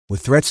With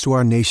threats to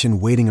our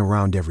nation waiting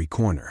around every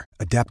corner,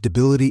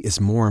 adaptability is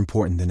more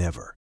important than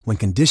ever. When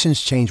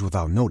conditions change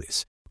without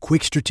notice,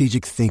 quick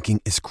strategic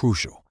thinking is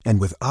crucial.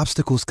 And with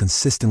obstacles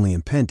consistently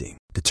impending,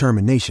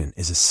 determination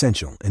is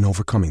essential in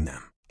overcoming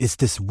them. It's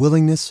this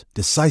willingness,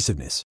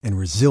 decisiveness, and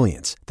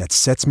resilience that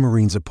sets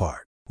Marines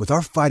apart. With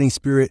our fighting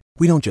spirit,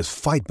 we don't just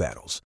fight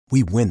battles,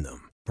 we win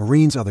them.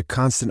 Marines are the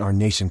constant our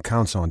nation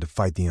counts on to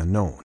fight the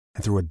unknown.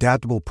 And through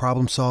adaptable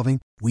problem solving,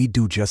 we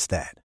do just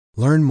that.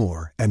 Learn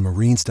more at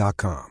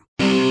marines.com.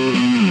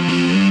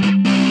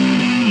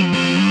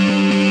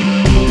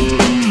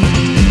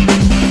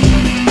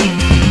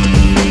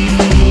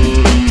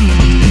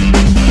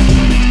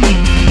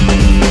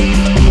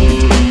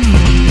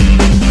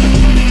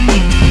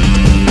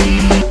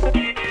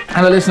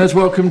 Hello listeners,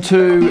 welcome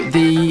to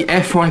the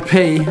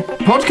FYP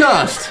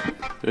Podcast.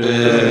 My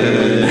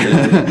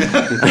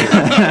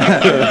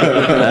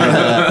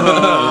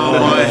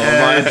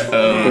head.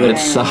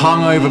 It's a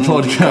hungover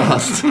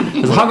podcast.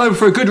 It's a hungover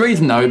for a good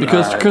reason though,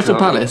 because Crystal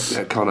Palace...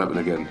 It can't happen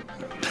again.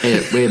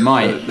 It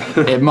might.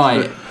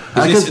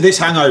 This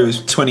hangover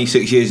is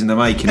 26 years in the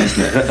making,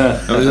 isn't it?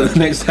 The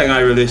next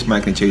hangover of this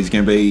magnitude is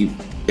going to be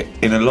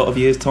in a lot of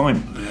years'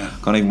 time. Yeah.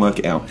 Can't even work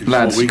it out.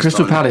 Lads,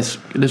 Crystal Palace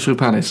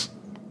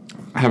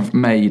have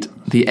made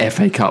the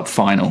FA Cup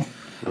final.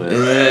 Come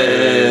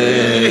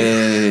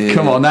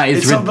on, that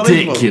is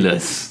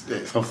ridiculous.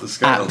 It's off the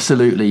scale.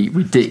 Absolutely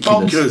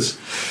ridiculous. Bonkers.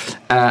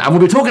 And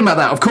we'll be talking about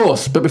that, of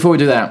course. But before we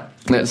do that,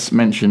 let's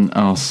mention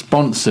our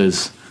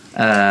sponsors,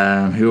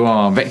 who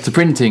are Vector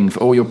Printing. For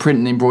all your print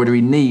and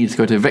embroidery needs,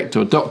 go to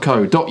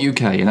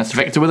vector.co.uk, and that's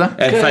Vector with a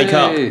FA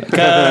Cup.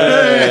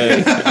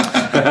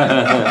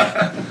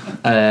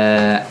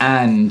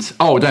 And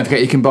don't forget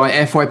you can buy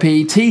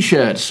FYP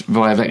t-shirts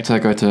via Vector.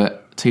 Go to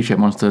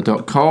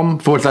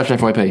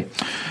t-shirtmonster.com/FYP.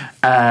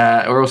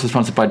 We're also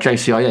sponsored by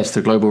JCIS,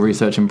 the global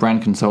research and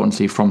brand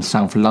consultancy from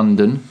South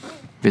London.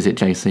 Visit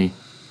jc-is.com.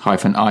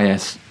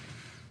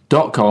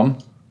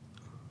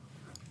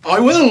 I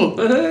will.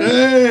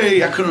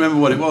 Hey, I couldn't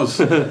remember what it was.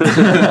 Wow,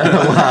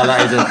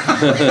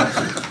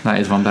 that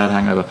is one bad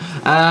hangover.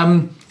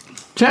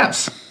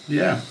 Chaps.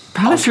 Yeah.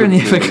 Palace are in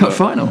the FA Cup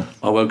final.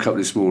 I woke up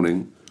this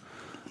morning.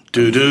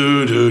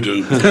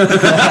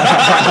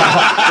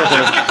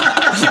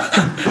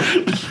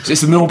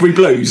 It's the Norbury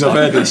Blues. I've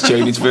heard this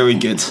tune. It's very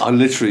good. I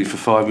literally, for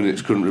 5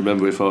 minutes, couldn't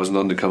remember if I was an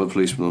undercover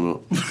policeman or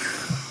not.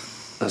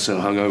 That's how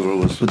hungover I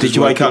was. Well, did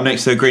you wake up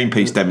next to a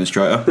Greenpeace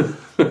demonstrator?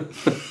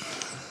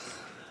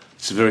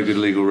 It's a very good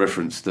legal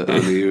reference that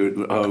only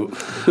you...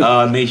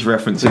 niche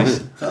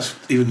references. That's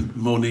even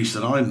more niche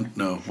than I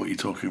know what you're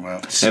talking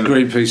about.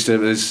 Greenpeace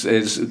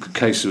is a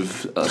case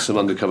of some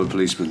undercover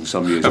policemen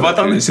some years ago. Have I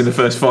done this in the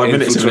first 5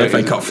 minutes of the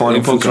FA Cup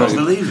final podcast? I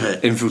believe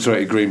it.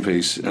 Infiltrated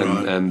Greenpeace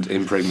and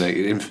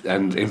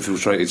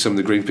infiltrated some of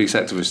the Greenpeace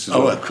activists as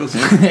well. Of course.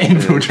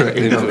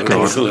 Infiltrated.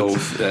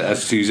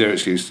 As to use their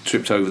excuse,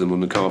 tripped over them on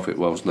the carpet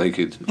whilst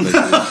naked.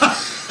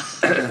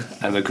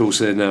 And of course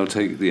they're now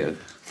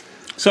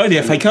So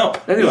the FA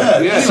Cup.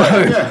 Anyway,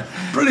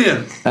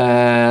 Brilliant.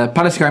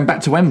 Palace are going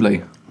back to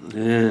Wembley.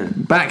 Yeah.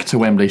 Back to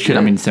Wembley.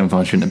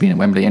 Semi-final shouldn't have been at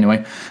Wembley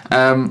anyway.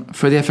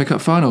 For the FA Cup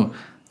final.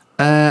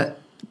 How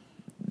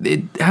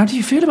do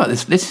you feel about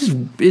this? This is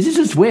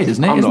just weird,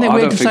 isn't it? Isn't it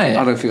weird to say it?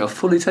 I don't think I've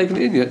fully taken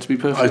it in yet, to be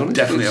perfectly honest.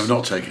 I definitely have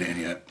not taken it in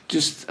yet.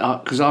 Just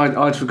because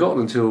I'd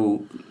forgotten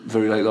until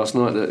very late last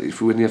night that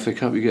if we win the FA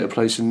Cup, you get a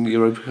place in the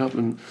Europa Cup,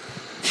 and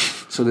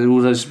so there are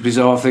all those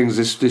bizarre things.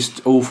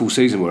 This awful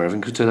season we're having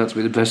could turn out to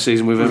be the best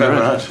season we've ever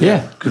had.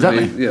 Yeah,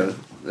 exactly.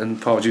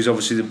 And Pardew's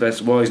obviously the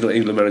best. Why he's not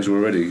England manager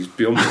already? He's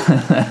beyond it.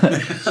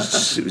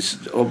 It was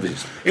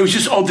obvious. It was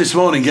just odd this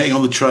morning getting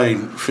on the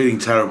train, feeling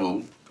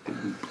terrible,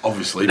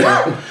 obviously,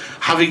 but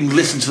having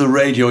listened to the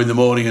radio in the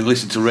morning and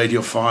listened to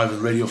Radio 5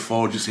 and Radio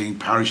 4, just seeing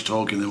Parish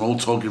talking, them all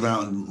talking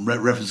about and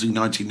referencing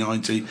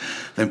 1990,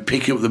 then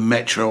picking up the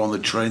Metro on the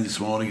train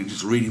this morning and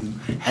just reading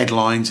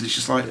headlines, and it's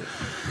just like,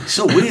 it's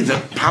so weird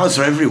that Palace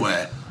are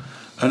everywhere,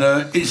 and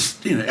it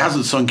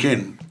hasn't sunk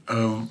in.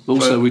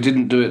 Also, we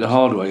didn't do it the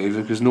hard way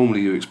either, because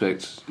normally you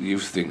think it's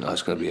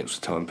going to be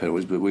extra time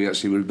penalties, but we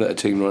actually were a better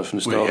team right from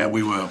the start.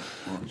 We were.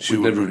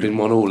 Should never have been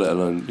 1-1, let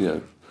alone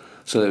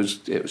So it was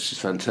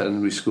just fantastic,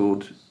 and we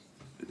scored.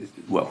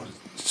 Well,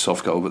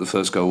 soft goal, but the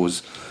first goal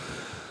was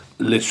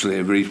literally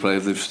a replay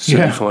of the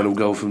semi-final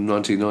goal from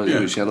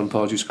 1990, which Alan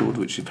Pardew scored,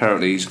 which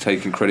apparently he's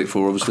taking credit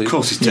for. Obviously, of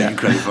course, he's taking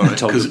credit for it.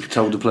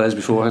 told the players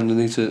beforehand that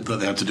they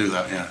had to do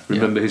that. Yeah,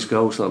 remember his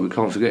goal. So we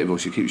can't forget it.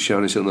 Because he keeps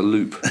showing us it on the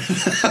loop.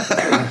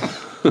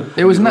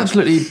 It was an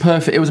absolutely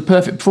perfect. It was a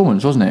perfect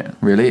performance, wasn't it?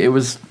 Really, it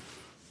was.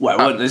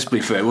 Well, let's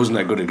be fair. It wasn't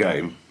that good a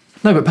game.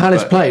 No, but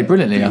Palace played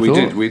brilliantly.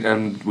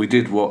 We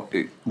did what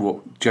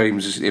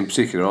James in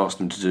particular asked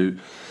them to do,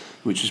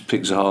 which is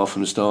pick Zaha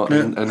from the start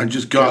and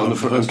just get on the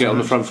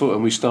front foot.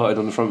 And we started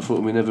on the front foot,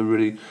 and we never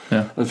really.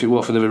 I don't think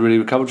Watford never really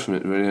recovered from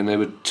it, really, and they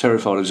were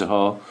terrified of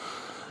Zaha.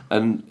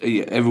 And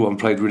everyone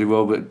played really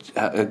well, but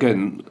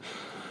again,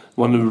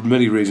 one of the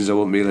many reasons I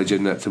want Milo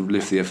Jedinak to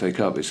lift the FA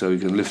Cup is so he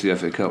can lift the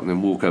FA Cup and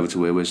then walk over to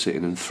where we're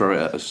sitting and throw it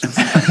at us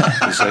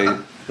and say,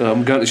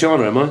 "I'm going to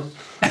China, am I?"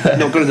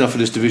 not good enough for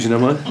this division,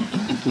 am I?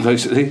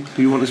 Basically,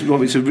 you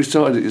want me to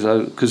restart it?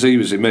 Because he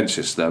was immense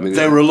yesterday. I mean,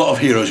 there were a lot of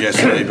heroes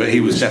yesterday, but he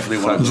was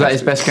definitely one. Was that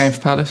his best game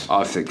for Palace?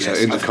 I think so.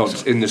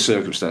 In the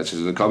circumstances,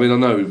 I mean, I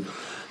know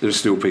there's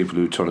still people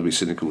who are trying to be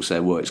cynical, say,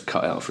 "Well, it's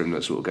cut out for him,"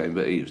 that sort of game.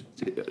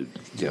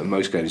 But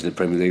most games in the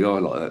Premier League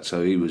are like that.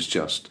 So he was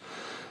just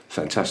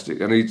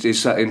fantastic, and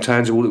it's that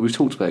intangible that we've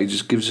talked about. He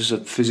just gives us a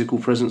physical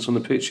presence on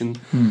the pitch and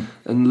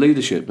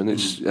leadership, and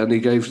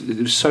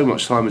it was so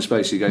much time and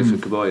space he gave for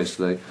Cabaye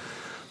yesterday.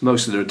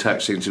 Most of their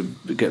attacks seemed to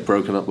get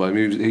broken up by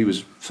him. He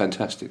was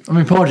fantastic. I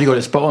mean, Pardew got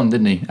it spot on,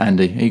 didn't he,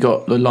 Andy? He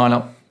got the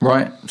lineup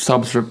right,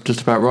 subs were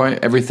just about right.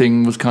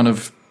 Everything was kind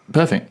of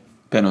perfect.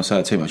 Better not say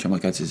it too much, I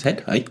might go to his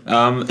head, hey?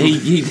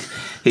 He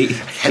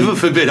Heaven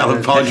forbid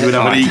Alan Pardew would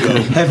have an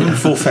ego. Heaven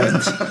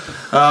forfend.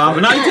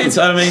 No, he did.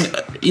 I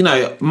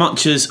mean,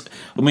 much as...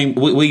 I mean,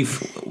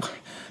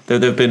 there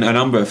have been a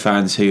number of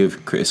fans who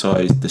have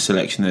criticised the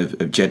selection of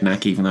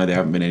Jednak, even though there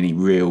haven't been any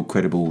real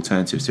credible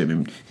alternatives to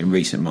him in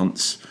recent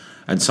months.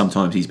 And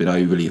sometimes he's been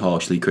overly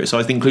harshly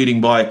criticised,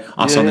 including by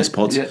us on this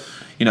pod. Yeah.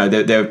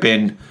 There have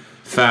been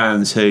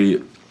fans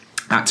who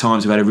at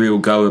times have had a real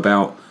go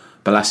about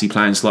Balassi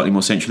playing slightly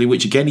more centrally,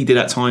 which again he did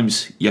at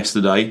times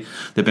yesterday.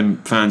 There have been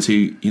fans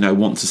who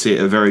want to see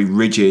it a very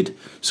rigid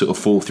sort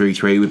of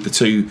 4-3-3 with the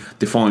two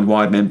defined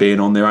wide men being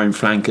on their own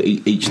flank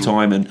each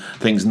time and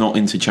things not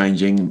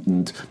interchanging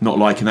and not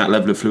liking that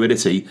level of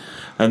fluidity.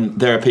 And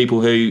there are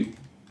people who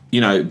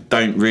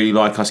don't really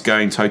like us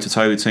going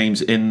toe-to-toe with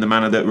teams in the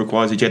manner that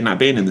requires a Jednak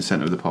being in the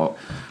centre of the park.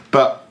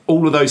 But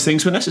all of those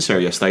things were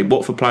necessary yesterday.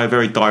 Watford play a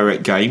very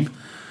direct game.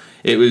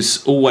 It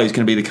was always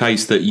going to be the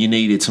case that you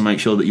needed to make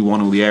sure that you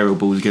won all the aerial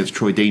balls against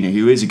Troy Deeney,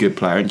 who is a good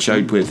player and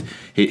showed with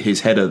his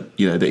header,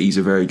 that he's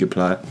a very good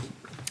player.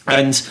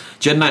 And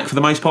Jednak, for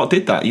the most part,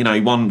 did that.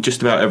 He won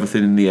just about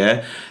everything in the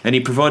air, and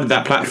he provided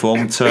that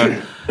platform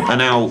to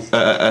allow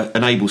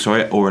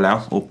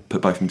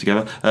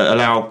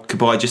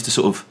Cabaye just to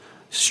sort of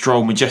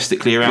stroll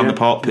majestically around the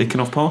park,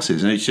 picking off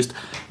passes, and it's just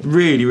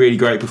really, really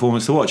great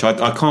performance to watch.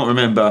 I can't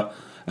remember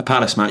a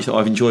Palace match that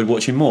I've enjoyed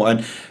watching more.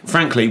 And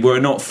frankly, were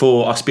it not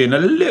for us being a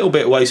little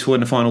bit wasteful in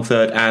the final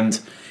third and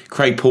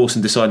Craig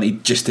Pawson deciding he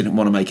just didn't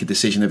want to make a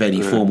decision of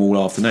any form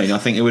all afternoon, I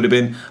think it would have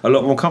been a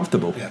lot more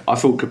comfortable. Yeah. I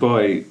thought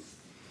Cabaye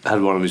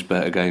had one of his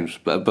better games,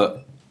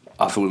 but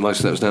I thought most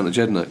of that was down to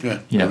Jednak.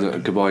 Yeah.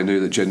 And Cabaye knew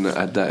that Jednak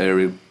had that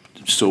area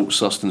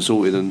sussed and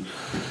sorted, and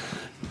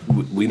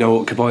we know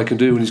what Cabaye can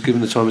do when he's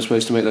given the time and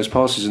space to make those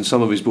passes, and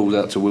some of his balls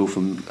out to Wilf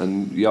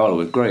and Yara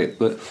were great.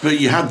 But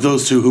you had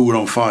those two who were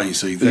on fire, you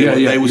see.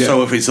 They were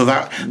so fit. So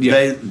that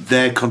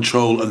their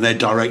control and their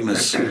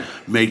directness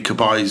made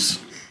Cabaye's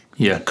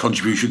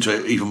contribution to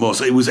it even more.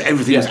 So it was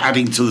everything was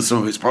adding to the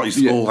sum of its parts.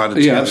 All added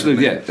together. Yeah,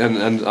 absolutely. Yeah,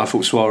 and I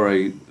thought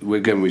Soiree,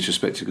 again, we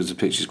suspected because the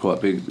pitch is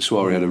quite big.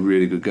 Soiree had a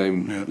really good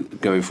game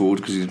going forward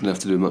because he didn't have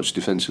to do much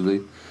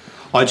defensively.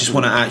 I just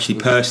want to actually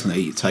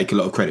personally take a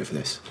lot of credit for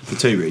this for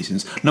two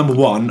reasons. Number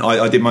one,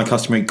 I did my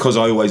customary, because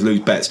I always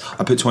lose bets,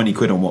 I put 20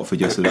 quid on Watford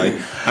yesterday.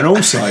 And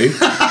also,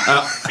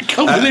 I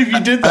can't believe you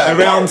did that.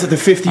 Around the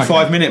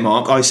 55-minute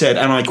mark, I said,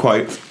 and I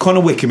quote,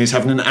 Connor Wickham is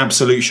having an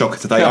absolute shocker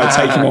today. I'd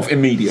take him off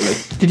immediately.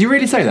 Did you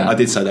really say that? I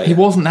did say that. He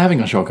wasn't having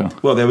a shocker.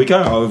 Well, there we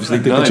go. I obviously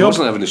did the job. He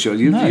wasn't having a shocker.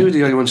 You were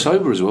the only one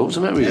sober as well. What's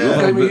the matter with you? What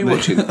game were you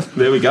watching?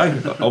 There we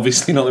go.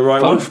 Obviously not the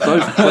right one.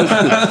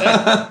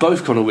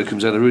 Both Connor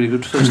Wickhams had a really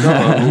good first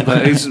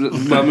half.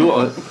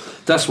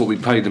 That's what we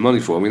paid the money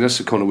for. I mean, that's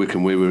the Connor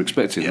Wickham we were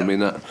expecting. I mean,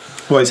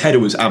 his header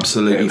was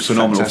absolutely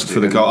phenomenal for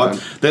the goal.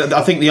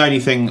 I think the only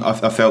thing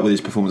I felt with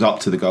his performance up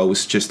to the goal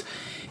was just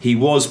he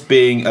was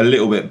being a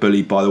little bit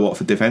bullied by the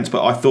Watford defence,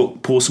 but I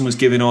thought Pawson was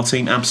giving our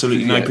team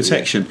absolutely no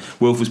protection.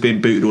 Wilf was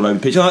being booted all over the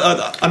pitch.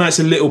 I know it's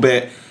a little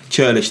bit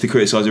churlish to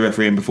criticise a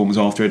refereeing performance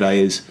after a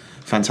day as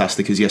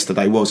fantastic as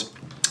yesterday was,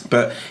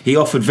 but he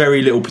offered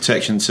very little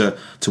protection to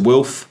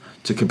Wilf,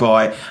 to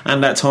Cabaye,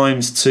 and at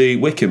times to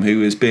Wickham, who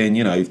was being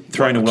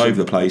thrown all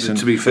over the place, and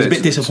to be fair, it was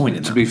a bit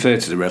disappointing. To be fair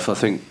to the ref, I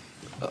think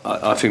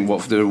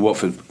there are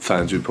Watford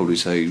fans who'd probably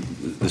say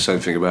the same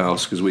thing about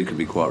us, because we can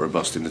be quite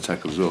robust in the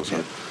tackle as well.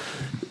 So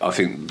I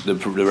think the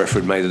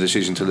referee made a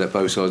decision to let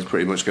both sides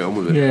pretty much get on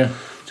with it. Yeah.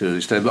 To an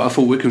extent, but I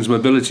thought Wickham's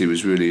mobility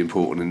was really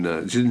important.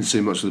 He didn't see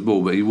much of the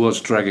ball, but he was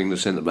dragging the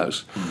centre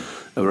backs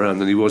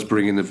around, and he was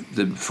bringing the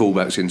full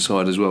backs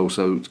inside as well,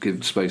 so to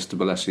give space to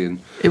Balassi. And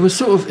it was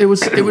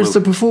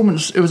the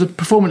performance. It was a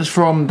performance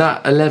from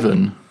that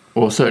 11,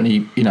 or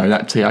certainly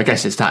that team. I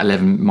guess it's that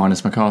 11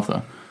 minus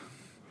MacArthur,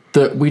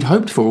 that we'd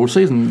hoped for all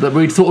season, that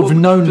we'd sort of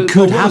known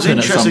could happen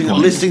at some point.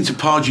 Listening to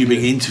Pardew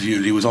being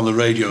interviewed, he was on the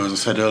radio, as I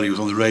said earlier, he was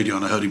on the radio,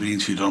 and I heard him being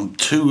interviewed on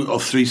 2 or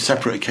 3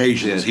 separate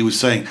occasions. He was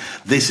saying,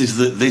 this is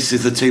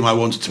the team I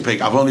wanted to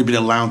pick. I've only been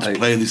allowed to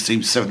play in this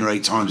team 7 or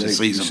 8 times this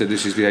season. So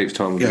this is the 8th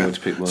time we've been able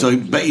to pick one. So,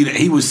 but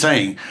he was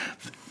saying,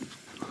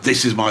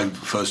 this is my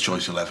first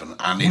choice 11,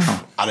 and if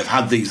I'd have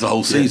had these the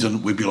whole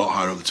season, we'd be a lot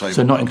higher on the table.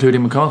 So not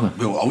including MacArthur?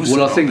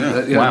 Well, I think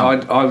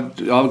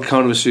I'm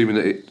kind of assuming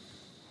that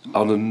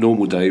on a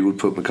normal day he would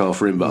put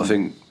MacArthur in, but I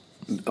think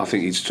I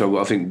think he'd struggle.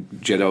 I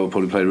think Jeddah will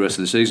probably play the rest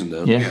of the season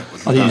now. Yeah,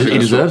 I think he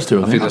deserves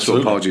to. I think that's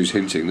what Pardew's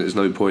hinting. That there's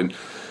no point.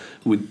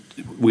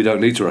 We don't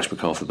need to rush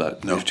MacArthur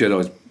back. No. If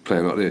Jeddah's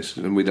playing like this,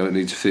 and we don't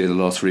need to fear the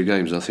last 3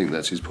 games. I think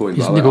that's his point.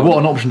 But what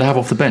an option to have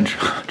off the bench,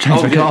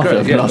 James MacArthur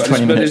for the last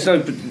 20 minutes.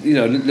 But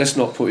there's let's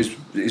not put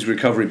his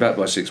recovery back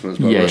by 6 months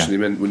by rushing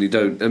him when you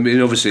don't. I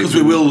mean, obviously, because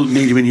we will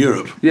need him in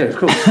Europe. Yeah, of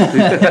course.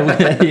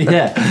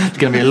 Yeah, it's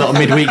going to be a lot of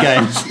midweek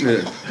games.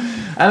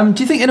 Yeah.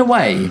 Do you think, in a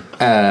way,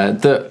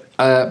 that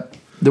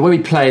the way we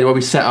play, the way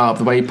we set up,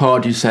 the way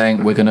Pardew's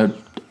saying we're going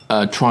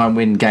to try and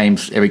win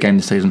games every game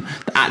this season,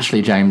 that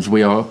actually, James,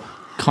 we are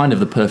kind of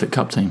the perfect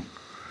cup team?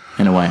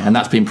 In a way, and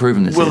that's been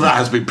proven this season. Well, that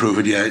has been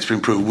proven. Yeah, it's been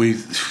proven.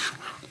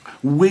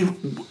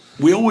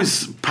 We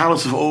always,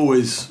 Palace have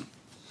always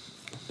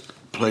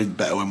played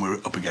better when we're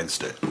up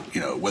against it.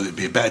 Whether it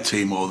be a better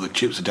team or the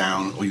chips are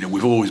down.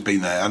 We've always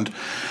been there, and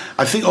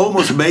I think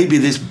almost maybe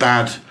this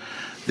bad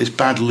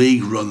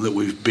league run that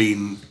we've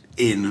been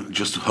in,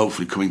 just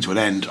hopefully coming to an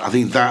end. I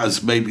think that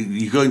has maybe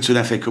you go into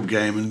an FA Cup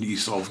game and you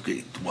sort of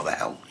what the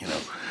hell,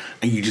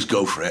 and you just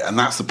go for it, and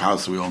that's the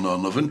Palace that we all know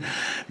and love. And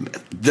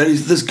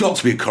there's got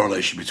to be a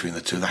correlation between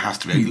the two. There has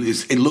to be.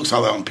 It looks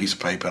like that on a piece of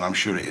paper, and I'm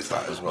sure it is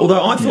that as well.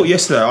 Although I thought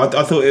yesterday,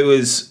 I thought it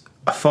was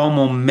a far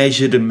more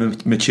measured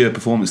and mature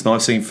performance than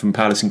I've seen from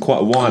Palace in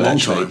quite a while.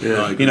 Actually,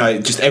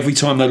 just every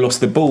time they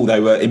lost the ball, they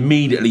were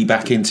immediately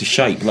back into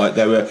shape. Like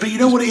they were. But you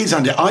know what it is,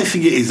 Andy? I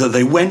think it is that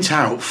they went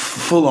out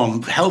full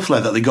on health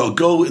leather. They got a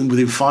goal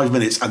within 5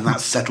 minutes, and that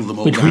settled them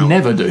all down. Which we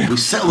never do. We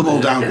settled them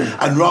all down,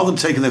 and rather than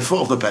taking their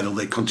foot off the pedal,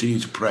 they continue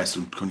to press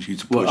and continue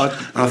to push.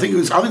 I think it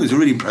was a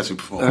really impressive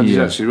performance. He's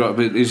actually right,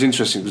 but it's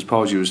interesting because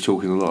Pardew was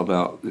talking a lot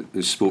about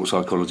this sports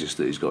psychologist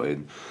that he's got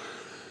in.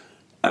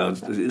 And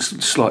it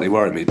slightly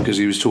worried me because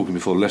he was talking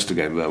before the Leicester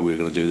game about we were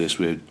going to do this,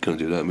 we were going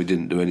to do that, and we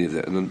didn't do any of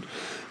that.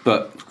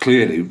 But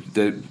clearly,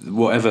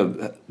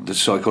 whatever the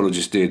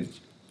psychologist did,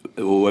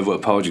 or whatever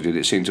Pardew did,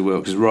 it seemed to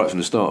work because right from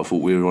the start, I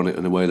thought we were on it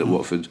in a way that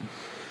Watford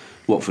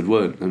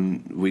weren't,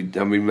 and we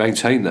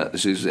maintained that.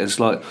 It's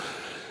not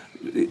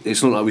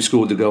like we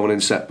scored the goal and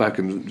then sat back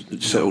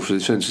and settled for the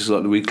defence. It's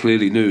like we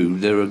clearly knew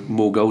there were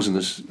more goals in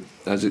us,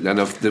 and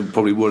there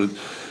probably would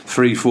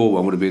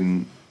 3-4-1 would have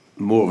been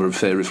more of a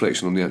fair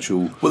reflection on the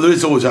actual. Well, there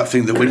is always that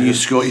thing that when you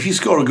score, if you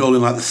score a goal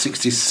in like the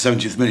 60th,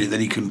 70th minute,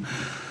 then you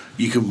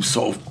can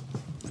sort of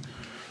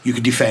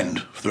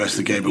defend for the rest of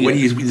the game. But when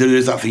there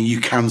is that thing, you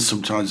can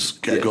sometimes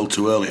get a goal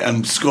too early,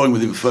 and scoring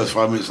within the first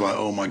 5 minutes, like,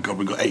 oh my god,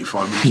 we've got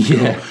 85 minutes to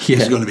go. This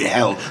is going to be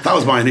hell. That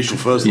was my initial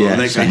first thought. The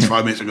next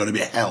 85 minutes are going to be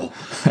hell.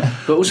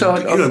 But also,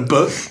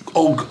 but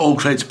all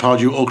credit to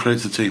Pardew, all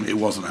credit to the team. It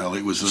wasn't hell.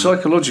 It was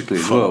psychologically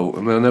as well.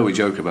 I mean, I know we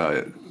joke about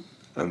it,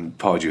 and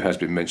Pardew has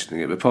been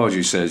mentioning it, but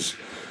Pardew says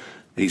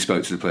he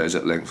spoke to the players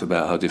at length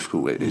about how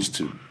difficult it is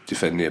to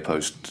defend near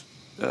post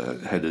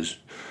headers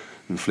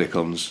and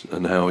flick-ons,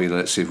 and how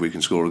let's see if we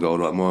can score a goal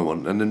like my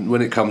one. And then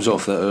when it comes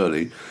off that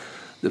early,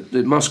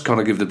 it must kind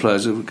of give the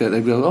players they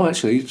go, oh,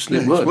 actually,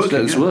 it worked.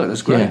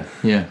 That's great.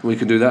 Yeah. We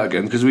can do that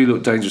again because we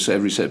looked dangerous at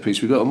every set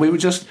piece we got, and it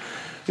was just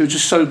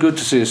so good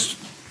to see us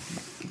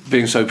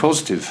being so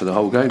positive for the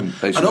whole game.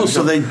 Basically. And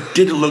also, they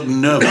didn't look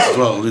nervous as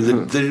well. They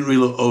didn't really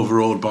look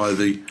overawed by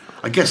the.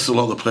 I guess a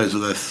lot of the players were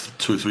there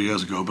 2 or 3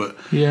 years ago, but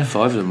 5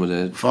 of them were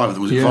there. 5 of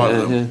them, was it 5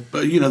 of them? Yeah.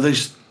 But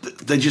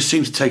they just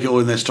seemed to take it all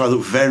in their stride. They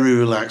looked very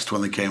relaxed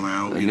when they came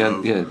out.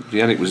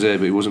 Yannick was there,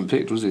 but he wasn't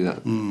picked, was he?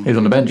 That he was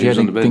on the bench. He was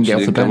on the bench. Didn't get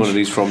off the bench. And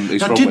he's from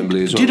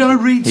Wembley as well. Did I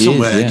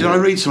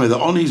read somewhere that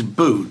on his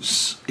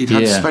boots he'd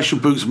had special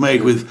boots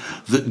made with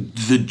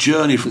the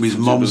journey from his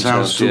mum's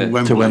house to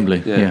Wembley? To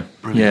Wembley,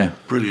 yeah.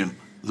 Brilliant.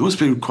 There must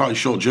be quite a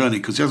short journey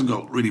because he hasn't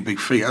got really big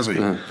feet, has he?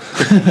 No.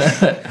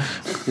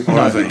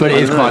 But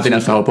it is quite. I think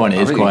that's the whole point.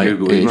 It is quite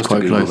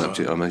close.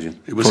 I imagine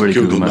it was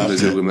Google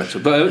Maps.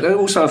 But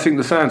also, I think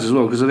the fans as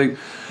well, because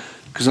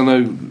I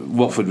know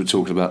Watford were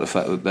talking about the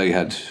fact that they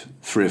had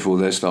 3 or 4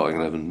 of their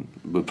starting 11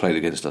 were played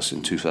against us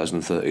in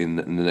 2013,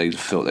 and they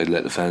felt they'd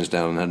let the fans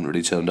down and hadn't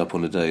really turned up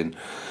on the day, and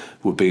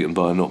were beaten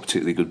by a not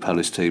particularly good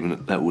Palace team,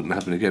 and that wouldn't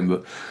happen again.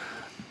 But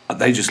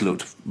they just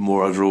looked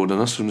more overawed than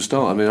us from the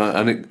start. I mean,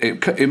 and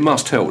it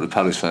must help the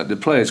Palace fan. The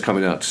players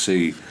coming out to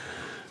see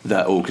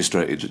that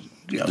orchestrated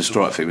the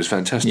strike thing was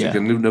fantastic,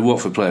 and the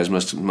Watford players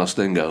must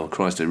then go, oh,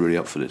 Christ, they're really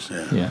up for this.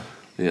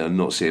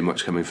 Not seeing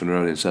much coming from their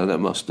own end, so that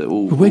must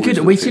all. We're good.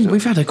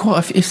 We've had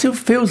it still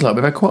feels like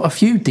we've had quite a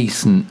few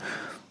decent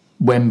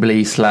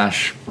Wembley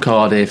 /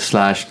 Cardiff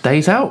 /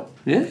 days out.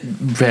 Yeah,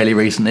 fairly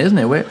recently, isn't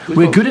it?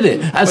 We're good at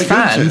it as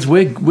fans.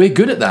 We're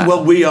good at that.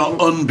 Well, we are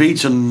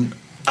unbeaten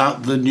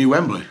at the new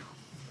Wembley.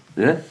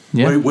 Yeah.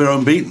 We're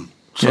unbeaten.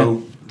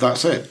 So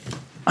that's it.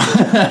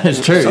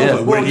 It's true.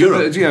 We're in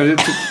Europe.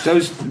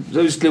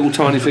 Those little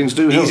tiny things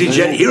do help.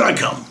 EasyJet, here I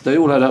come. They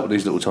all add up with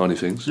these little tiny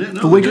things.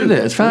 But we're good at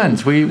it as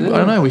fans. I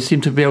don't know. We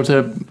seem to be able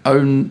to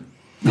own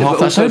half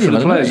that also for stadium, the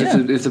players,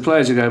 isn't it? if the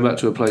players are going back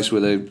to a place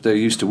where they're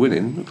used to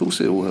winning, of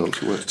course it all helps.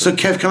 So,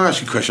 Kev, can I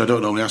ask you a question? I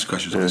don't normally ask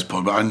questions on this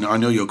pod, but I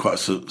know you're quite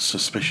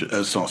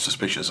suspicious. Not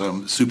suspicious.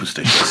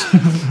 Superstitious.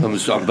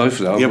 I'm both of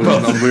them. Yeah,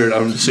 I'm weird.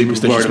 I'm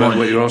superstitious about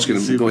what you're asking.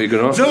 What you're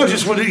going to ask. No, I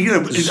just wondered.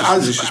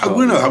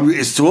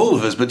 It's to all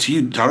of us, but to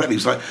you directly,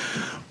 it's like.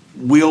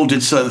 We all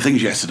did certain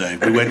things yesterday.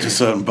 We went to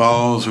certain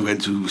bars. We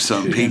went to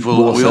certain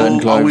people.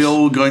 Are we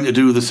all going to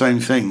do the same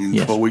thing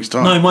in 4 weeks'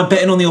 time? No, my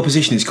betting on the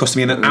opposition is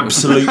costing me an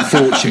absolute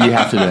fortune. You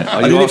have to do it.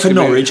 I did it for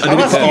Norwich. I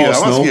did it for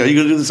Arsenal. Are you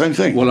going to do the same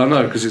thing? Well, I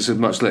know because it's a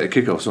much later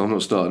kick-off, so I'm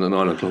not starting at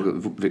 9 o'clock at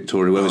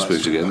Victoria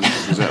Wetherspoons again.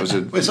 Because that was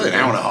it's like an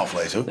hour and a half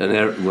later. But an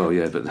hour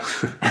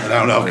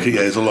and a half.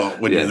 Yeah, it's a lot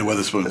when you're in the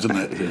Wetherspoons, isn't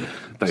it? Yeah,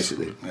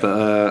 basically. Yeah.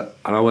 But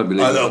and I won't be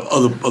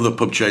leaving. Other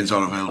pub chains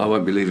aren't available. I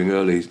won't be leaving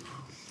early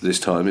this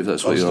time, if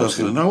that's what you're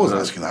asking. No, I wasn't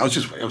asking that. I was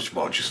just.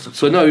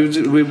 But no,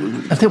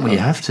 I think we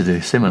have to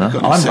do similar.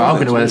 I'm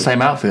going to wear the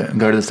same outfit and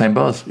go to the same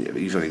bars. Yeah, but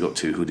you've only got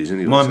 2 hoodies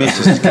anyway. My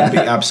missus is going to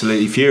be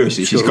absolutely furious.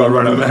 She's got to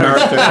run a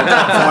marathon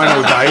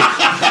final day,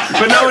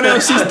 but no one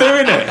else is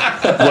doing it.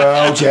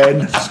 Well,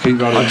 Jen, just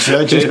keep running.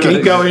 Just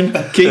keep going.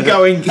 Keep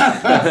going.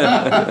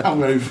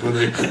 I'm very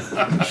funny.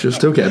 She'll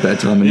still get a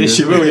better time than you. Yes,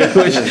 she will.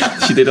 Yeah.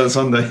 She did on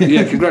Sunday.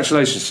 Yeah,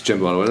 congratulations to Jen,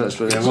 by the way. That's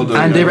very well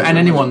done. And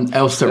anyone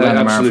else that ran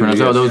the marathon as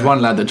well. There was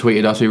one lad that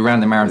tweeted us who ran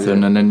the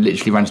marathon and then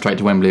literally ran straight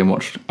to Wembley and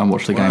watched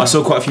the game. I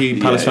saw quite a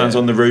few Palace fans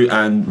on the route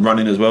and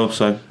running as well,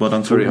 so well done.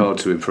 It's very hard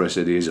to impress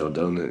Eddie Izzard,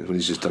 don't it, when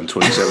he's just done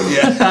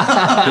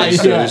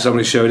 27.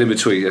 Somebody showed him a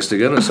tweet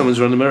yesterday and someone's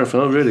run the marathon.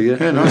 Oh, really?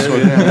 Yeah, nice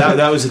one.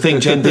 That was the thing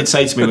Jen did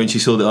say to me when she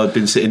saw that I'd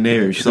been sitting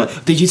near him. She's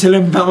like, did you tell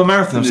him about my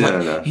marathon? I was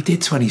like, he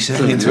did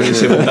 27 in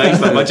 27 days.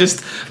 Like, I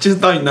just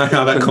don't know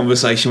how that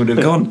conversation would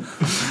have gone.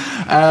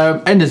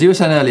 Enders, you were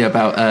saying earlier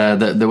about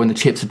that when the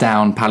chips are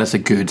down, Palace are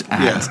good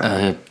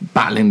at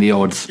battling the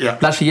odds. Yeah.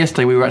 But actually,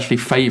 yesterday we were actually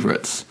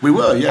favourites. We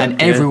were, yeah. And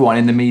everyone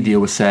in the media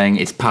was saying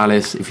it's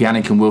Palace. If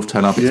Yannick and Wolf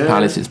turn up, it's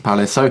Palace. It's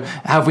Palace. So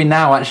have we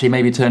now actually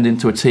maybe turned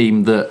into a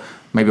team that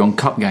maybe on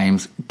cup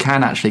games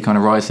can actually kind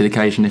of rise to the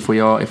occasion if we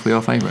are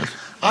favourites?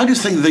 I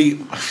just think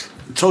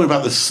talking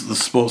about the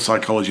sports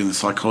psychology and the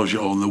psychology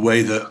and the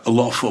way that a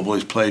lot of football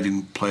is played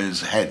in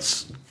players'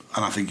 heads.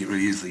 And I think it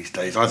really is these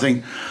days. I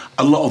think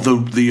a lot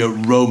of the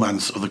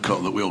romance of the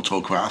cup that we all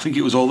talk about, I think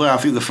it was all there. I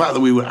think the fact that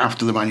we were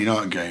after the Man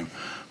United game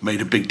made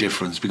a big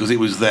difference because it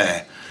was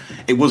there.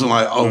 It wasn't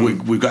like,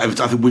 we've got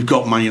everything. I think we've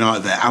got Man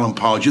United there, Alan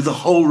Pardew, the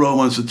whole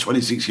romance of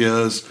 26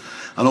 years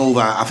and all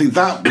that. I think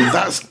that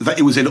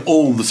it was in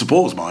all the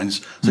supporters'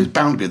 minds, so it's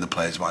bound to be in the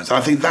players' minds. And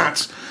I think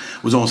that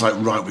was almost like,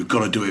 right, we've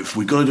got to do it.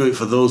 We've got to do it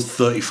for those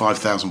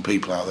 35,000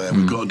 people out there.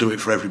 We've got to do it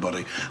for everybody.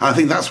 And I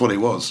think that's what it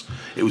was.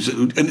 It was,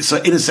 and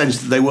so in a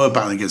sense, they were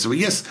battling against it. But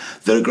yes,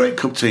 they're a great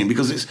cup team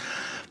because it's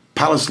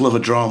Palace love a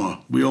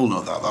drama. We all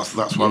know that.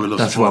 That's why we love.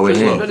 That's why we're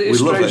here. We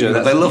love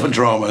it. They love a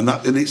drama, and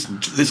it's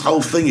this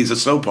whole thing is a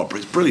soap opera.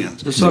 It's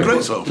brilliant. It's a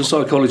great soap opera. The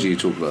psychology you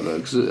talk about, though,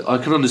 because I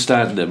can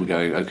understand them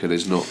going, okay,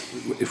 there's not.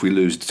 If we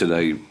lose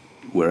today,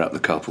 we're out the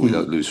cup, or we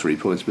don't lose 3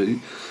 points. But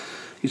you'd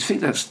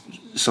think that's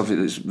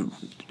something that's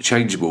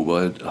changeable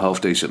by a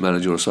half decent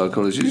manager or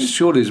psychologist.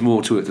 Surely there's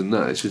more to it than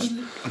that. It's just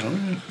I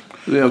don't know.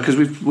 Yeah, because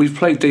we've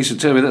played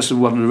decent term, and that's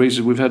one of the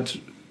reasons we've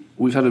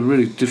had a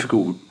really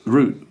difficult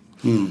route.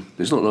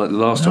 It's not like the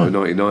last time in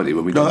 1990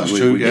 when we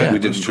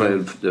didn't play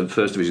the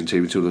first division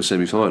team until the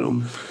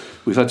semi-final.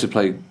 We've had to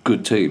play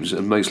good teams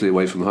and mostly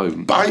away from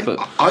home. But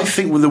I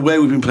think with the way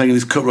we've been playing in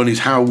this cup run is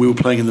how we were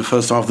playing in the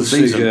first half of the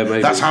season. Yeah,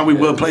 that's how we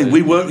were playing.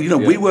 We were,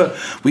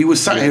 we were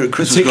sat here at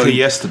Christmas, particularly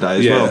yesterday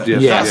as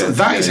well.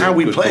 That is how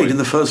we played in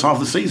the first half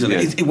of the season.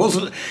 It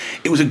wasn't.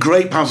 It was a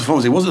great Palace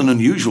performance. It wasn't an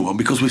unusual one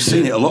because we've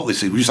seen it a lot this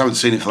season. We just haven't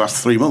seen it for the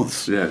last 3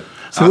 months. Yeah.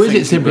 So is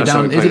it simply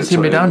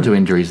down to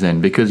injuries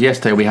then? Because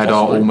yesterday we had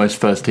our almost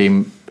first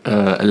team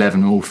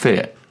 11 all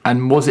fit.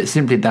 And was it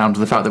simply down to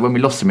the fact that when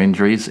we lost some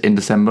injuries in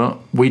December,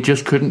 we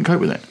just couldn't cope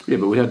with it? Yeah,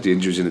 but we had the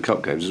injuries in the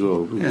cup games as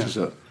well.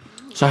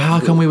 So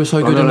how come we were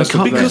so good in the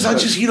cup? Because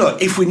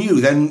if we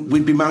knew, then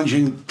we'd be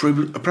managing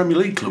a Premier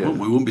League club, wouldn't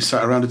we? We wouldn't be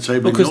sat around a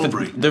table in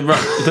Norbury.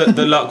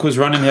 The luck was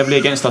running heavily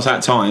against us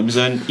at times,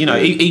 and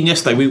even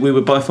yesterday we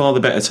were by far the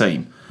better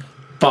team.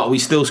 But we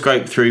still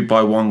scraped through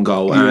by 1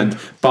 goal,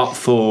 but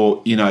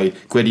for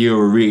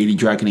Guardiola really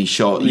dragging his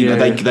shot,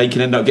 they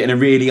can end up getting a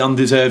really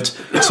undeserved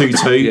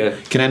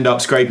 2-2. Can end up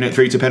scraping it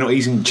through to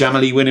penalties and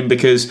Jamali winning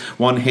because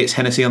one hits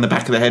Hennessy on the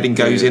back of the head and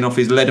goes in off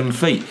his leaden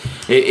feet.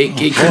 Great!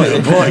 He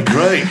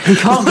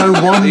can't go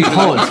one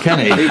pod, can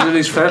he? Even in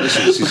his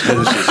fantasies,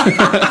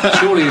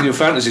 surely in your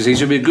fantasies he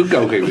should be a good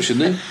goalkeeper,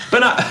 shouldn't he?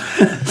 But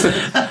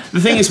the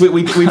thing is,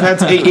 we've had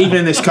even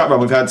in this cup run,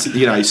 we've had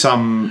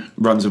some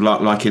runs of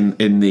luck, like in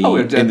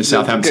the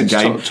Southampton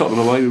game.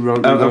 Tottenham away,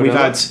 and we've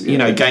had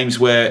games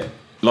where,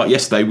 like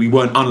yesterday, we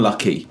weren't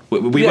unlucky. We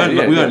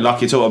weren't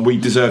lucky at all. We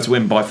deserved to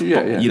win by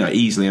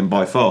easily and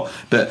by far.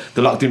 But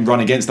the luck didn't run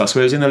against us.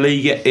 Whereas in the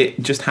league,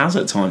 it just has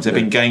at times. There've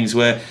been games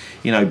where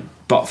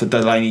but for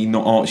Delaney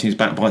not arching his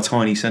back by a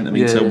tiny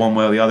centimetre one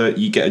way or the other,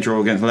 you get a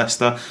draw against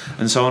Leicester,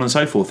 and so on and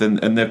so forth. And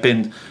there have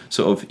been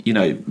sort of,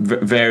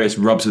 various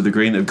rubs of the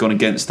green that have gone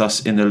against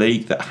us in the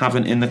league that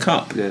haven't in the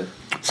cup. Yeah.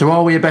 So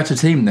are we a better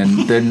team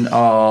than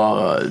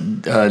our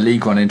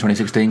League One in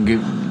 2016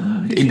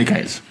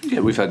 indicates?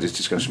 Yeah, we've had this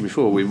discussion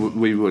before. We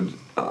would.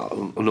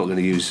 I'm not going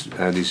to use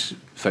Andy's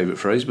favourite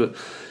phrase, but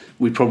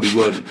we probably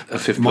weren't a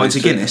fifth. Mine's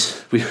place a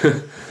Guinness.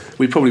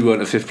 We probably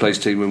weren't a fifth place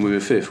team when we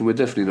were fifth, and we're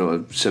definitely not a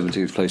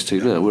 17th place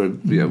team now. We're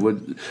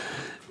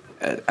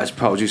as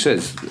Pardew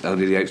says,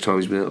 only the 8th time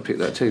he's been able to pick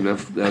that team.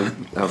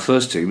 Our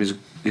first team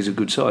is a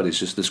good side. It's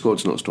just the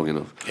squad's not strong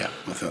enough. Yeah,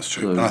 I think that's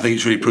true. And I think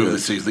it's really proven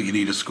this season that you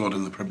need a squad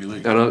in the Premier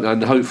League.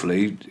 And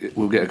hopefully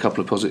we'll get a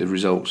couple of positive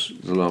results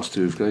the last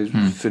two games.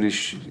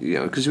 Finish,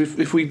 because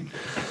if we,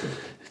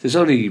 there's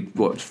only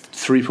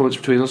 3 points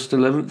between us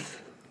and 11th.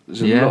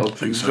 There's a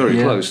lot. It's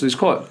very close. It's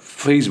quite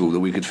feasible that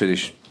we could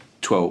finish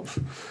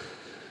 12th.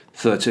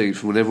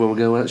 13th, when everyone will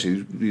go,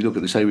 actually, you look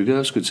at the table, we go,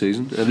 that's a good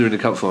season. And they're in the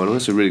cup final,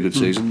 that's a really good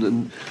season.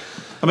 And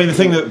I mean, the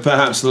thing that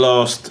perhaps the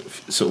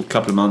last sort of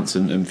couple of months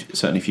and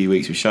certainly a few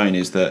weeks have shown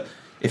is that,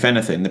 if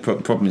anything, the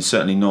problem is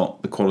certainly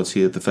not the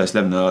quality of the first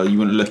 11. You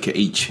want to look at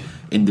each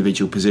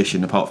individual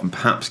position, apart from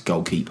perhaps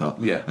goalkeeper,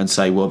 and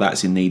say, well,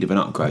 that's in need of an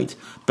upgrade.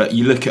 But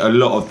you look at a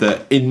lot of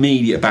the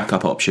immediate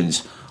backup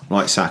options,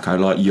 like Sacco,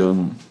 like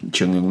Young,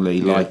 Chung Lee,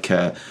 like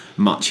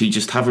Much, who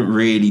just haven't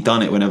really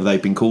done it whenever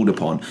they've been called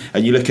upon.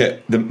 And you look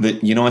at the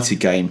United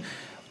game,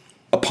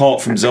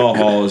 apart from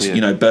Zaha's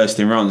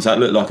bursting runs, that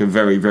looked like a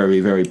very, very,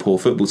 very poor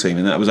football team,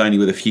 and that was only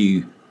with a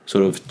few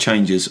sort of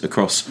changes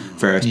across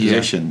various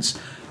positions.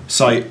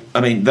 So,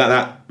 I mean,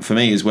 that for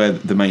me is where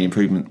the main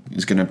improvement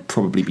is going to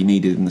probably be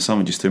needed in the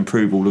summer, just to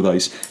improve all of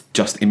those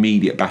just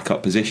immediate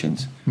backup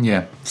positions.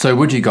 Yeah. So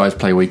would you guys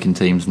play weakened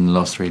teams in the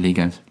last 3 league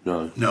games?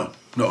 No, not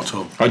at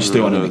all. I just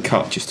do want to be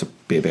cut just to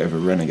be a bit of a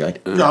renegade.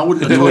 No, I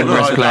wouldn't.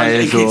 Rest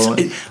players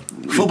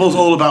football's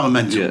all about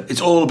momentum. Yeah.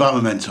 It's all about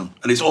momentum,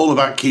 and it's all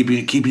about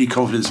keeping your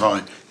confidence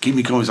high. Keep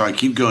your confidence high.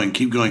 Keep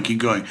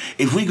going.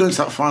 If we go into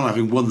that final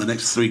having won the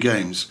next 3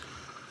 games.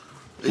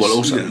 Well,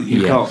 also,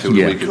 you can't feel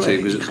the weaker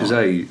team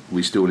because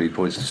we still need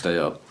points to stay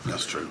up.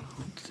 That's true.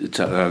 And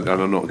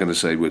I'm not going to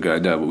say we're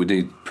going down, but we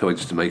need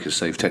points to make us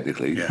safe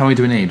technically. Yeah. How many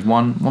do we need?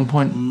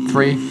 1.3?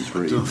 3.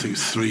 I don't think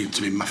it's 3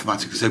 to be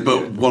mathematically said,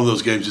 but one of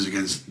those games is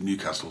against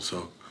Newcastle,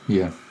 so.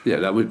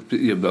 That would.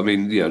 I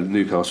mean,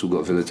 Newcastle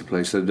got Villa to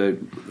play, so I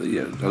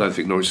don't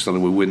think Norwich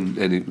Sunderland will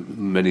win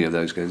many of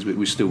those games, but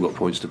we've still got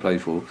points to play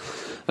for.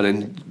 And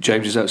then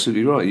James is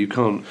absolutely right. You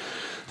can't.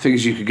 Thing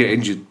is, you could get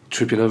injured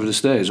tripping over the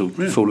stairs or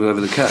falling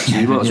over the cats.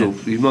 You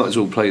might as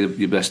well play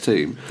your best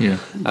team. Yeah.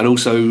 And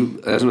also,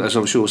 as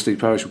I'm sure Steve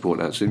Parish will point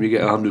out to him, you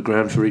get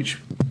 $100,000 for each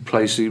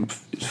place.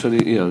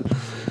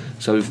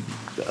 So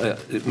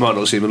it might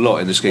not seem a lot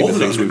in the scheme of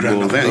things. Maybe more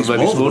than that. It's like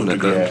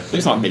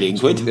 £1 million.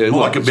 More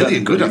like £1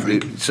 million, I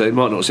think. So it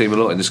might not seem a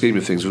lot in the scheme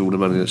of things with all the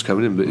money that's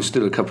coming in, but it's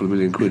still a couple of £1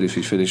 million if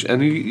you finish.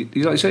 And you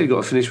like you say, you've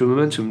got to finish with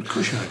momentum.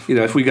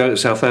 If we go to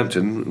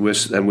Southampton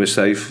and we're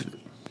safe,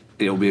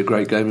 it'll be a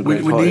great game. We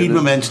need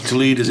momentum to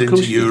lead us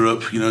into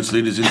Europe, to lead us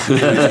into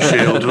the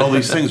Shield and all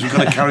these things. We've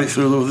got to carry it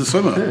through over the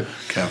summer.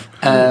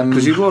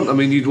 Because you'd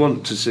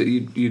want to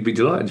see, you'd be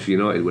delighted if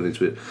United went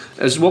into it.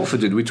 As Watford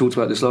did, we talked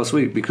about this last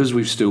week, because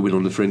we've still been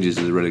on the fringes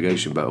of the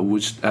relegation battle,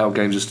 which our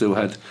games have still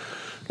had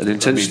an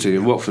intensity,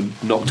 and Watford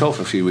knocked off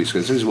a few weeks ago.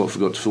 As soon as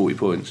Watford got to 40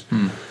 points,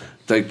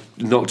 they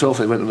knocked off,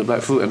 they went on the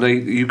back foot, and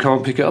you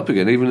can't pick it up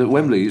again. Even at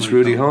Wembley, it's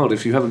really hard.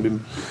 If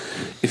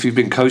you've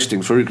been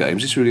coasting through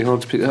games, it's really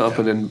hard to pick that up.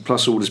 And then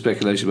plus all the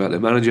speculation about their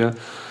manager.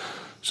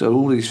 So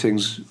all these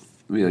things,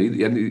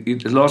 the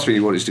last thing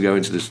you want is to go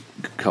into this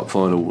cup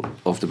final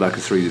off the back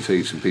of 3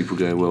 defeats and people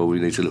going, well, we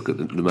need to look at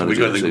the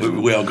manager.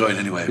 We are going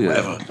anyway,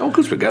 whatever. Oh, of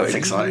course we're going. It's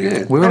exciting.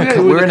 Yeah. We're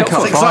in a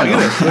cup final.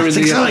 It's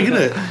exciting,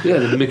 isn't it? Yeah,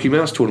 the Mickey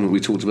Mouse tournament we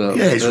talked about.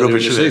 Yeah, it's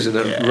rubbish, isn't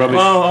it? Rubbish.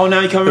 Well,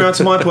 now you're coming around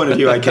to my point of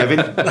view, Kevin.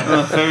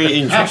 Very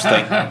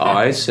interesting.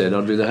 I said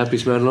I'd be the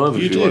happiest man alive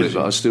if you wanted,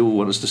 but I still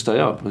want us to stay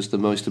up. That's the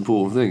most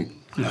important thing.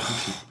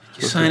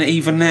 You're saying it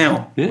even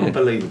now. Yeah.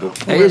 Unbelievable.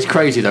 It is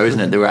crazy though, isn't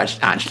it? That we're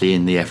actually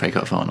in the FA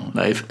Cup final.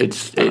 It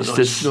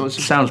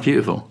sounds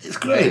beautiful. It's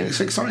great. It's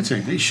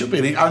exciting. It should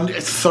be, and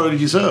it's thoroughly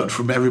deserved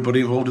from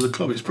everybody involved in the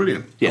club. It's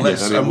brilliant. Yeah,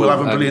 and we'll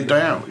have a brilliant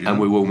day out. And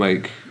we will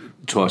make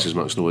twice as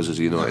much noise as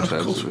the United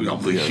fans. Of course,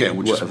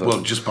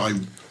 we'll just by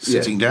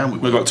sitting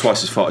down. We've got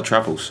twice as far to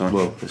travel. So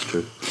well, that's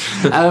true.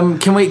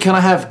 Can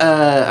I have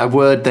a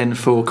word then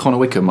for Connor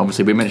Wickham?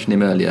 Obviously, we mentioned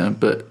him earlier,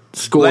 but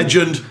scored that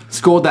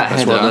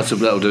header.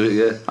 That'll do it.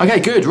 Yeah.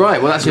 Okay, good.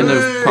 Right. Well, that's the end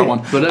of part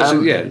 1. But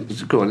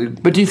that's go on.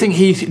 But do you think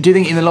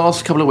in the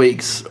last couple of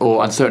weeks,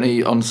 and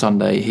certainly on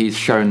Sunday, he's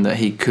shown that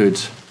he could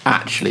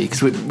actually?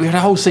 Because we had a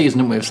whole season,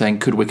 didn't we, of saying,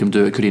 could Wickham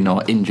do it? Could he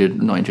not?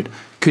 Injured, not injured.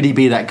 Could he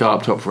be that guy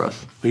up top for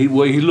us? He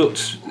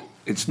looked.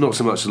 It's not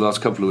so much the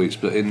last couple of weeks,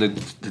 but in the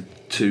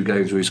 2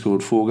 games where he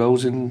scored 4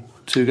 goals in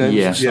 2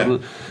 games,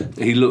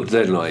 he looked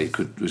then like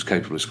he was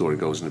capable of scoring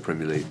goals in the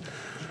Premier League.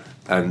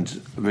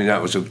 And I mean,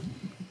 that was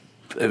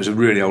It was a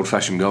really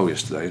old-fashioned goal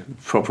yesterday,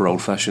 proper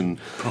old-fashioned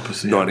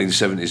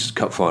 1970s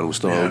cup final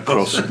style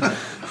cross.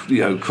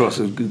 Cross.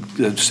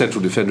 The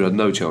central defender had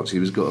no chance. He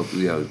was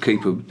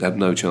keeper had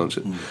no chance.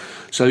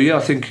 So I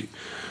think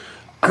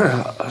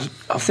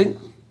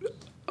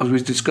as we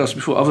discussed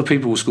before, other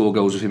people will score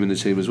goals with him in the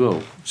team as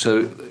well.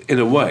 So in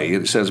a way,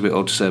 and it sounds a bit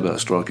odd to say about a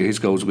striker, his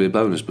goals will be a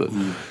bonus. But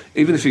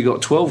even if he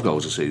got 12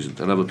 goals a season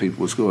and other people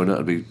will score, and that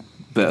would be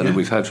better than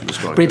we've had from the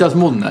striker. But he does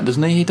more than that,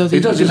 doesn't he? He does.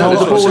 He hold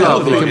the ball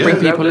up. He can bring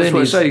people in. That's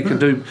what I say. He can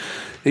do.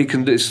 He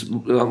can. It's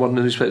like one of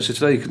the newspapers said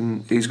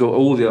today. He's got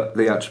all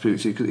the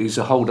attributes. He's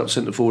a hold-up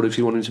centre forward if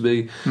you want him to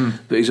be,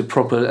 but he's a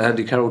proper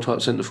Andy Carroll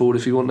type centre forward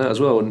if you want that as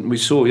well. And we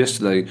saw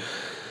yesterday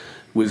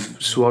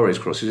with Suarez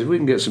crosses, if we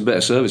can get some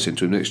better service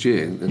into him next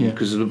year,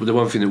 because the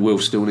one thing that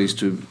Wilf still needs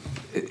to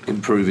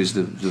improve is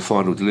the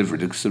final delivery,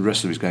 because the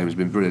rest of his game has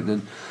been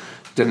brilliant.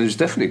 Then there's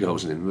definitely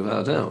goals in him,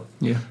 without a doubt.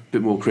 Yeah, a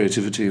bit more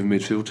creativity in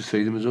midfield to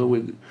feed him as well.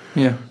 And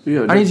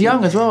he's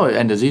young as well,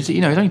 Enders. He's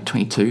only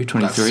 22,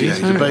 23. He's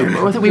a baby.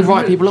 I think we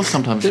write people off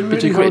sometimes a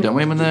bit too quickly, don't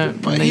we? When they're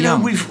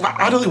young.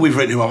 I don't think we've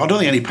written him off. I don't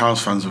think any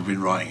Palace fans have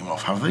been writing him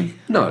off, have they?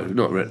 No,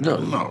 not really.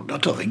 No, I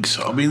don't think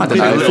so. I mean, I don't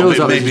know. It feels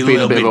like there's been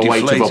a bit of a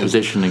weight of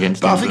opposition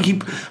against him. But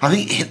I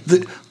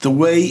think the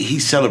way he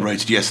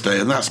celebrated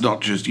yesterday, and that's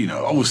not just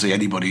obviously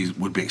anybody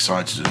would be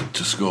excited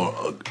to score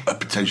a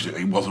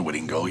potentially. It was a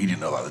winning goal. He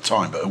didn't know that at the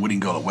time, but a winning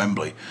goal at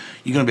Wembley,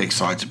 you're going to be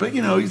excited. But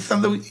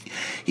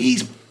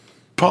he's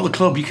part of the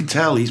club. You can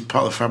tell he's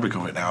part of the fabric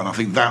of it now, and I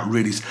think that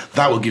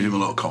will give him a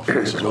lot of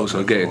confidence. And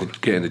also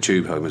getting the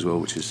tube home as well,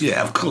 which is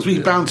of course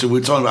we're bound to. We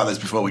were talking about this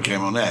before we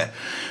came on air.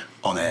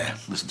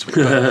 Listen to it.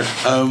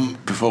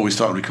 But, before we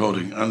started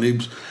recording, and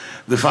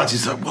the fact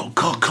is that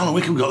Conor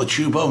Wickham got the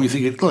tube home. You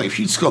think, look, if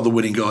you'd scored the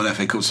winning goal in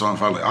FA Cup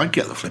semi-final, I'd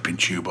get the flipping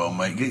tube home,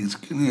 mate.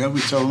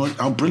 We tell them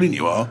how brilliant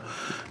you are.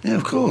 Yeah,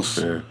 of course.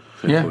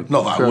 Yeah,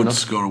 not that I would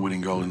score a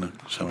winning goal in the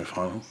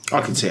semi-final.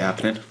 I can see it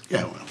happening.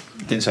 Yeah, well.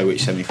 Didn't say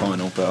which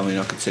semi-final, but I mean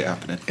I could see it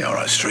happening. Yeah, all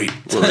right, Street.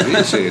 Well, it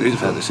is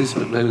fantasy.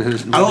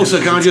 And also,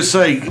 can I just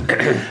say,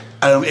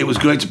 it was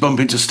great to bump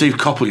into Steve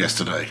Coppell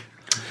yesterday.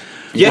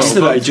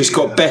 Yesterday just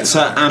got better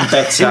and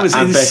better. It was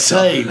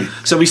insane.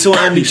 Better. So we saw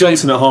Andy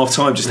Johnson at half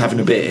time just having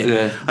a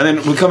beer, and then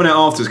we're coming out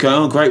afterwards going,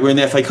 "Oh, great, we're in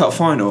the FA Cup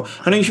final."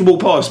 And then you should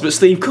walk past, but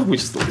Steve Coppell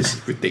just thought this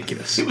is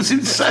ridiculous. It was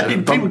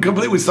insane. People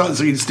completely started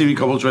singing Stevie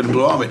Coppell's Red and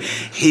Blue Army.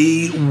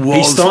 He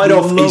started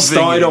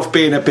off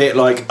being a bit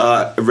like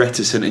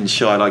reticent and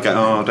shy, like,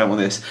 "Oh, I don't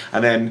want this,"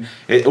 and then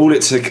all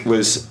it took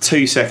was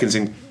 2 seconds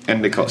in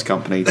Endicott's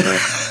company to.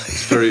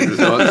 It's very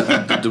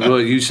the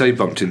word you say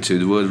bumped into,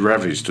 the word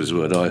ravaged was the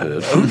word I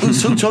heard.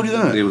 Who told you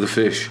that? The other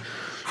fish.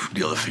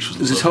 The other fish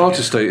was. It's hard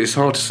to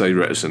say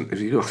reticent if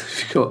you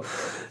got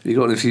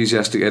an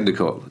enthusiastic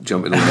Endicott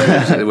jumping on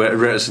there.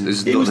 Reticent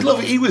is. He was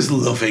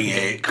loving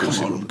it. Come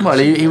on. Well,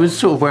 he was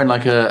sort of wearing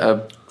like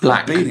a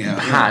black beanie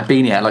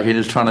hat, like he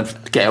was trying to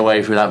get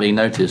away without being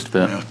noticed,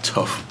 but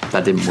tough.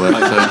 That didn't work.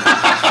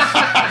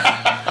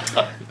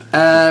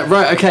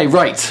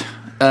 Right.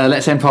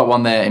 Let's end part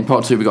one there. In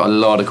part two, we've got a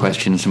lot of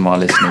questions from our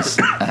listeners.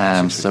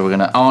 So we're going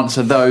to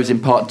answer those in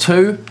part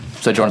two.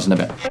 So join us in a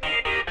bit.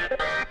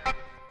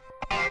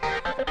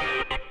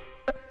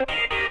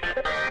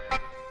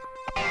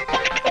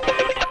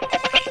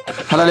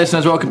 Hello,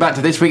 listeners. Welcome back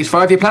to this week's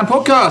 5 Year Plan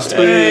Podcast. The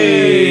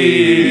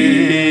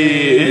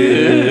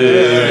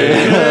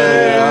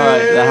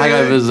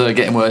hangovers are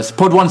getting worse.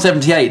 Pod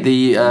 178,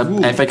 the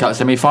FA Cup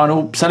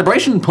semi-final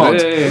celebration pod.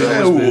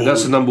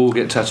 That's the number we'll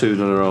get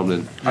tattooed on our arm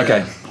then.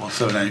 Okay. What's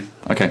the name?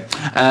 Okay.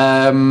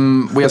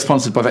 We are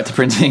sponsored by Vector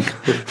Printing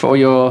for all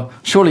your...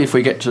 Surely if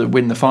we get to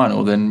win the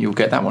final, then you'll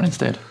get that one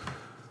instead.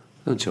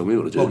 Don't tell me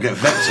what to do. We'll get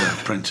Vector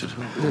printed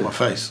on my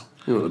face.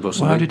 You know what the boss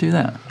how do you do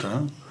that?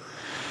 Don't know.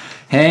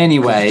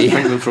 Anyway.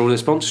 Thank them for all their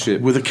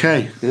sponsorship. With a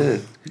K. Yeah.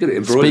 You get it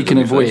embroidered. Speaking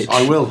of which...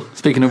 I will.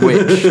 Speaking of which...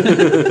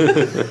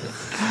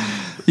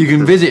 You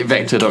can visit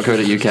vector.co.uk.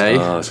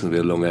 Oh, it's going to be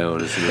a long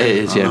hour, isn't it? It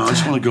is, yeah. I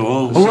just want to go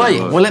home. All right,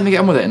 well, let me get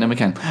on with it and then we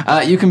can.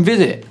 You can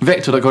visit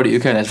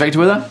vector.co.uk. That's Vector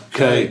with a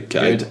K.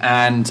 Good.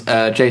 And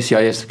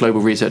JCIS, Global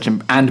Research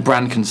and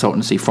Brand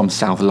Consultancy from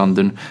South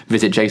London.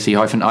 Visit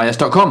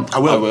jc-is.com. I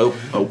will.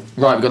 Oh.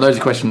 Right, we've got loads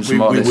of questions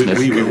from our listeners.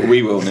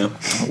 We will now.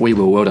 We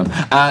will, well done.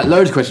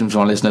 Loads of questions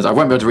from our listeners. I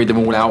won't be able to read them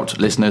all out,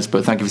 listeners,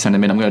 but thank you for sending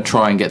them in. I'm going to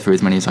try and get through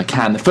as many as I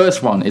can. The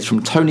first one is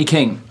from Tony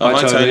King.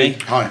 Hi, Tony.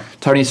 Hi.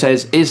 Tony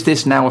says, is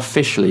this now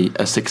officially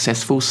a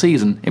successful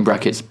season, in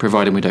brackets,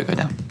 providing we don't go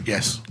down?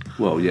 Yes.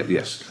 Well,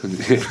 yes. With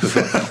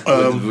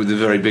the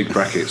very big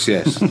brackets,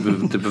 yes.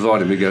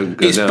 Providing we go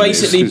it's down.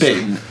 Basically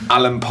been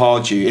Alan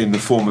Pardew in the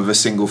form of a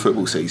single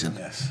football season.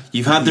 Yes.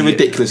 You've had the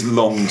ridiculous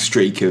long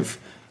streak of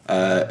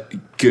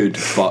good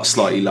but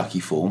slightly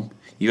lucky form.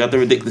 You've had the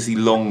ridiculously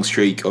long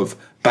streak of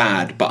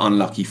bad but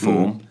unlucky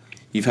form.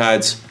 You've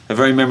had a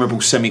very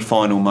memorable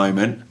semi-final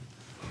moment.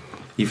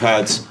 You've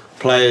had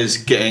players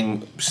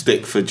getting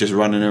stick for just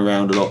running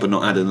around a lot but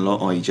not adding a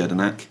lot, i.e.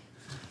 Jedinak.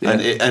 Yeah.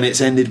 And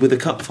it's ended with a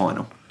cup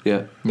final.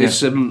 Yeah.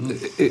 It's,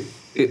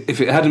 if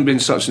it hadn't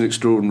been such an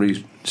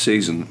extraordinary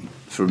season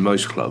for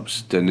most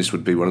clubs, then this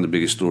would be one of the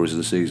biggest stories of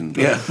the season.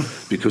 Yeah.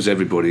 Because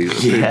everybody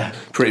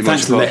pretty Thanks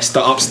much... to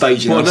Leicester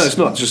upstaging Well, us. no, it's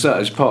not just that.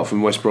 It's apart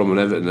from West Brom and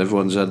Everton,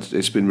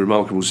 it's been a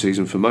remarkable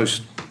season for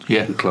most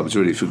clubs,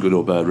 really, for good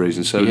or bad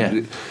reasons. So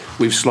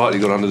we've slightly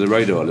gone under the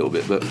radar a little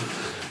bit, but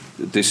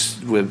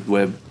this,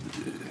 of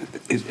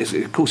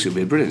course it'll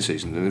be a brilliant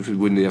season, and if we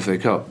win the FA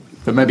Cup...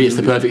 But maybe it's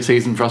the perfect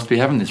season for us to be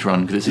having this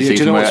run, because it's a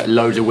season where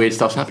loads of weird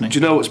stuff's happening. Do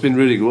you know what's been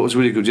really good? What was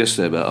really good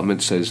yesterday I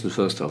meant to say this in the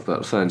first half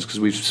about the fans,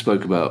 because we've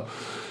spoke about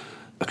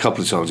a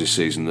couple of times this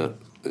season that,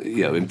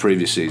 in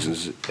previous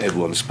seasons,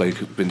 everyone's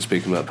been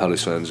speaking about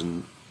Palace fans,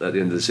 and at the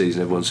end of the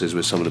season, everyone says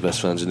we're some of the best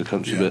fans in the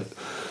country. But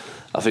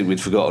I think we'd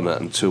forgotten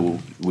that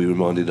until we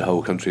reminded the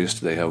whole country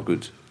yesterday how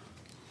good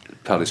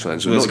Palace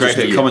fans. It was a great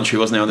bit of commentary,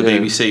 wasn't it, on the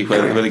BBC,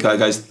 where the guy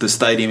goes, the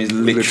stadium is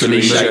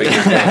literally shaking.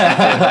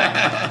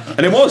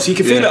 And it was, you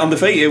could feel it on the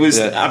feet. It was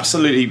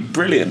absolutely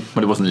brilliant.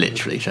 Well, it wasn't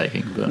literally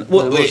shaking, but...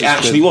 Well, it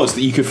actually was,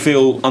 that you could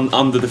feel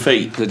under the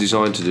feet. They're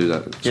designed to do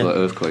that. It's like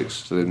earthquakes.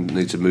 So they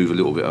need to move a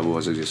little bit,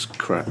 otherwise they just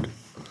crack.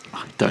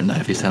 I don't know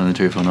if he's telling the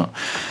truth or not.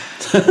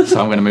 So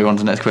I'm going to move on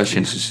to the next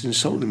question. It's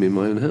insulting me in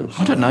my own house.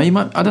 I don't know. You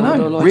might. I don't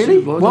know. Like really?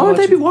 Why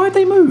would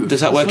they move?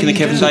 Does that work in the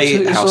Kevin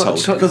Day household?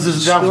 Because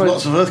there's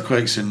lots of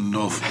earthquakes in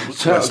North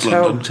West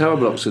London. Tower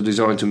blocks are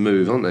designed to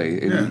move, aren't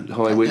they? In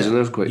high winds and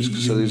earthquakes.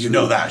 You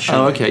know that,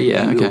 Oh, okay,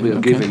 yeah, okay. A little bit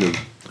of giving them.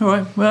 All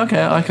right. Well,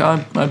 okay.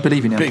 I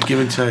believe you now. Bit give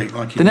and take.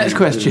 The next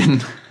question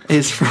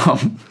is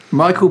from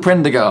Michael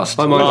Prendergast.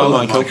 Hi,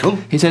 Michael.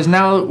 He says,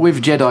 now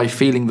with Jedi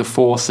feeling the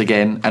Force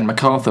again and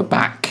MacArthur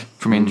back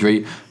from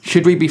injury,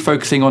 should we be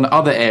focusing on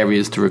other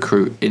areas to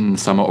recruit in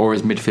summer, or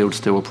is midfield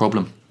still a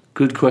problem?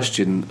 Good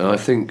question. I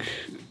think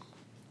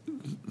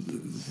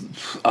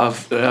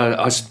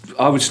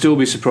I would still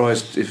be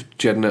surprised if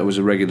Jednak was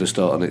a regular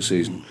starter next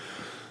season,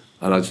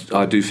 and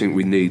I do think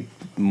we need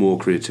more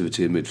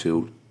creativity in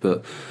midfield,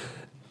 but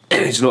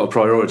it's not a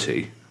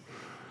priority.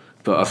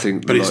 But I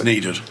think, it's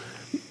needed.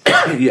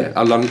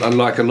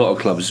 Unlike a lot of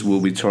clubs, we'll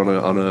be trying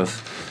to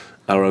unearth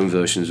our own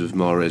versions of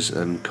Mahrez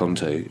and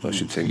Conte, I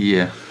should think.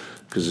 Yeah.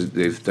 Because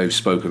they've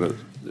spoken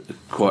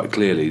quite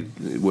clearly.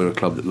 We're a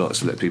club that likes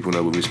to let people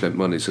know when we spent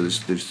money, so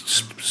they've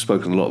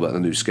spoken a lot about the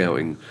new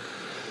scouting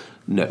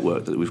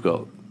network that we've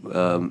got.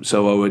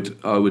 So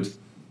I would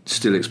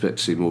still expect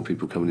to see more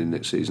people coming in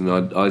next season.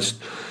 No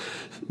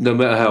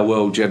matter how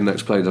well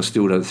Jednak's played, I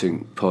still don't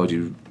think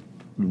Pardew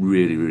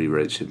really, really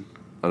rates him.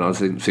 And I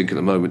think at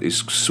the moment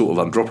he's sort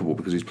of undroppable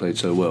because he's played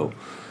so well.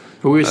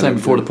 But we were saying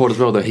before the pod as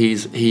well that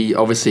he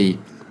obviously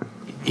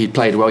he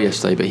played well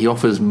yesterday, but he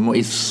offers more,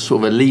 he's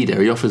sort of a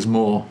leader. He offers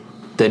more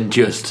than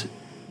just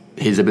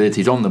his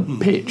abilities on the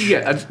pitch.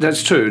 Yeah,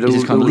 that's true. He's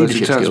just kind of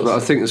leadership skills. But I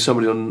think there's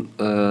somebody on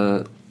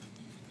who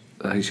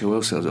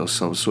else I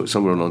saw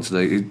somewhere online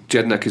today.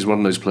 Jednak is one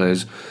of those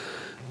players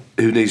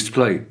who needs to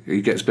play.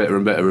 He gets better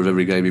and better with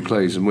every game he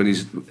plays, and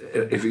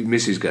if he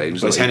misses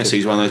games, well,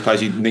 Hennessy's one of those players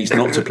who needs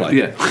not to play.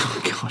 Yeah.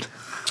 Oh, God.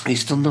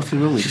 He's done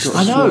nothing wrong.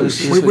 I know.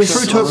 We're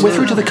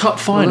through to the cup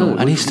final,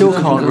 and he still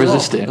can't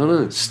resist it. I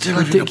know. Still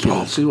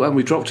ridiculous. And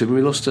we dropped him, and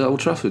we lost at Old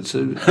Trafford.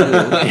 So,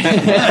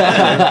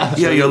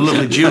 your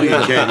lovely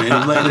Julian came in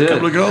and laid a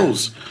couple of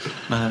goals.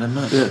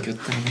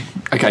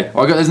 Okay,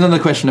 there's another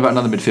question about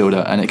another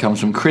midfielder, and it comes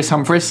from Chris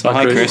Humphries.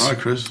 Hi, Chris. Hi,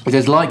 Chris. It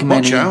says, like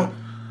many. Watch out.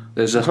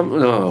 There's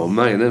oh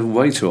man, they're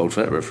way too old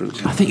for that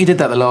reference. I think you did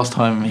that the last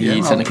time he sent a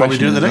question. I'll probably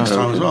do it the next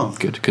time as well.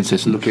 Good,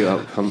 consistent. Look it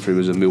up. Humphrey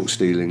was a milk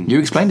stealing. You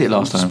explained it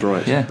last time.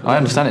 Sprite. Yeah, I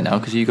understand it now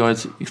because you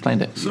guys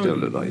explained it. You don't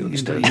look like you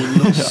understand. You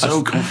look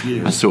so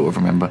confused. I sort of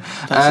remember.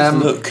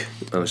 Look.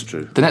 That's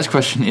true. The next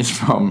question is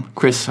from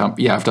Chris.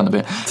 Yeah, I've done a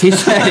bit. He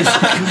says,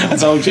 I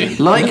told you.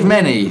 like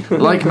many.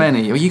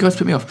 Oh, you guys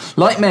put me off.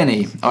 Like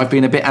many, I've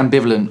been a bit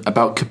ambivalent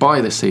about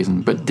Kabay this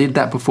season, but did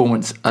that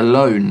performance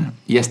alone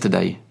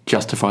yesterday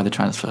justify the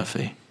transfer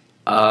fee?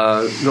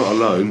 Not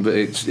alone, but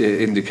it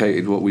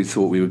indicated what we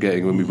thought we were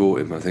getting when we bought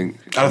him. I think.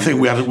 And I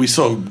think we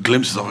saw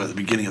glimpses of it at the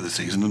beginning of the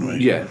season, didn't we?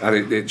 Yeah,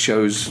 and it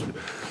shows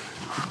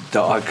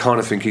that I kind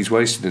of think he's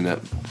wasted in that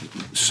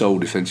sole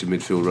defensive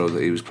midfield role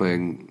that he was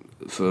playing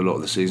for a lot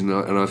of the season.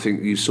 And I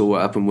think you saw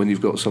what happened when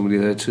you've got somebody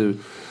there to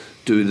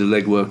do the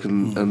legwork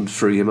and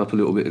free him up a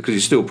little bit, because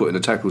he's still putting the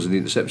tackles and the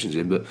interceptions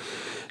in, but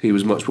he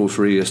was much more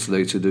free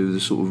yesterday to do the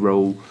sort of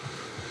role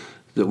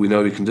that we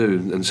know he can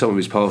do, and some of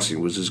his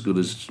passing was as good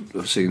as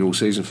I've seen all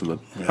season from him.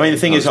 I mean, the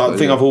thing is, I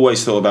think I've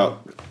always thought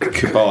about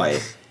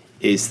Kabay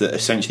is that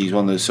essentially he's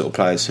one of those sort of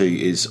players who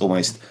is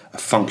almost a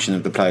function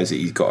of the players that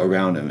he's got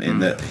around him, in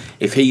that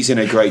if he's in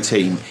a great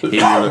team, he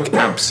will look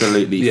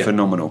absolutely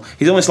phenomenal.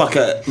 He's almost like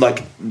a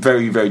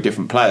very, very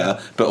different player,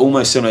 but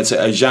almost similar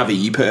to a Xavi.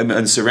 You put him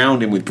and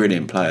surround him with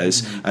brilliant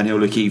players and he'll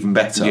look even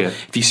better.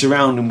 If you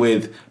surround him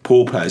with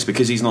poor players,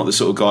 because he's not the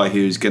sort of guy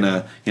who's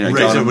gonna go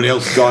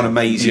on a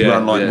amazing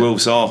run like Wilf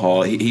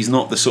Zaha. He's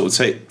not the sort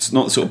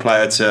of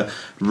player to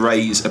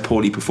raise a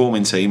poorly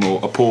performing team or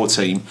a poor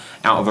team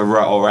out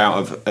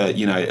of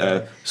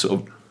a sort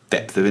of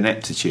depth of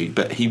ineptitude,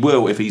 but he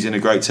will, if he's in a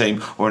great team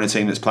or in a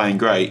team that's playing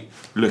great,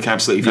 look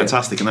absolutely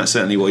fantastic, and that's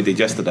certainly what he did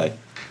yesterday.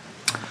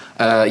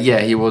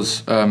 He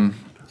was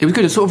It was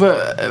good. It's sort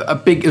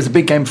of it was a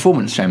big game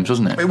performance, James,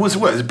 wasn't it? It was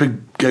a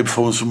big game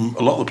performance from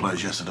a lot of the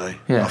players yesterday.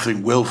 Yeah. I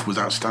think Wilf was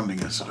outstanding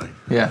yesterday.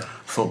 Yeah.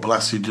 I thought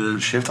Balassi did a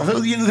shift. I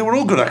think they were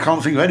all good. I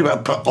can't think of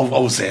anybody. But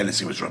obviously,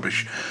 Hennessy was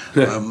rubbish.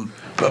 Yeah.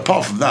 But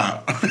apart from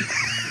that.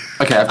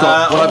 Okay, I've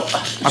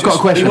got a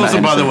question. He wasn't,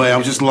 about by the way. I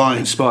was just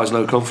lying. Inspires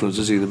no confidence,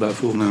 does he, in the back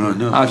four?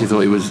 No. I actually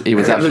thought he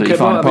was absolutely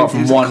fine, apart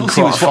from one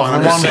cross.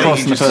 One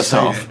cross in the first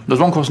half. There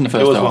was one cross in the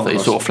first half that he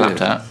sort of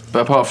flapped at.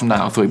 But apart from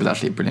that, I thought he was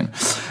actually brilliant.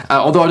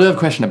 Although I do have a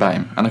question about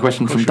him, and a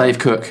question from Dave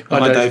Cook.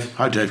 Hi, Dave.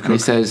 Hi, Dave Cook. And he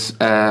says,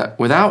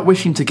 without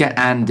wishing to get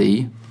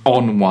Andy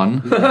on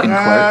one, in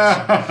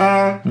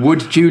quotes,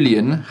 would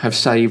Julian have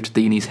saved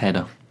Deeney's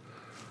header?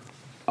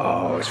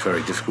 Oh, it's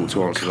very difficult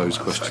to answer those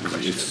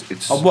questions.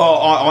 It's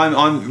well,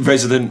 I'm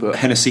resident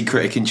Hennessy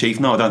critic in chief.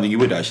 No, I don't think you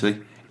would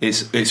actually.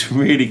 It's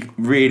really,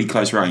 really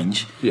close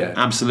range. Yeah,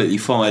 absolutely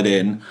fired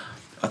in.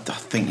 I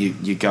think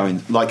you're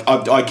going like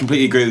I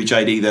completely agree with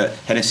JD that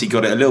Hennessy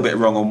got it a little bit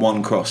wrong on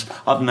one cross.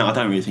 Other than that, I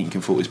don't really think you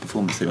can fault his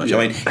performance too much. Yeah.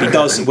 I mean, he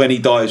does when he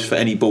dives for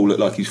any ball look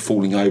like he's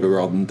falling over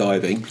rather than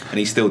diving, and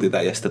he still did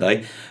that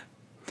yesterday.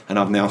 And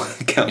I've now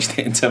couched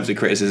it in terms of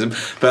criticism.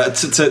 But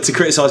to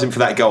criticise him for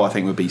that goal, I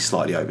think would be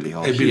slightly overly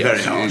harsh. It'd be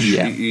very harsh.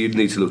 You'd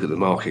need to look at the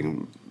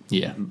marking.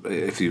 Yeah.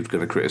 If you're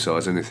going to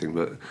criticise anything,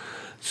 but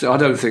so I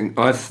don't think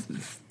I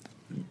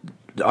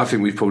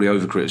think we've probably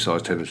over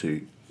criticised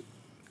Hennessy.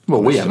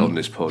 Well, we haven't on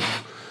this pod.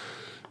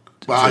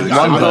 Well,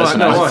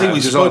 I think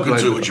we've spoken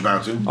too much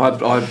about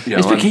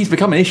him. He's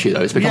become an issue,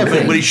 though. It's become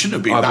but he shouldn't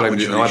have been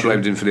I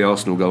blamed him for the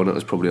Arsenal goal, and that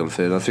was probably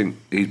unfair. And I think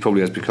he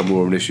probably has become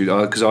more of an issue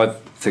because I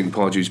think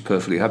Pardew's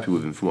perfectly happy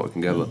with him, from what I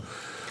can gather.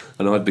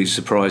 And I'd be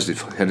surprised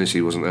if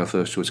Hennessy wasn't our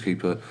first choice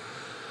keeper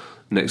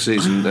next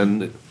season.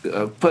 And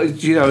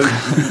but you know,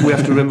 we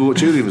have to remember what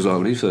Julian was like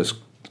when he first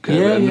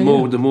came.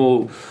 The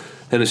more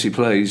Hennessy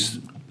plays,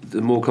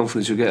 the more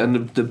confidence you get.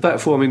 And the back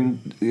four, I mean,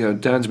 you know,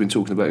 Dan's been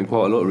talking about him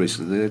quite a lot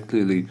recently.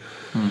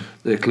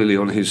 They're clearly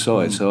on his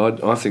side. So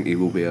I think he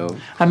will be out.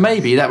 And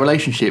maybe that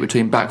relationship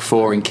between back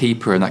four and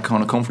keeper and that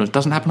kind of confidence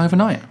doesn't happen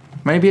overnight.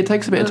 Maybe it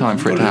takes a bit of time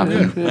for it to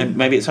happen. Yeah.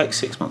 Maybe it takes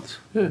 6 months.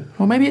 Yeah.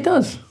 Well, maybe it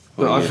does.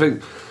 But I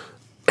think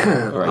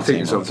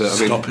it's up to.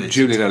 I mean,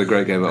 Julian had a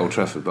great game at Old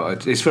Trafford,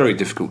 but it's very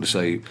difficult to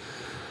say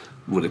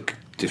what a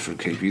different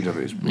keeper. You don't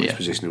know his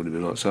position would have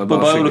been like. So,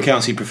 but by all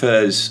accounts, he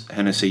prefers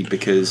Hennessy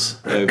because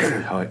of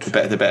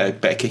the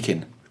better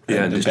kicking,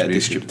 and the better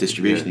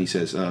distribution. He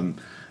says, and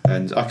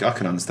I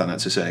can understand that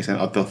to a certain extent.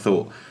 I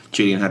thought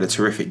Julian had a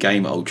terrific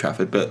game at Old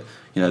Trafford, but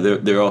you know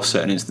there are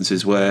certain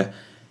instances where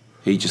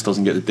he just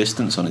doesn't get the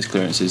distance on his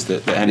clearances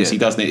that Hennessy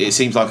doesn't. It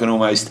seems like an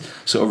almost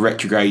sort of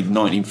retrograde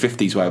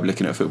 1950s way of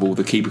looking at football.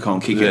 The keeper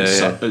can't kick it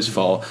as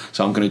far,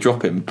 so I'm going to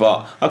drop him.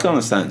 But I can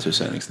understand it to a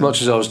certain extent.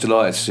 Much as I was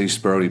delighted to see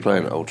Speroni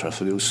playing at Old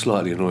Trafford, it was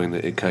slightly annoying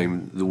that it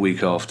came the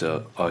week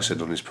after I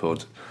said on his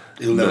pod,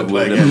 he'll never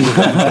play again. We'll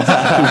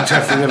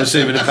definitely never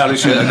see him in a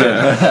Palace shirt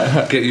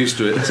again. Get used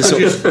to it.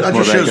 That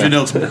just shows we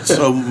know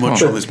so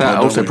much on this pod. That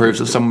also proves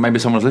that maybe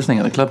someone's listening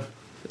at the club.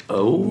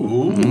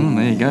 Oh,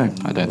 there you go.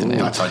 I don't think they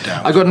are. I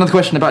doubt. I got another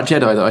question about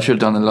Jedi that I should have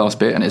done in the last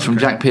bit, and it's from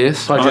Jack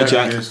Pearce. Hi,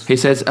 Jack. He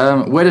says,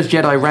 where does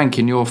Jedi rank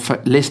in your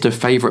list of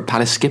favourite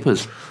Palace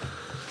skippers?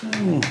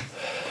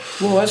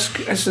 Well,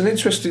 that's an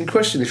interesting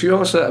question. If you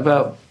ask that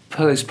about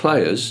Palace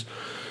players,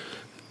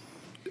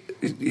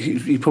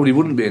 he probably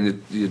wouldn't be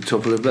in the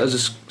top 11. But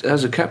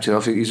as a captain,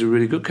 I think he's a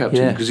really good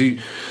captain because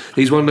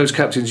he's one of those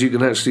captains you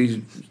can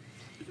actually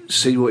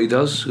see what he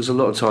does. Because a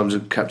lot of times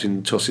a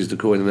captain tosses the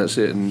coin and that's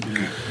it, and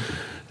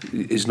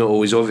it's not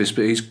always obvious.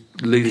 But his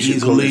leadership,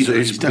 he's a leader.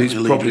 He's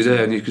probably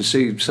there, and you can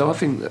see. So I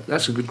think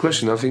that's a good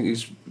question. I think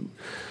he's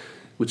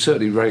would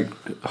certainly rank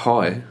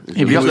high.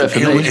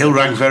 He'll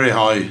rank very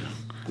high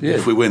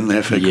if we win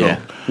the FA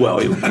Cup. Well,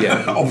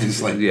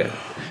 obviously,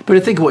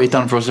 But think of what he's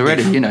done for us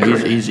already. You know,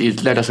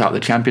 he's led us out of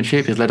the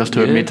Championship. He's led us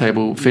to a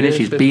mid-table finish.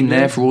 He's been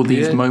there for all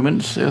these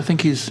moments. I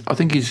think he's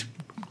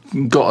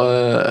got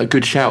a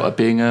good shout at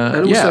being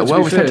a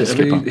well-respected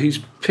skipper. I mean, he's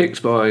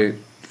picked by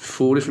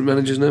 4 different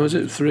managers now. Is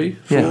it 3?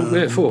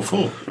 4?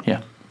 4.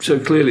 Yeah. So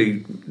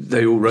clearly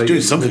they all rate.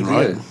 He's doing something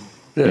right.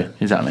 Yeah,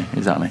 exactly.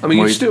 I mean,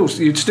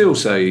 you'd still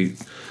say.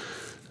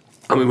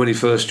 I mean, when he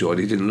first joined,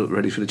 he didn't look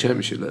ready for the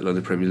Championship, let alone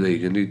the Premier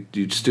League, and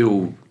you'd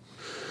still,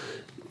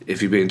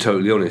 if you're being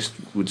totally honest,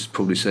 would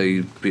probably say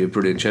he'd be a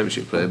brilliant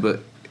Championship player. But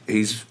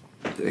he's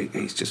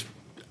just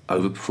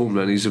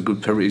overperformed, and he's a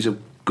good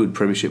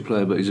Premiership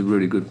player, but he's a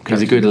really good.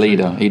 He's a good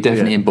leader. He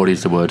definitely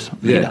embodies the word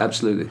leader. Yeah,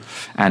 absolutely.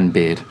 And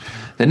beard.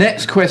 The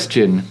next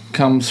question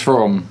comes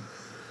from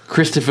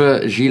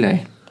Christopher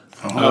Gillet.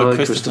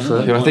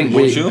 Christopher. Who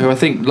I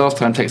think last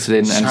time texted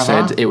in and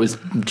said it was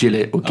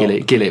Gillett or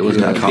Gillett. Gillett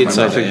wasn't it?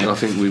 I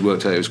think we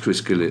worked out it was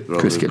Chris Gillett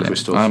rather than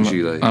Christopher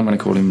Gillet. I'm going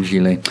to call him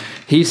Gillet.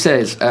 He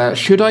says,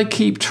 should I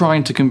keep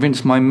trying to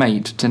convince my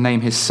mate to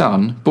name his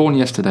son, born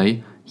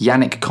yesterday,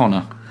 Yannick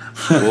Connor?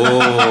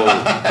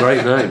 Oh,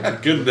 great name.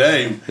 Good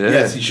name. Yeah.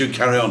 Yes, he should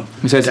carry on.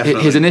 He says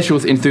his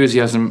initial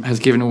enthusiasm has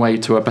given way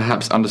to a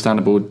perhaps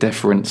understandable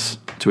deference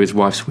to his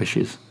wife's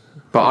wishes.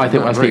 But I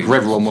think I speak for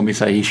everyone when we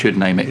say he should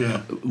name it.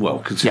 Yeah. Well,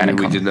 considering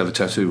we didn't have a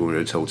tattoo when we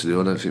were told to do,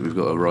 I don't think we've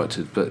got a right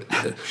to. But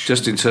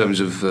just in terms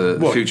of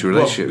future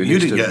relationship, you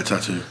didn't get a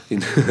tattoo.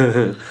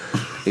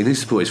 He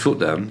needs to put his foot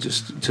down.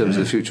 Just in terms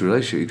of the future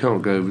relationship, you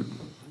can't go,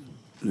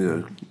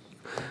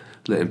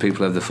 letting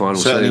people have the final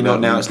say. Certainly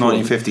not now. It's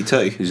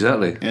 1952.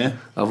 Exactly. Yeah.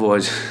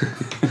 Otherwise,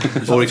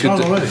 or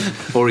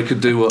he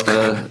could do what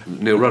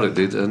Neil Ruddock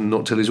did and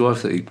not tell his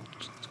wife that he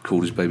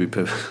called his baby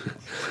Pebbles.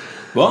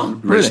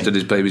 What? Registered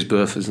his baby's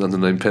birth as under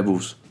the name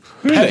Pebbles.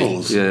 Really?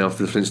 Pebbles? Yeah,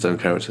 after the Flintstone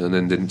character, and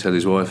then didn't tell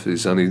his wife. He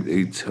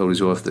told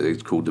his wife that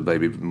he'd called the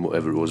baby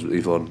whatever it was,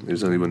 Yvonne. It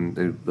was only when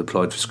he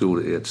applied for school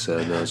that he had to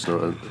say, no, it's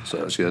not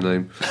actually her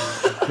name.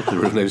 The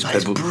real name's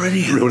Pebbles.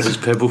 Brilliant. The real name's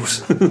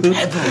Pebbles.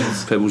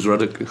 Pebbles. Pebbles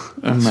Ruddock.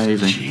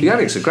 Amazing.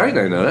 Yannick's a great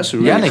name though. That's a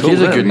really Yannick cool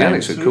is a name. good name.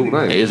 Yannick's a cool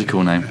name. It is a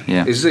cool name,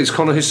 yeah. Is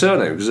Connor his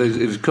surname? Because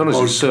if Connor's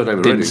his surname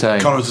already. Didn't say.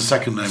 Connor's the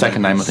second name.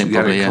 Second name, I think,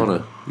 probably, Yannick yeah.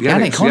 Connor.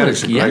 Yannick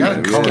Connor's a great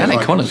name.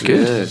 Yannick Connor's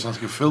good. Yeah. Sounds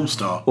like a film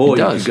star. Or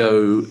He you does. could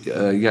go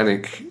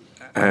Yannick,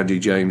 Andy,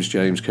 James,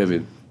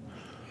 Kevin.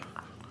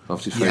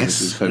 After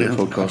his favourite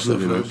podcast.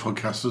 Favourite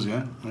podcasters,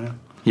 yeah.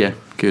 Yeah,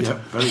 good. Yeah,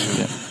 very good.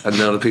 Yeah. And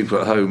now the people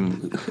at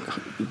home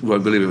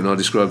won't believe it when I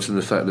describe to them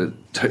the fact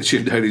that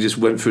Jim Daly just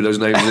went through those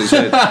names in his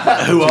head.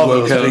 Who are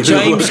those people?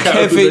 James,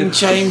 Kevin,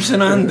 James,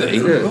 and Andy.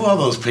 Yeah. Who are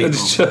those people?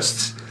 It's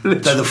just They're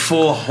the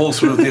four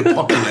horsemen of the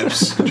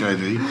apocalypse,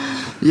 JD.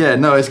 Yeah,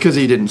 no, it's because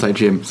he didn't say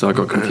Jim, so I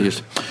got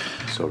confused.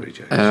 Sorry,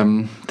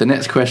 James. The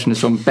next question is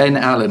from Ben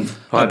Allen.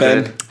 Hi,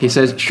 Ben. He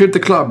says, should the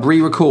club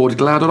re-record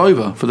Glad All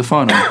Over for the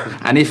final?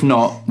 And if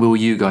not, will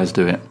you guys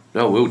do it?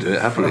 No, we'll do it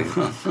happily.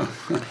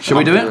 Shall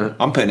we do it?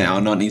 I'm putting it out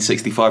on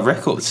 1965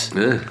 records. Put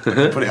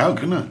it out,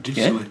 couldn't it? Digitally.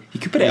 Yeah, you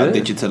could put it out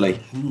digitally.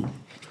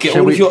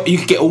 You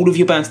could get all of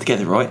your bands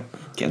together, right?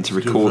 Get them to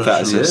record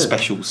that as a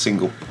special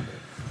single.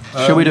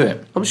 Shall we do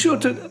it? I'm sure.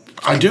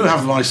 I do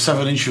have my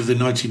 7-inch of the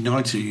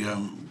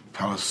 1990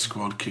 Palace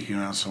squad kicking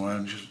around somewhere.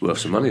 And just... Worth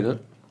some money, though.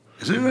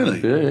 Is it really?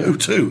 Yeah. Who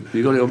to?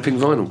 You got it on pink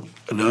vinyl?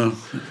 No.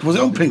 Was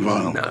it on pink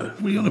vinyl? No.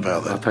 What are you on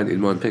about I that? painted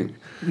mine pink.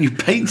 You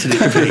painted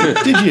it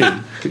pink, did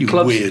you? You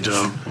Clubs.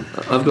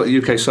 weirdo. I've got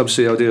UK sub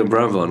CLD and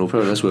brown vinyl.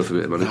 Apparently that's worth a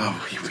bit of money.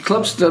 Oh, The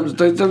clubs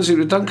they don't seem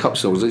to have done cup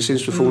songs. It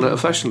seems to have fallen out of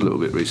fashion a little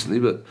bit recently,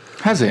 but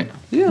Has it?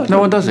 Yeah, No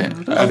one does it?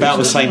 About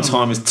the same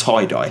time as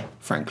tie-dye,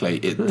 frankly.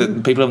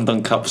 People haven't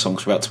done cup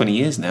songs for about 20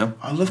 years now.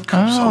 I love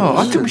cup Oh, songs.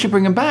 I think we should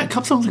bring them back.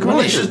 Cup songs are Well,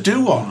 great. let's just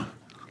do one.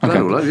 Okay.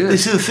 no, like, yeah.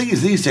 This is the thing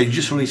is these days you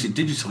just release it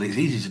digitally. It's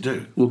easy to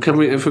do. Well, can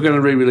we? If we're going to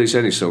re-release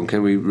any song,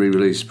 can we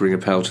re-release "Bring a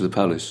Pal to the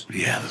Palace"?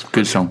 Yeah, that's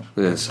Good song.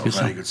 Yeah, a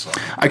very good song.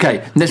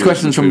 Okay, next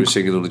question is We from... were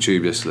singing on the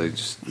tube yesterday,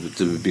 just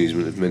to the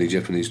amusement of many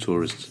Japanese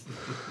tourists.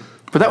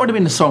 But that would have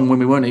been the song when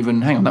we weren't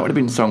even... Hang on, that would have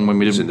been the song when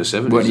we in the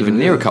 70s, weren't even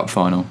near a yeah. cup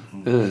final.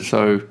 Yeah.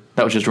 So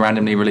that was just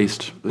randomly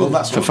released Well,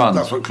 that's for what, fun.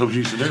 That's what clubs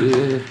used to do.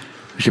 Yeah,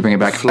 We should bring it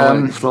back.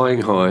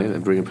 flying high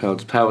and bring a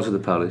power to the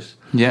palace,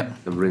 Yeah,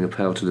 and bring a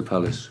power to the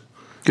palace.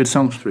 good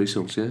songs. 3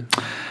 songs, yeah.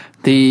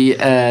 The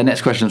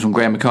next question is from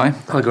Graham Mackay.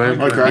 Hi, Graham.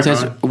 He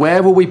says,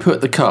 where will we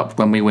put the cup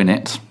when we win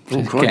it? Oh,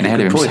 He's getting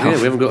ahead of good point. himself. Yeah,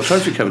 we haven't got a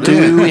trophy cabinet.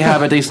 Do we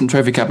have a decent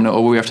trophy cabinet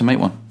or will we have to make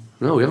one?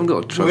 No, we haven't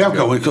got a trophy Well, we have got.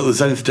 cabinet. We've got the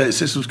Zenith Data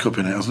Systems Cup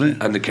in it, hasn't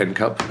it? And the Ken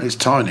Cup. It's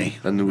tiny.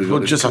 And we've we'll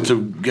got just the- have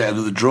to get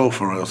another drawer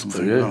for it or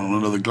something. Yeah. On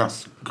another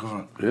glass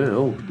cover. Yeah,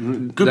 oh.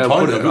 Good They'll point,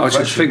 put it- though, good I just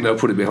question. think they'll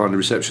put it behind the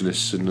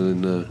receptionists and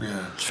then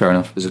It's fair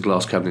enough. there's a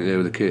glass cabinet there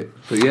with a kit.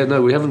 But yeah,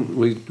 no, we haven't.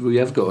 We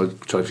have got a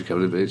trophy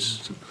cabinet, but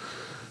it's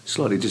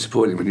slightly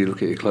disappointing when you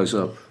look at it close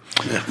up.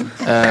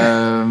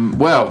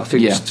 Well, I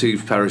think yeah.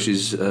 Steve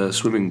Parrish's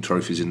swimming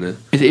trophies in there.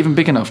 Is it even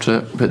big enough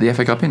to put the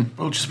FA Cup in?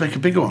 Well, just make a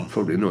bigger one.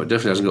 Probably not. It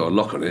definitely hasn't got a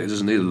lock on it. It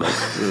doesn't need a lock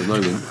at the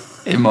moment.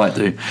 It might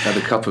do. Had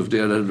a cup of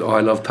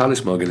I Love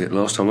Palace mug in it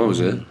last time I was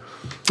there.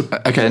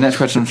 Okay, the next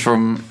question is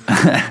from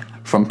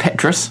from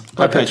Petrus.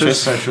 Hi,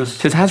 Petrus. Petrus.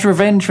 Says, has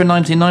Revenge for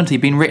 1990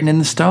 been written in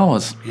the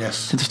stars Yes.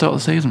 since the start of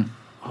the season?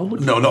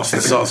 No, not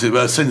since the start of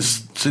the season,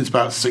 but since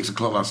about 6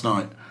 o'clock last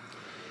night.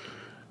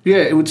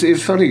 Yeah,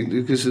 it's funny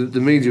because the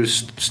media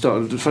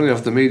started. Funny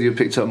enough, the media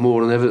picked up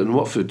more than Everton and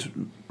Watford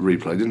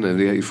replay, didn't they?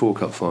 The '84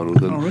 Cup final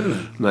than really?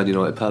 Man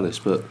United Palace.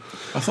 But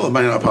I thought the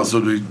Man United Palace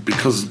would be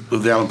because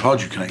of the Alan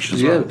Pardew connection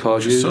as well. yeah,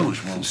 Pardew So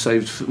much more.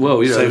 saved.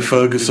 Well, you know, Save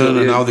Ferguson,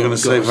 and now they're going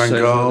to got save Van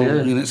Gaal.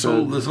 Yeah, You know, it's so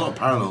all, there's a lot of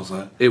parallels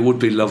there. it would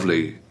be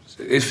lovely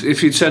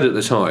if you'd said at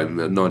the time,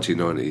 at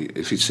 1990,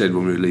 if you'd said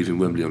when we were leaving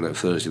Wembley on that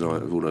Thursday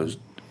night of all those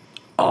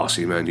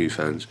arsey Man U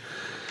fans.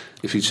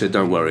 If you'd said,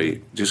 don't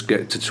worry, just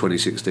get to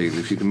 2016.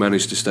 If you can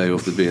manage to stay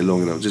off the beer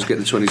long enough, just get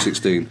to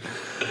 2016,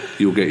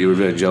 you'll get your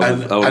revenge.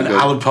 And go,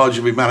 Alan Pardew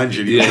will be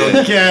manager. Yeah.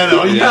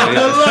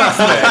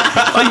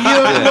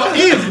 You're not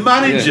him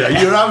manager.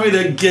 Yeah. You're having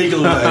a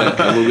giggle there.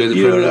 And we'll be in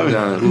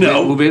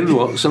the we'll be in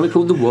what? Something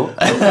called the what?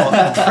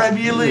 The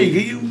Premier League. Are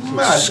you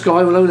mad?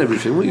 Sky will own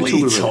everything. What are you What are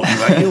you talking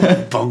about? talking about?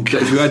 You're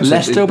bonkers. If you had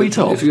Leicester will be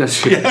top. If you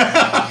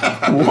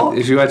had, what?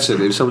 If you had said,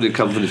 if somebody had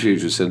come from the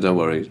future and said, don't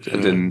worry,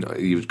 and then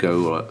you would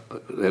go, all right,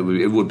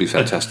 it would be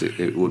fantastic.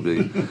 It would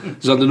be.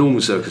 Because under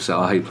normal circumstances,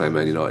 I hate playing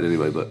Man United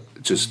anyway, but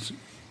just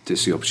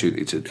the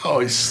opportunity to. Oh,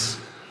 it's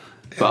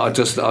But I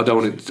don't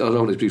want it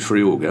to be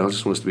 3-3 again. I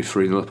just want us to be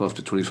 3-0 up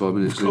after 25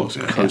 minutes. Of course,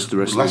 close the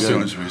rest of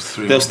the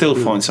game. They'll still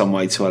find some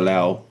way to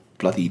allow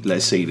bloody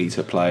Les Seeley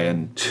to play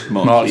and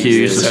Mark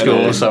Hughes to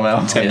score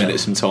somehow. 10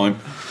 minutes some time.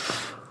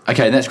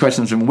 Okay, next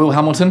question is from Will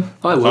Hamilton.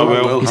 Hi,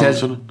 Will. He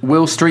says,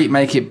 will Street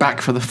make it back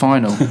for the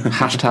final?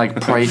 Hashtag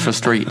pray for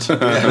Street.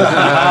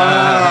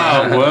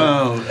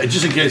 Well,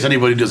 just in case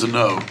anybody doesn't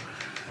know,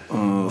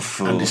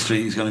 Andy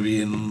Street is going to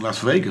be in Las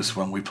Vegas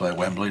when we play at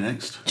Wembley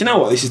next. Do you know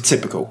what? This is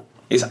typical.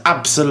 It's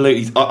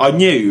absolutely... I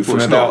knew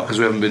from about... because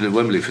we haven't been at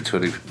Wembley for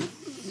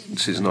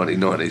since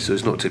 1990, so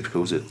it's not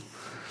typical, is it?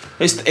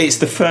 It's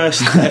the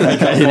first FA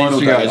Cup final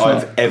day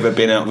I've ever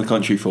been out of the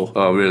country for.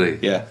 Oh, really?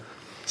 Yeah.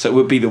 So it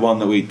would be the one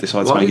that we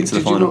decided to make it to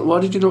the final.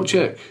 Why did you not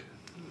check?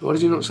 Why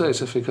did you not say it's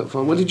FA Cup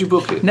final? When did you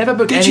book it? Never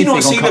booked anything. Did you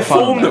not see the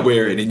form that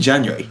we're in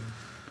January?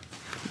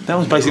 That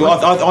was basically...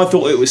 I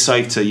thought it was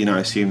safe to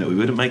assume that we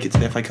wouldn't make it to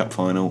the FA Cup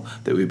final,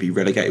 that we'd be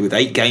relegated with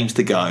 8 games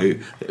to go,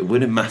 that it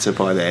wouldn't matter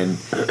by then,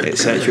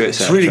 etc., etc.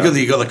 It's really good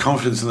that you got the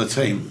confidence in the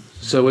team.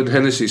 So when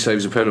Hennessy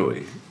saves a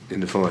penalty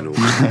in the final,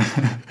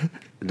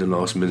 in the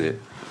last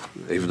minute,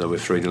 even though we're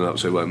 3-0 up,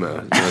 so it won't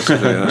matter.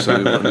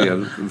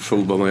 I'm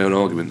fooled by my own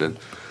argument then.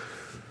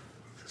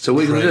 So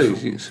what are you going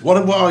to do? What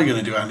are you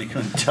going to do, Andy?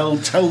 Come on,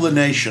 tell the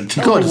nation,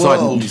 tell You've got the to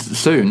world. decide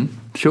soon,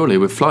 surely,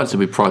 with flights,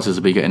 prices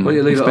will be getting Well,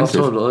 you leave expensive.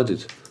 at half time like I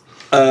did.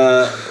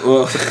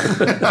 Well,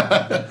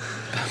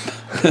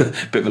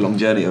 bit of a long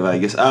journey to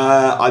Vegas.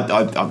 I'm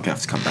going to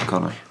have to come back,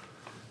 aren't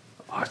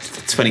I?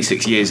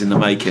 26 years in the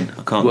making.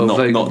 I can't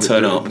not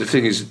turn up. The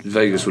thing is,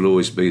 Vegas will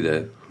always be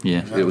there.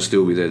 Yeah. It will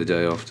still be there the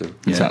day after.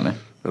 Exactly.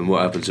 And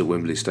what happens at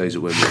Wembley stays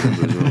at Wembley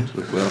as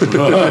well. For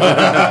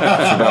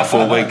about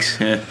 4 weeks.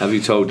 Yeah. Have you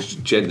told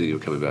Jen that you're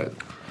coming back?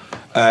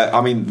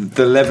 I mean,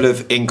 the level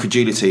of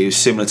incredulity is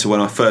similar to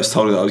when I first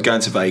told her that I was going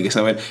to Vegas.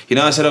 And I went,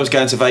 I said I was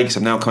going to Vegas.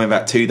 I'm now coming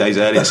back 2 days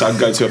earlier so I can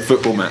go to a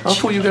football match. I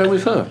thought you were going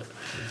with her.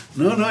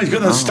 No, he's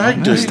got a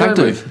stag do. Stag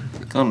do.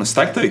 On a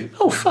stag do.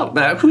 Oh, fuck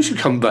that. Of course you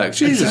come back.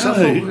 Jesus,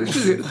 Exactly. I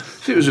thought,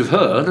 if it was with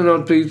her, then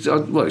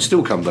I'd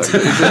still come back. If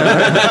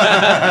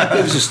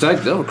it was a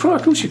stag do, of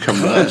course you come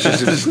back.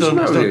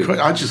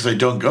 I'd just say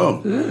don't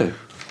go. Yeah.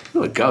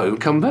 Not go,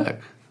 come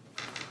back.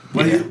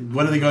 When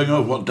are they going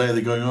over? What day are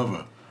they going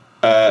over?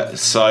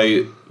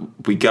 So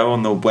we go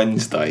on the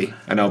Wednesday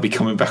and I'll be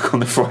coming back on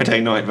the Friday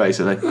night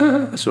basically.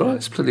 That's all right,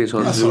 it's plenty of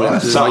time to do all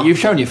right. it. So you've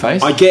shown your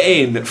face. I get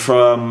in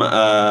from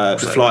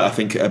the flight I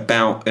think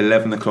about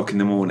 11 o'clock in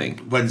the morning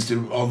Wednesday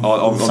on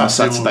the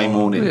Saturday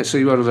morning. Yeah, so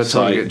you won't have had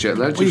time to get jet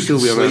lagged. You'll still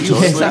be around Yeah,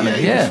 time.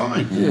 exactly, yeah.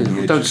 Fine.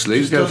 Yeah, don't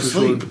sleep. Just Go don't for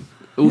sleep.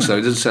 Also,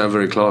 it doesn't sound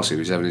very classy if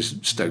he's having his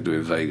stag do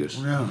in Vegas.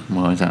 Yeah.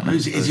 Well, exactly.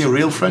 Is he a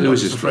real friend or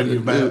is he a friend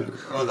you've met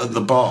at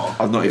the bar?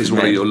 I've not He's even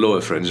one of met your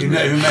lawyer friends, You isn't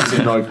know he? who met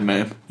him? No,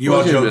 man. You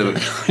are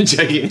joking.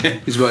 Joking.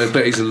 He's right, I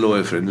bet he's a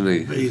lawyer friend, isn't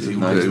he? He's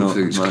No, I he's not,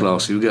 think it's no.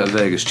 classy. We'll get a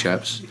Vegas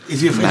chaps.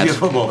 Is he a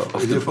football fan?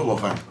 He's a football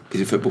fan.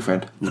 He's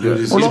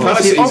Well, a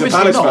obviously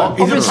Palace not.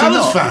 fan.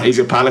 Palace fan. He's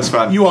a Palace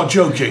fan. You are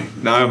joking.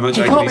 No, I'm not He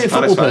joking. can't be He's a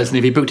football Palace person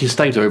if he booked his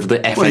stay over the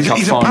FA Well, Cup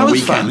he's a final Palace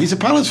weekend. fan. He's a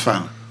Palace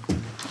fan.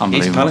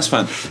 He's a Palace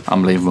fan.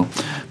 Unbelievable.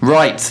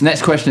 Right,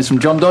 next question is from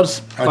John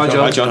Dodds. Hi,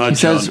 John. He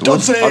says,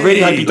 Dodsey. I really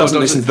hope he doesn't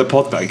listen to the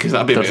pod though, because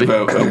that'd be a Does bit he?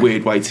 of a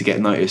weird way to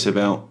get notice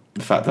about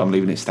the fact that I'm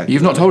leaving it stag.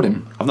 You've not told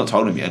him? I've not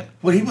told him yet.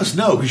 Well, he must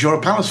know because you're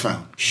a Palace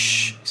fan.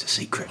 Shh, it's a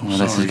secret. Well,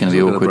 this is going to It's be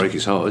not going to awkward. break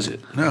his heart, is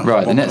it? No.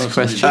 Right, the One next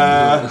person. question.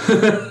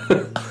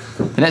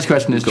 The next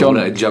question is Got all that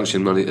John.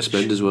 injunction money to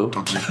spend as well.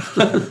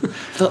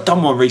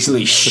 Done one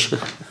recently. Shh.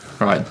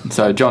 Right,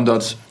 so John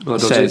Dodds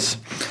Dodds. says,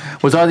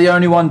 was I the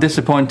only one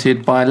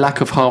disappointed by lack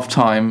of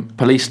half-time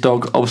police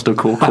dog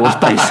obstacle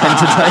course-based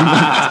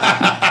entertainment?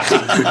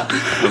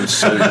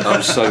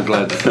 I'm so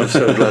glad it's not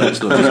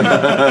just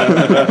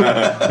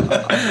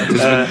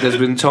me. There's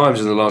been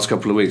times in the last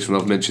couple of weeks when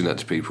I've mentioned that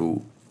to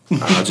people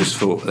and I just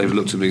thought they've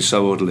looked at me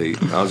so oddly.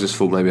 I just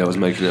thought maybe I was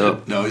making it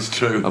up. No, it's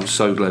true. I'm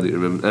so glad that you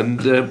remember. And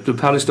the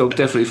Palace dog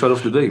definitely fell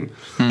off the beam.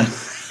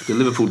 The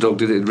Liverpool dog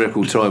did it in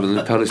record time, and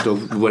the Palace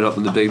dog went up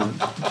on the beam,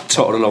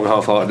 totted along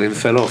half-heartedly, and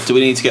fell off. Do we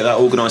need to get that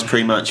organised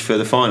pre-match for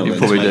the final? You then,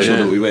 probably to make do. sure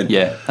that we win.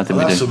 Yeah, I think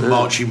we That's do. some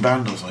marching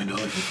band or something.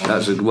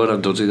 That's a well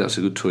done, Dodgy. That's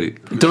a good tweet.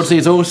 Doddsy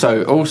is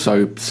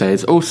also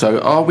says,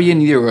 are we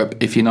in Europe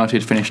if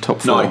United finish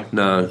top 4?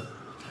 No.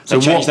 They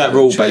changed that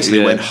rule basically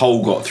yeah. when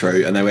Hull got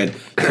through, and they went, you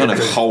can't have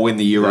Hull in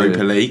the Europa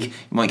Yeah. League. You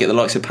might get the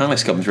likes of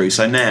Palace coming through.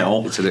 So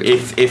now, It's an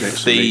if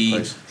next the league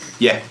place.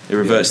 it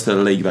reverts to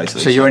the league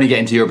basically. So you're only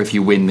getting to Europe if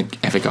you win the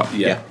FA Cup?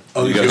 yeah.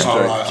 Oh, You go all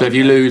straight. right. So if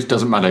you lose,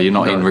 doesn't matter, you're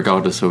not in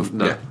regardless of...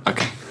 No. Yeah,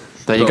 okay.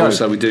 There you But go.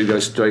 also, we do go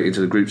straight into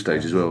the group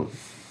stage as well.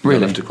 Really?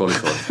 We'll have to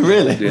qualify.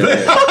 Really?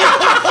 Yeah.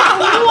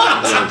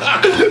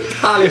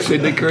 Palace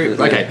in the group.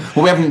 Okay,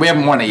 well we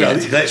haven't won it Yeah,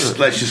 yet.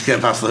 let's just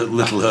get past the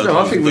little hurdle. No,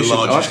 I think the we should-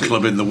 largest I think-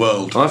 club in the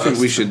world. I think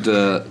we should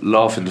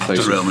laugh in the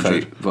face Real of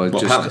Madrid. fate by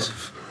What, just. Palace?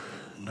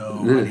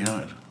 No, Man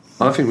United.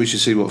 I think we should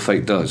see what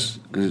fate does,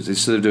 because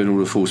instead of doing all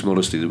the false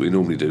modesty that we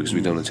normally do, because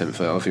we don't attempt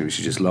fate, I think we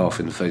should just laugh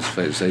in the face of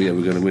fate and say, yeah,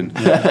 we're going to win.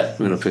 We're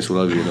going to piss all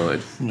over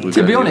United.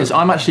 To be honest,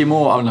 I'm actually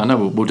more. I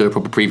know we'll do a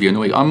proper preview in the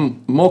week.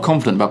 I'm more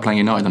confident about playing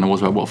United than I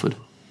was about Watford.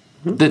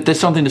 There's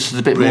something that's just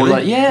a bit more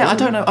like, I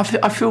don't know. I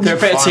feel they're a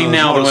better team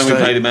now than when we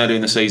played them earlier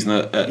in the season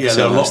at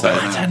they're a lot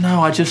better. I don't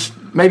know.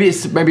 Maybe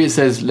it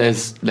says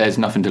there's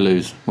nothing to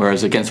lose.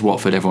 Whereas against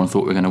Watford, everyone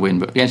thought we were going to win,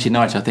 but against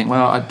United, I think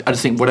I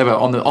just think whatever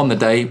on the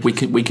day we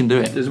can do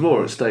it. There's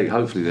more at stake.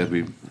 Hopefully there'll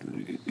be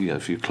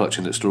if you're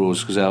clutching at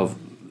straws, because our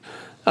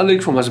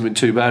league form hasn't been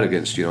too bad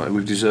against United.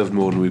 We've deserved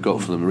more than we've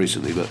got from them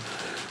recently, but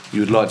you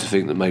would like to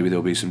think that maybe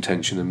there'll be some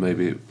tension, and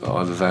maybe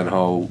either Van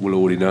Gaal will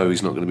already know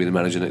he's not going to be the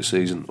manager next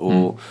season,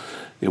 or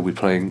he'll be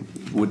trying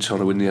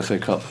to win the FA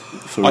Cup.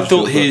 I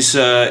thought his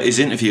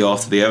interview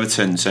after the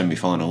Everton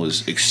semi-final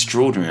was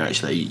extraordinary.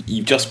 Actually,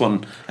 you've just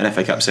won an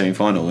FA Cup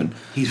semi-final, and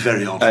he's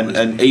very odd.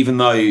 And even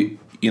though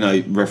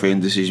refereeing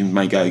decisions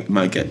may go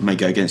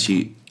against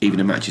you,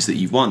 even in matches that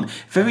you've won,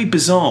 very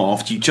bizarre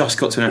after you just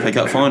got to an FA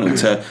Cup final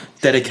to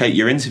dedicate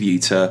your interview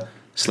to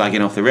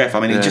slagging off the ref. I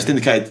mean, it just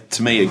indicated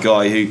to me a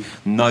guy who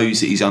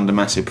knows that he's under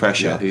massive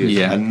pressure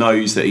and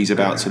knows that he's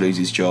about to lose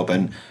his job,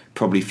 and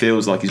probably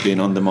feels like he's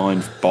being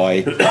undermined by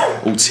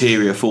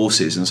ulterior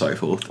forces and so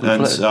forth.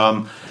 And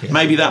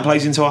maybe that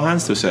plays into our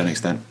hands to a certain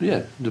extent.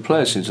 Yeah, the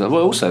players seem to.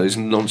 Well, also there's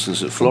nonsense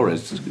that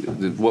Flores,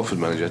 the Watford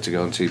manager, had to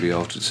go on TV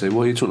after to say,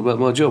 "Why are you talking about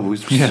my job? We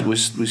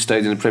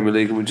stayed in the Premier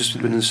League and we've just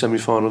been in the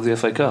semi-final of the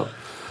FA Cup."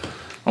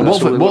 And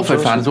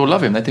Watford fans all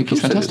love him. They think he's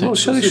fantastic. Well,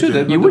 so they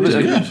should. You would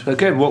do,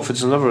 Again,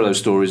 Watford's another of those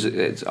stories.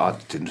 I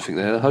didn't think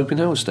they had a hope in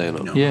hell of staying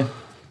up. Yeah.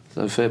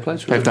 So fair play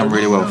to them. They've done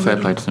really well. Fair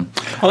play to them.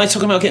 Are they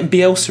talking about getting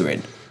Bielsa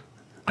in?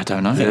 I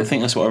don't know. I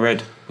think that's what I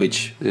read,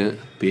 which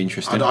be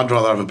interesting. I'd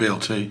rather have a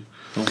BLT.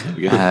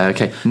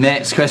 Okay,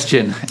 next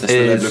question. That's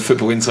the level of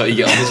football insight you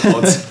get on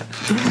this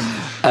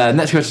pod.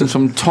 Next question is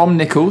from Tom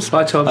Nichols.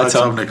 Hi, Tom. Hi,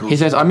 Tom Nichols. He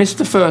says, I missed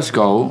the first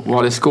goal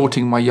while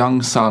escorting my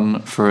young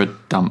son for a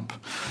dump.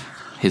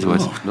 His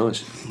words. Oh,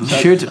 nice.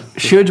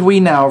 Should we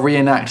now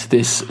reenact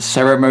this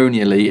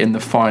ceremonially in the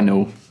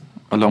final,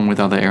 along with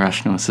other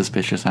irrational,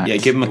 suspicious acts? Yeah,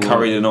 give him a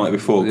curry the night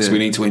before, because we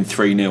need to win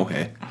 3-0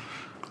 here.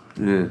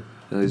 Yeah.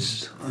 We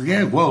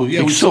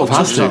sort of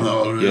have to.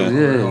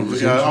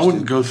 I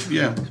wouldn't go.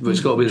 But it's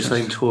got to be the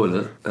same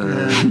toilet.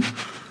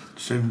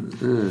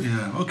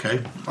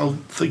 Okay. I'll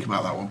think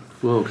about that one.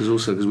 Well,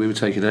 because we were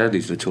taking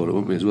Andy to the toilet,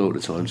 weren't we, as well at the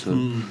time? So.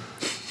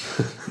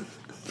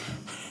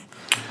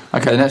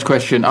 Okay, the next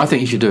question. I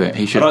think he should do it.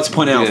 He should. I'd like to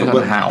point out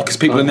how, because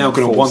people are now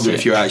going to wonder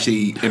if you're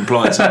actually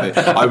implying something.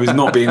 I was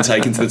not being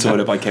taken to the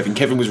toilet by Kevin.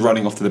 Kevin was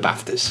running off to the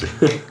BAFTAs.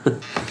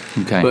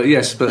 Okay. But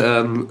yes,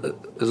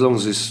 as long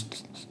as it's.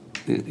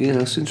 Yeah,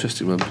 that's an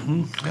interesting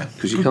one.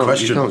 Because you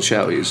can't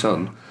shout at your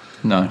son.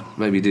 No.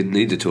 Maybe he didn't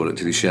need the toilet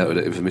until he shouted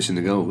at him for missing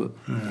the goal. But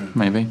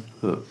maybe.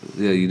 But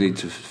you need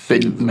to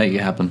make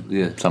it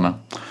happen. Somehow.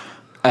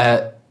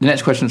 The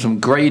next question is from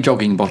Grey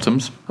Jogging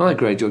Bottoms. Hi,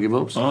 Grey Jogging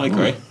Bottoms. Hi,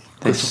 Grey.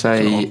 They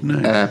say,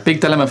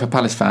 big dilemma for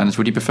Palace fans.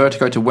 Would you prefer to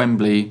go to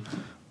Wembley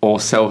or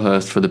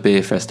Selhurst for the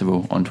beer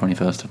festival on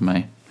 21st of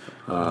May?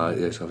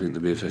 Yes, I think the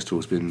beer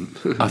festival's been...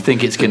 I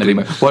think it's going to be...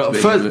 Well,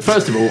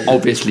 first of all,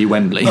 obviously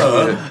Wembley.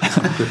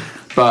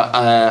 But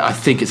I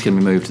think it's going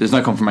to be moved. There's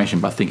no confirmation,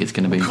 but I think it's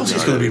going to be... Of course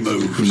it's going to be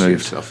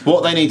moved.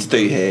 What they need to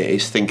do here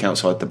is think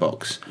outside the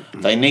box.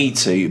 They need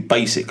to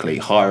basically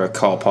hire a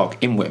car park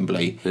in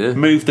Wembley,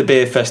 move the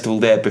beer festival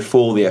there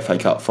before the FA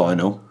Cup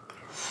final.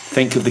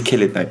 Think of the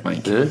killing they'd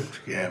make.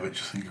 Yeah, but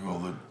just think of all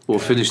the... Or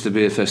finish the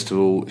beer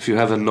festival. If you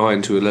have a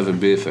 9 to 11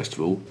 beer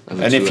festival...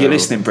 And if you're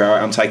listening, bro,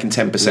 I'm taking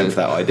 10% for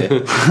that idea.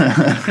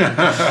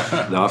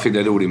 No, I think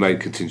they'd already made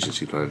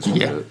contingency plans for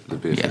the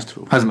beer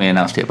festival. Hasn't been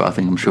announced yet, but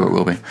I'm sure it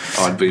will be. It's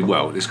going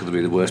to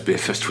be the worst beer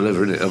festival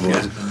ever, isn't it?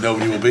 Otherwise,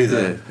 nobody will be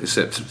there.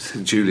 Except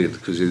Julian,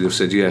 because he'll have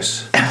said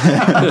yes.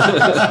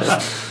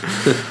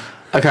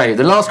 Okay,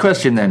 the last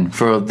question then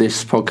for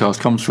this podcast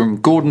comes from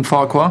Gordon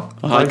Farquhar.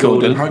 Hi,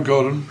 Gordon. Hi,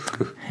 Gordon.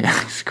 Yeah,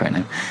 it's a great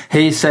name.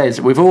 He says,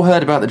 we've all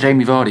heard about the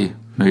Jamie Vardy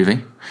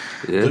movie.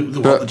 Yeah.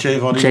 The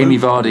Jamie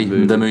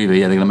Vardy, the movie.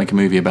 Yeah, they're going to make a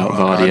movie about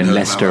Vardy and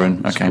Leicester.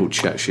 It's called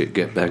Chat Shit,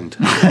 Get Banged.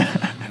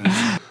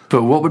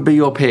 But what would be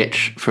your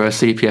pitch for a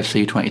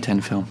CPFC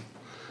 2010 film?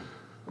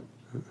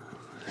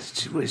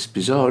 It's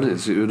bizarre,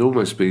 isn't it? It would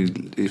almost be,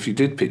 if you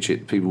did pitch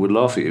it, people would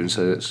laugh at you and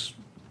say that's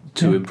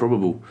too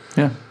improbable.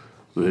 Yeah.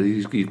 Well,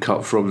 you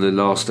cut from the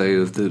last day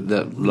of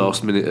that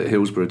last minute at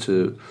Hillsborough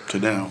to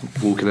now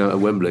walking out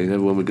of Wembley.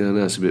 Everyone would go,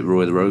 "That's a bit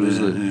Roy of the Rovers,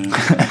 isn't it?"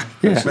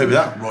 Yeah. Maybe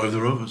that Roy of the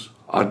Rovers.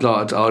 I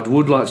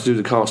would like to do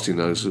the casting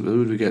though. So who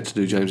would we get to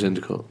do James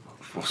Endicott?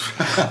 Other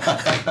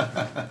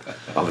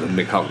than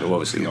Mick Hucknall,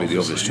 obviously, would be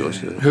the obvious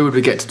choice. Yeah. Who would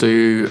we get to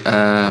do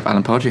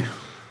Alan Pardew?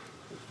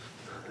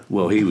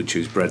 Well, he would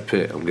choose Brad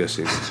Pitt, I'm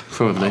guessing.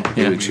 Probably.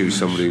 He would choose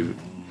somebody.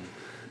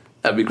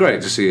 That'd be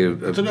great to see. I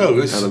don't know.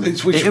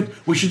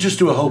 We should just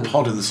do a whole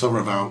pod in the summer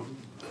about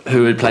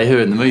who would play who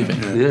in the movie.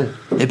 Yeah.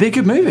 It'd be a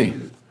good movie.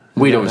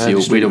 We'd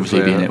obviously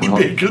be in it. It'd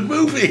be a good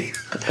movie.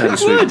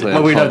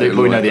 Well, we know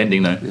the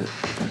ending though. Yeah.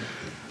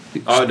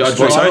 I'd I'd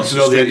like to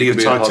know the ending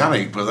of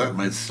Titanic, but that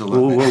made still.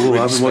 I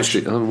haven't watched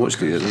it. I haven't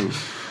watched it yet.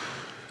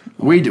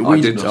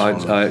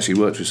 I actually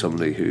worked with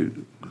somebody who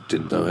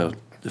didn't know how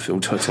the film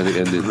Titanic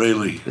ended.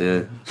 Really?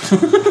 Yeah.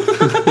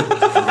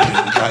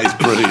 That is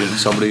brilliant.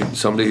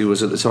 Somebody who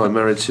was at the time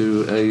married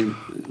to a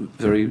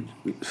very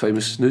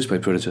famous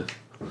newspaper editor.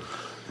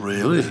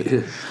 Really?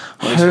 Yeah.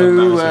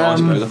 Who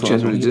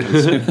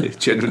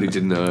generally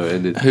didn't know how it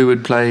ended. Who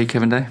would play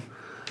Kevin Day?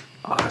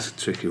 That's a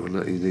tricky one.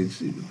 That you need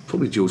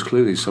probably George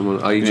Clooney, someone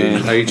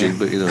aging,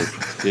 but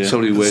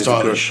somebody who wears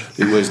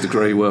the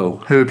grey well.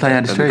 Who would play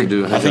Andy Street?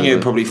 I think it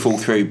would probably fall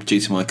through due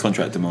to my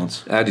contract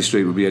demands. Andy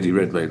Street would be Eddie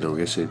Redmayne, I'm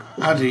guessing.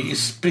 Andy,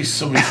 it's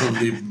somebody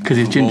from because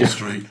he's ginger. Wall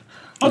Street.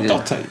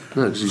 I'll take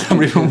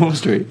somebody from Wall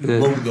Street. Yeah.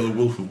 The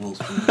Wolf of Wall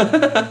Street.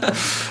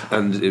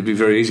 And it'd be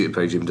very easy to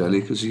play Jim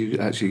Daly because you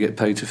actually get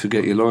paid to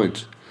forget your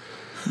lines.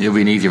 It'll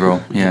be an easy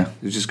role. Yeah.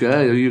 You just go,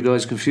 hey, you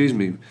guys confuse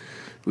me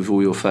with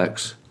all your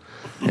facts.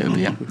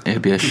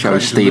 It'd be a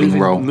show-stealing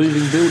role.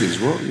 Moving buildings,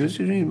 what?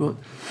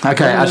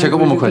 Okay, actually, I've got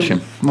one more question.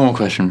 One more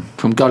question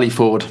from Gully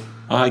Ford.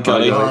 Hi,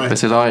 Gully. It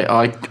says,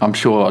 I'm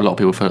sure a lot of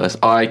people feel this.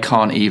 I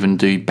can't even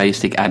do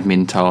basic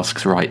admin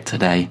tasks right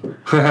today.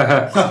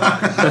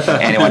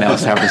 Anyone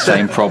else have the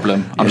same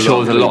problem? I'm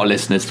sure there's a lot of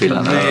listeners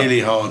feeling that.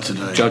 Really hard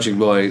today. Judging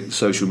by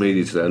social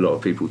media today, a lot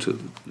of people took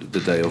the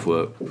day off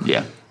work.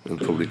 Yeah. And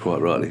probably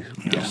quite rightly.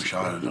 Yeah.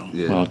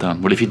 Well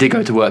done. Well, if you did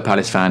go to work,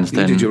 Palace fans,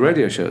 then... You did your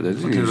radio show then,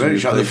 didn't you?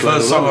 The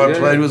first song I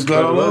played was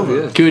Glow All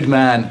Over. Good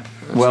man.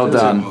 Well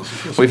done. Well,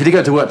 if you did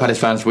go to work, Palace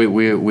fans, we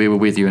were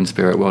with you in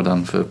spirit. Well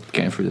done for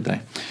getting through the day.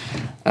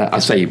 I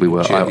say we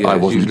were. I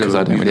wasn't because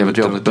I don't really have a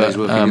job. But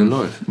with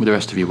the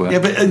rest of you were. Yeah,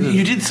 but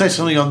you did say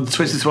something on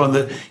Twitter this morning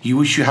that you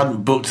wish you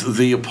hadn't booked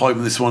the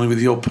appointment this morning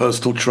with your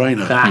personal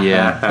trainer.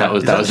 Yeah, that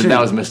was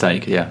a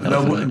mistake. Yeah,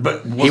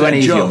 but was it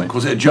a joke?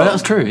 Was it a joke? No,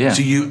 that's true. Yeah.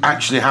 So you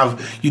actually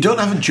don't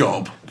have a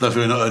job,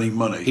 therefore you're not earning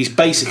money. He's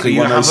basically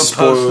one of those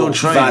spoiled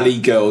valley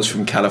girls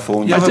from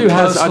California. I do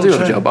have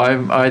a job. But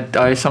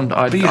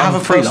you have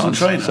a personal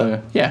trainer.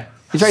 So yeah.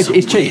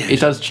 He's cheap. He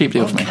does cheap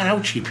deals for me. How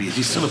cheap he is?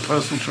 He's still a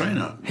personal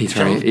trainer. He's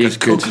good.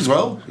 Cook as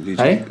well?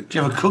 Hey? Do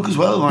you have a cook as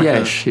well? Like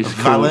yes, a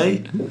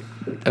valet?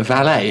 A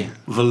valet?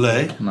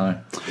 Valet?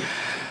 No.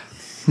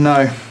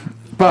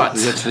 But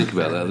he had to think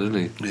about that, didn't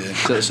he? Yeah.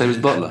 Is that the same as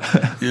butler?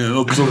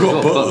 Yeah, because I've got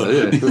a butler.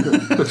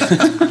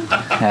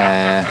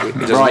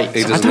 Right. I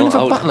don't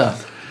have a butler.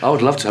 I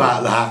would love to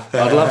have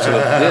I'd love to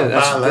have.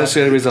 Yeah, that's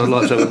the only reason I'd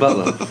like to have a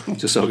butler.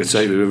 Just so I could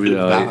say to him every day,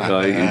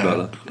 I hate you,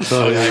 butler.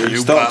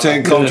 Stop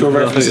doing cultural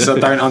references I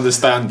don't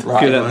understand.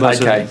 Right,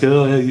 okay. I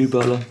hate you,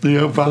 butler.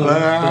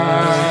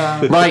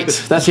 Right,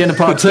 that's the end of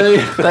part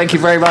 2. Thank you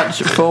very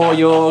much for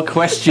your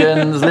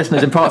questions,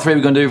 listeners. In part 3,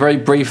 we're going to do very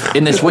brief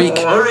in this week.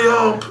 Hurry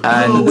up!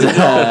 And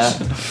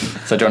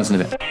so join us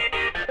in a bit.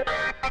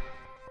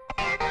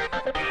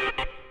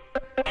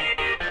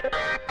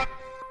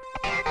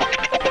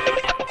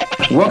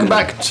 Welcome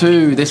back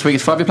to this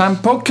week's 5-Year Plan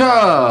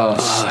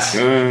Podcast.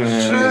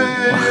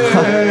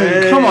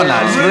 Come on,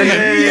 lads.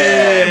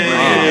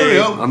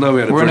 I know we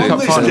had a We're in a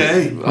cup final.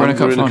 We're in a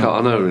cup final.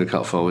 I know we're in a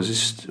cup final. Are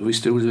we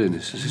still doing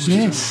this?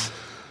 Yes.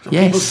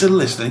 People still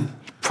listening?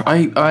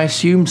 I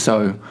assume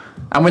so.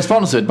 And we're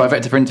sponsored by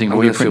Vector Printing for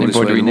all your print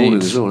embroidery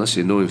needs. As well. That's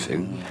the annoying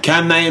thing.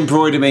 Can they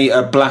embroider me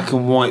a black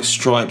and white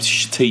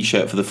striped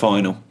T-shirt for the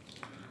final?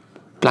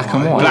 Black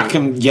and white? Black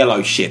and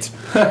yellow shit.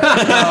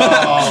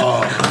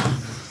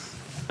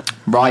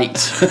 Right.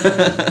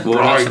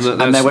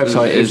 And their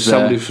website is... If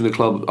somebody from the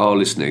club are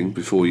listening,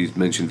 before you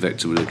mentioned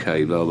Vector with a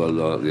K, blah, blah,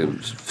 blah, I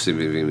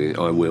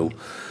will.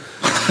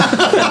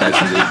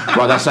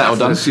 Right, that's that all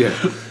done.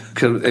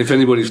 If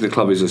anybody from the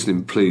club is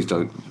listening, please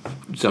don't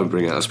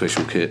bring out a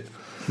special kit.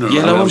 No,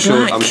 yellow and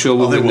black. I'm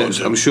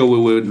sure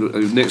we'll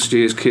next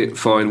year's kit,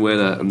 fine, wear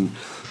that and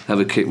have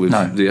a kit with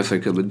the FA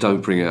Cup, but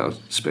don't bring out a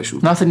special.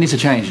 Nothing needs to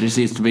change. It just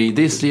needs to be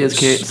this year's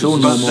kit. It's all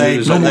normal. They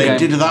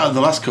did that at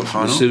the last cup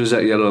final. As soon as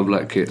that yellow and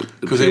black kit,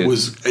 because it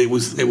was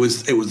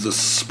the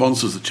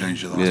sponsors that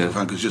changed it the last cup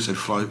final, because it just said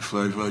Fly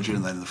Virgin,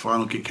 and then the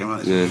final kit came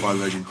out. It said Fly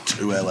Virgin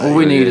to LA. All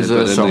we need is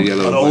a song,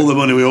 and all the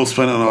money we all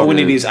spent on. All we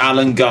need is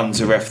Alan Gunn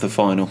to ref the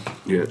final,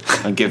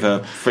 and give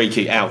a free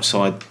kick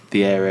outside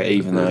the area,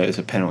 even though it's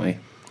a penalty.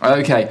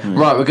 Okay,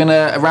 right, we're going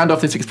to round off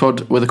this week's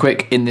pod with a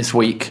quick in this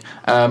week.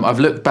 I've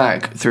looked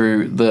back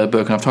through the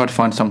book and I've tried to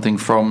find something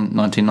from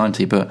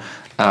 1990, but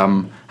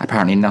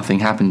apparently nothing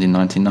happened in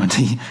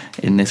 1990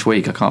 in this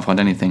week. I can't find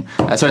anything.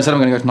 So instead I'm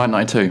going to go to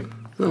 1992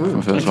 for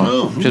the first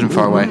one, which isn't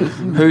far away.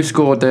 Who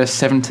scored their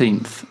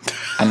 17th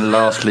and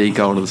last league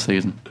goal of the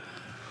season?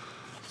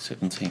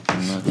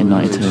 17th in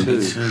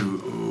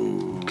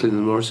 92.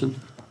 Clinton Morrison?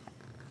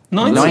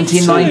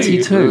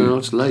 1992. No,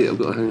 it's late, I've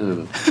got a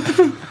hangover.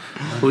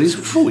 Well, he's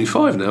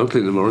 45 now,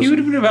 Clinton Morrison. He would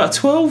have been about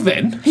 12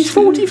 then. He's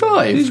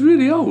 45. He's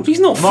really old. He's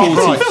not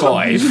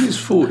 45. He's in his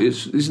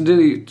 40s. He's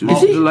nearly the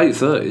late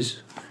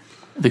 30s.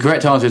 The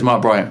correct answer is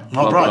Mark Bright.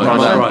 Mark Bright.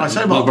 I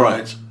say Mark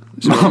Bright.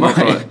 Mark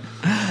Bright.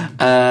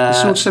 He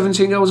scored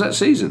 17 goals that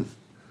season.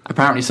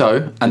 Apparently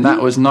so, and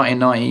that was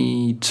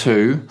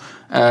 1992.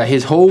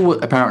 His haul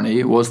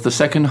apparently was the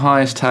second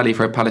highest tally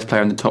for a Palace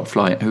player in the top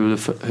flight. Who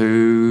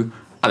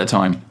at the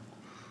time?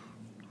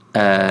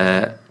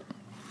 That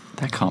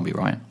can't be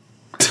right.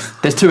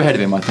 There's two ahead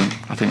of him, I think.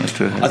 I think there's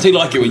two ahead. I do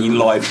like it when you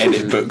live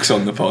edit books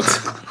on the pod.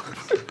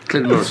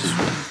 Clinton Morris.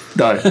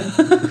 No.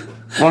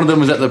 One of them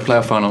was at the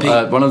playoff final.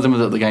 One of them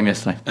was at the game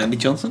yesterday. Andy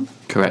Johnson?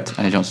 Correct,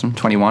 Andy Johnson,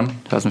 21,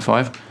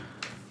 2005.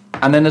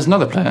 And then there's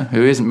another player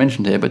who isn't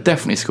mentioned here, but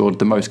definitely scored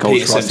the most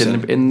goals for us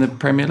in the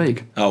Premier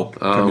League.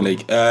 Premier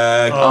League.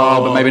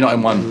 But maybe not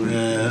in one. Who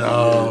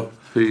are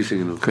you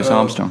thinking of? Chris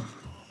Armstrong.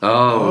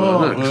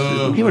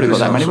 No. He would have got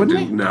that many, wouldn't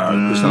he?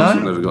 No, Chris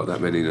Armstrong never got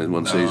that many in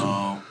one season.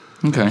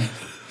 Okay.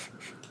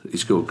 He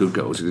scored good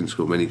goals, he didn't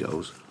score many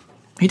goals.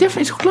 He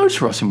definitely scored loads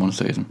for us in one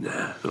season.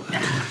 Nah.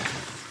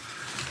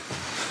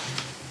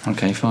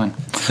 Okay, fine.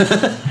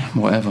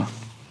 Whatever.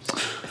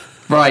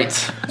 Right.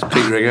 It's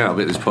petering out a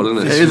bit, this pod, isn't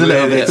it? It is a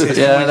little bit.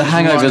 Yeah, the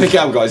hangovers. Pick it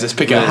up, guys. Let's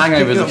pick it The up.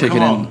 hangovers are kicking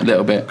in a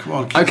little bit. Come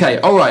on, Okay,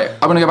 all right. I'm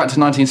going to go back to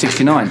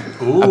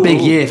 1969. A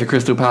big year for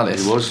Crystal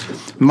Palace. It was.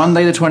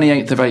 Monday the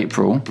 28th of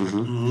April,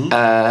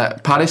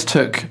 Palace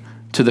took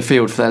to the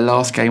field for their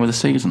last game of the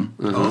season.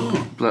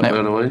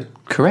 Blackburn away.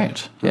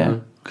 Correct, yeah.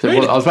 I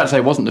was about to say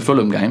it wasn't the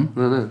Fulham game.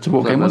 No. So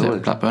what game was Blackburn it?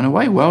 away. Blackburn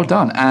away. Well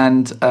done.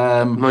 And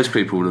Most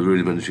people with a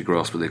rudimentary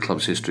grasp of their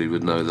club's history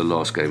would know the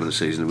last game of the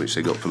season in which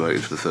they got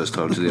promoted for the first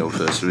time to the old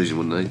First Division,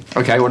 wouldn't they?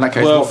 okay, well in that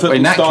case, Well, football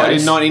in that started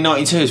case, in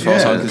 1992 as far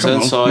as I'm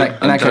concerned. So in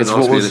that And case, don't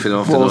what ask me was, anything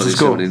after what was the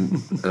score?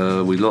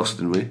 1970. We lost,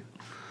 didn't we?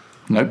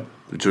 Nope.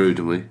 We drew,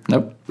 didn't we?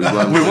 Nope. We won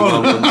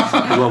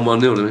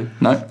 1-0, didn't we?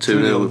 No.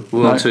 2-0.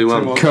 We won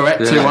 2-1.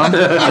 Correct. 2-1.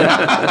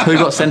 Yeah. Who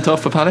got sent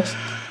off for Palace?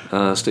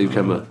 Steve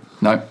Kemper.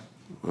 No.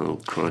 Oh,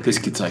 crikey. this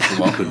could take a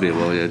while. Could be a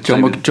while, yeah.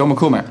 John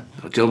McCormack.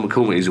 John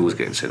McCormack, he's always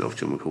getting sent off,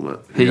 John McCormack.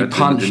 He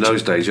punched. In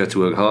those days, you had to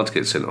work hard to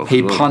get sent off. He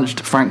as well.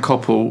 punched Frank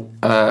Coppell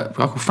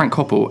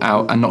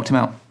out and knocked him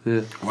out.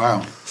 Yeah.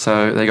 Wow.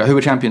 So there you go. Who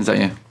were champions that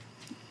year?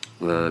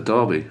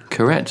 Derby.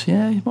 Correct.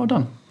 Yeah, well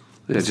done.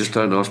 Yeah, just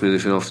don't ask me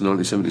anything after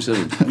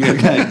 1977.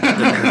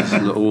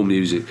 Okay. Not all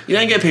music. You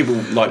don't get people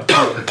like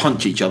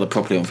punch each other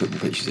properly on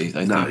football pitches these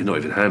days. No, do you? not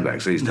even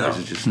handbags these days.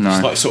 It's just,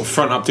 It's like sort of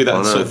front up, do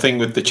that sort of thing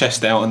with the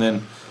chest out, and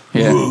then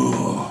Yeah.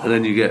 And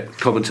then you get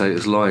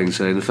commentators lying,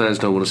 saying the fans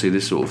don't want to see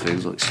this sort of thing.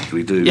 It's like,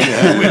 we do.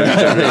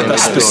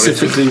 that's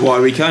specifically why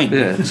we came.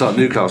 Yeah, it's like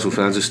Newcastle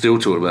fans are still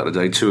talking about the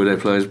day two of their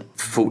players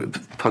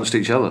punched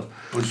each other.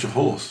 Bunch of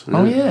horse.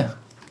 Oh, yeah.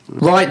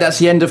 Right, that's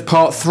the end of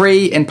part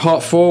 3. In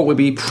part 4, we'll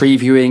be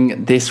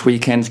previewing this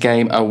weekend's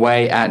game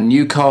away at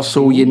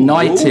Newcastle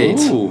United,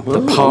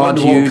 the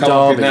Pardew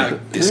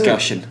Derby.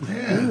 Discussion.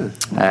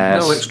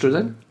 No extra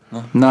then?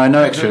 No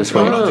extra this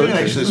week. We're not doing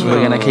extra this week.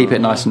 We're going to keep it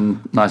nice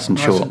and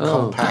short.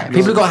 Compact.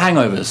 People have got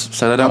hangovers,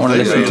 so they don't want to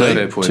listen fair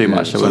to point, too yeah.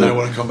 much. So So we're they going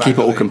wanna to come back, keep it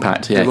all do they?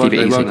 compact. Yeah, keep it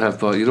They easy. won't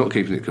have, you're not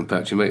keeping it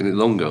compact, you're making it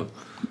longer. Yeah,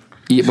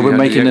 but you we're have the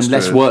making them less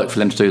extra- work for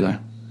them to do, though.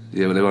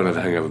 Yeah, but they won't have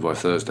a hangover by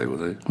Thursday, will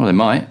they? Well, they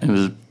might. It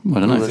was. I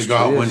don't know. They go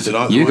out Wednesday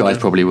night. You won't guys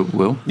they? probably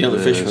will. Neil the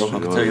fish roll, I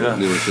can tell you that.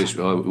 Neil the fish,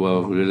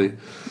 well, really?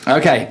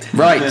 Okay,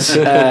 right.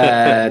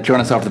 Join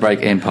us after the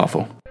break in part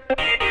 4.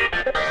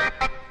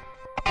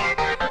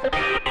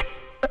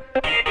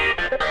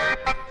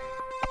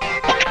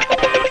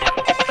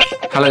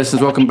 Hello,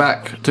 listeners. Welcome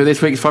back to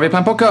this week's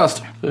FYP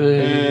Podcast.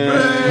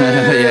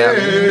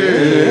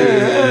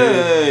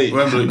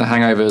 Wembley. The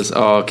hangovers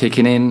are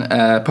kicking in.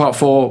 Part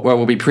 4, where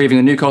we'll be previewing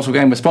the Newcastle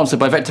game. We're sponsored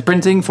by Vector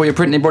Printing. For your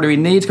printing embroidery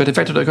needs, go to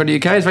vector.co.uk.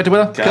 Is Vector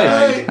with us?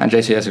 Okay. And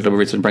JCS, a global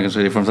research and brand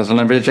from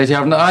London Bridge.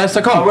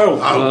 JCR.is.com.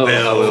 I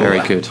will.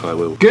 Very good. I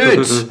will.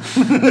 Good.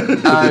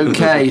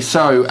 Okay,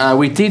 so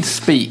we did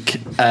speak.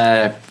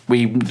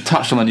 We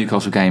touched on the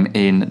Newcastle game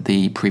in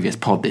the previous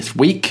pod this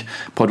week,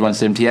 pod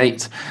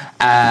 178,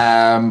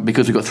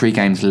 because we've got 3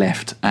 games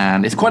left,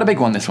 and it's quite a big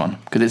one, this one,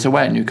 because it's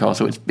away at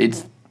Newcastle.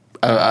 It's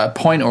a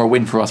point or a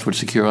win for us would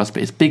secure us,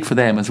 but it's big for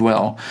them as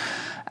well.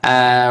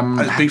 And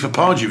it's big for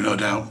Pardew, no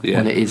doubt.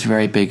 Yeah. Well, it is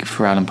very big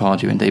for Alan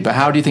Pardew indeed. But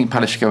how do you think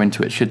Palace should go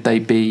into it? Should they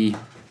be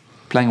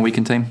playing a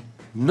weakened team?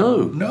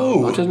 No.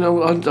 No. I don't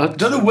know. I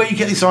don't know where you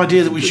get this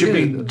idea that we should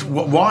be.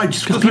 Why?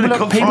 Just because we're in a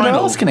cup People are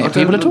final? asking it.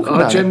 People are talking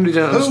about I generally it.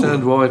 don't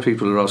understand why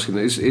people are asking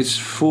that. It's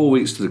 4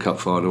 weeks to the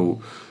cup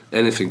final.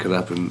 Anything can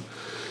happen.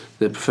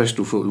 They're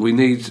professional football.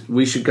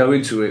 We should go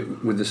into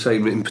it with the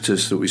same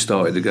impetus that we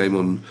started the game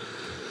on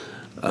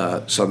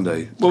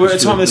Sunday. Well, we're at a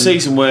time of the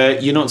season where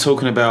you're not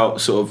talking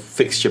about sort of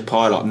fixture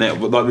pile up now.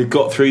 Like we've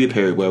got through the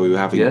period where we were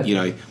having,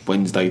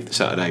 Wednesday,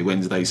 Saturday.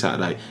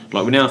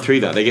 Like we're now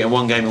through that. They're getting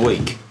 1 game a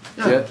week.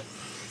 Yeah.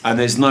 And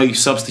there's no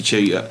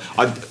substitute.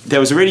 There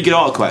was a really good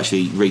article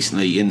actually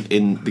recently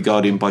in The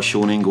Guardian by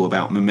Sean Ingle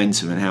about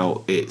momentum and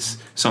how it's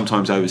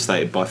sometimes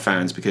overstated by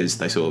fans because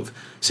they sort of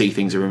see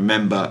things and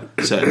remember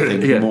certain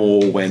things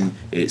more when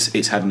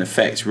it's had an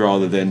effect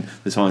rather than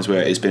the times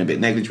where it's been a bit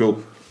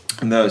negligible.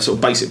 And the sort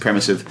of basic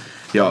premise of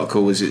the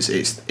article is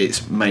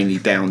it's mainly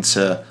down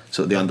to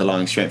sort of the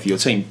underlying strength of your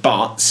team,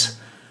 but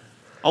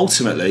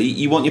ultimately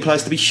you want your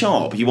players to be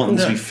sharp. You want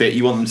them to be fit.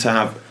 You want them to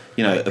have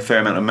a fair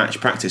amount of match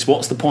practice.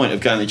 What's the point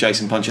of going to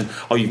Jason Punch and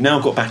you've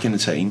now got back in the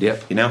team,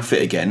 Yep. you're now fit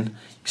again,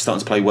 starting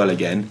to play well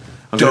again.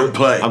 I'm Don't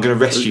play. I'm going to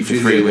rest you for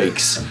 3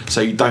 weeks,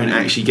 so you don't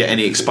actually get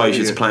any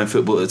exposure to playing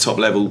football at the top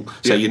level.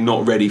 So you're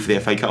not ready for the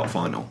FA Cup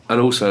final. And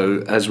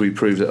also, as we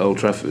proved at Old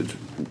Trafford,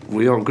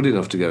 we aren't good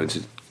enough to go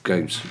into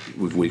games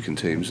with weakened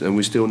teams, and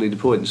we still need the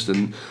points.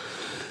 And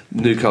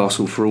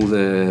Newcastle, for all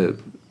their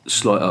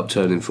slight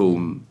upturn in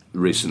form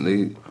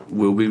recently,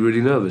 will be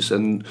really nervous.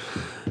 And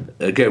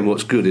again,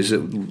 what's good is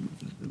that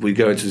we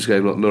go into this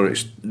game like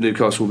Norwich.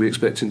 Newcastle will be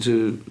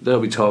they'll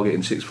be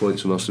targeting 6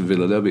 points from Aston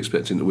Villa. They'll be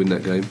expecting to win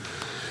that game.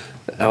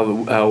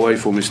 Our away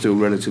form is still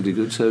relatively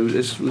good, so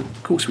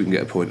of course we can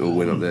get a point or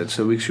win up there.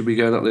 So we should be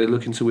going up there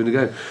looking to win the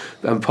game.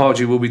 And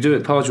Pardew will be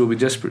doing it. Pardew will be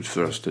desperate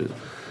for us to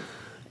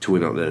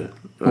win up there.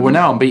 Well, we're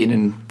now unbeaten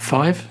in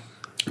 5.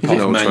 Man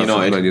United,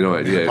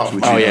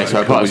 yeah.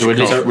 So we're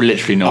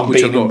literally not.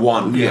 Unbeaten in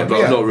 1. Yeah,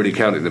 but I'm not really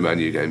counting the Man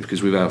U game,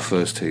 because with our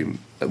first team,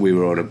 we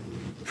were on a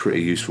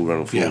pretty useful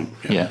run of form.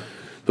 Yeah.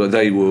 But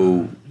they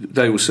will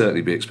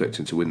certainly be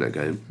expecting to win that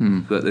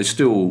game. But they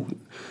still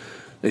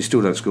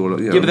don't score. But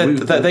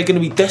they're going to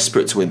be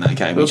desperate to win that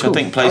game, which I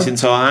think plays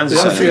into our hands.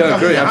 I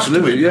agree,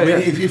 absolutely. Yeah,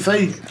 if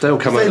they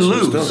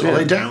lose, are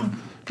they down?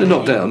 They're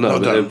not down. No,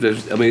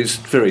 but it's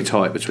very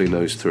tight between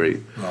those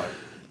three. Right.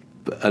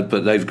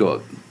 But they've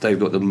got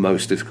the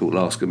most difficult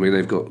last. I mean,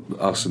 they've got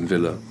us and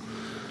Villa.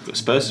 Got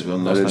Spurs as well.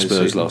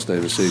 Last day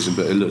of the season,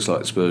 but it looks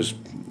like Spurs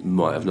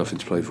might have nothing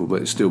to play for, but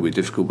it'll still be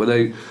difficult. But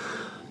they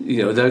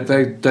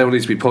will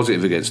need to be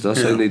positive against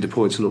us. They need the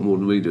points a lot more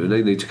than we do, and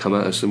they need to come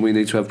at us, and we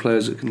need to have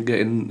players that can get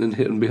in and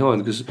hit them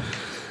behind, because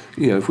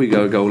if we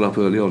go a goal up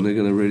early on, they're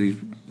going to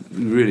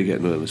really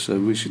get nervous. So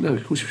we should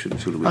of course we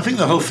shouldn't feel the I think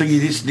the whole thing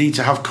is need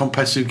to have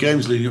competitive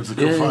games leading up to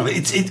the cup final.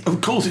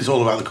 Of course it's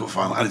all about the cup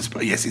final, and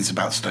it's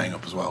about staying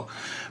up as well.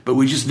 But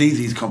we just need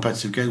these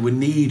competitive games. We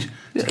need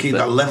to keep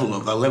that level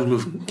up,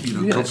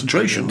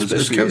 concentration.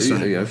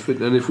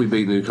 And if we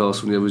beat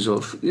Newcastle and the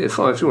result,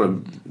 fine. If you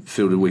want to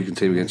field a weakened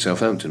team against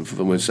Southampton,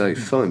 we're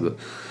safe, fine. But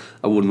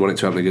I wouldn't want it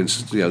to happen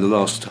against the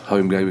last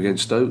home game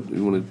against Stoke.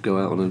 We want to go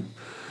out on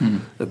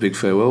a big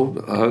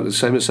farewell. I hope the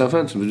same at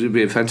Southampton. It would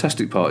be a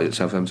fantastic party at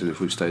Southampton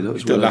if we stayed up.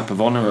 Do a lap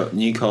of honour at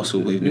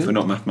Newcastle if we're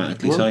not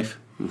mathematically safe.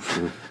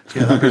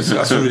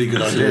 That's a really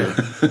good idea.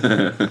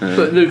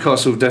 But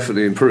Newcastle have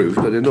definitely improved,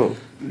 but they're not.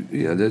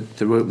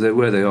 They're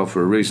where they are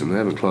for a reason. They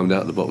haven't climbed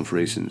out of the bottom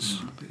three since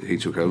he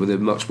took over. They're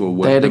much more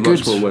well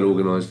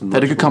organised. They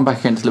had a good comeback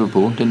against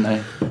Liverpool, didn't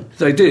they?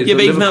 They did. Yeah,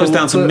 but even that was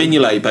down to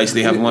Mignolet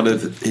basically having one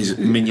of his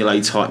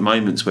Mignolet type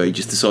moments where he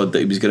just decided that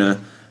he was going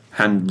to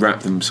hand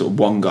wrap them sort of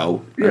one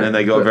goal, and then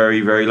they got a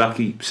very, very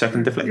lucky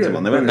second deflected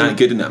one. They weren't that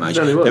good in that match.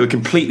 They were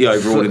completely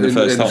overawed in the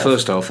first half. In the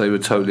first half, they were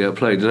totally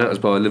outplayed, and that was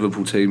by a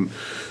Liverpool team.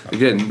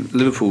 Again,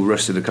 Liverpool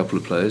rested a couple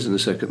of players in the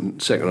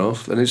second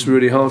half, and it's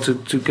really hard to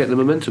get the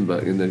momentum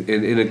back in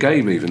a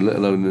game, even let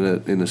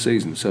alone in a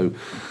season. So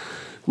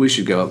we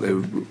should go up there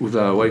with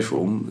our away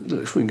form.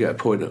 If we can get a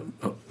point at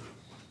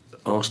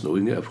Arsenal, we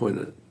can get a point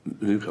at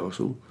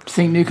Newcastle. Do you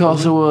think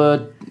Newcastle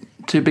were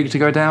too big to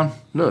go down?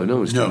 No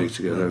one's too big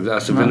to go down.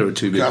 Aston Villa are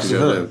too big to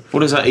go down. What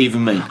does that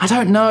even mean? I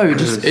don't know.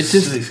 It's just a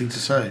silly thing to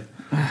say.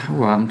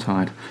 Well, I'm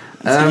tired.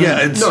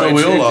 It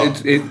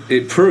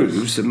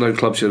proves that no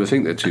club should ever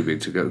think they're too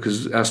big to go,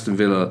 because Aston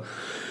Villa,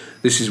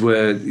 this is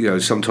where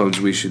sometimes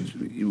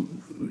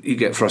you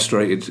get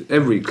frustrated.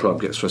 Every club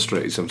gets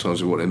frustrated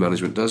sometimes with what their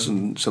management does,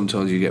 and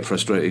sometimes you get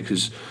frustrated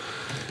because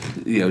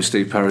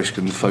Steve Parish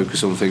can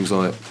focus on things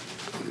like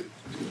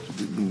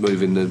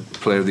moving the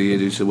Player of the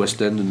Year to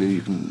West End, and then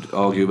you can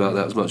argue about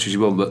that as much as you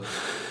want, but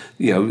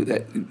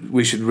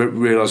we should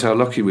realise how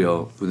lucky we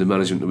are with the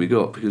management that we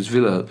got, because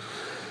Villa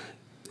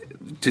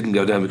didn't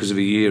go down because of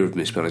a year of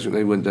mismanagement.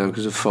 They went down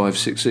because of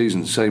 5-6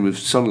 seasons. Same with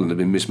Sunderland, have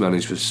been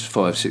mismanaged for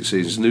 5-6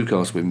 seasons.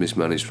 Newcastle have been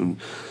mismanaged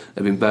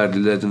they've been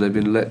badly led, and they've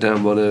been let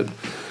down by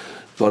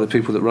the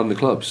people that run the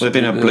clubs. Well,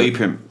 they've been a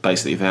blueprint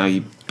basically of how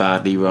you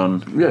badly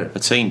run a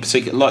team,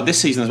 particularly like this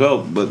season as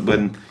well. But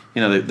when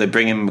they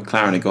bring in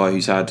McLaren, a guy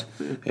who's had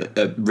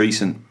a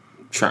recent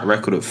track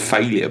record of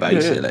failure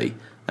basically,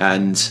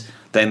 and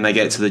then they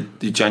get to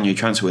the January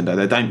transfer window.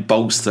 They don't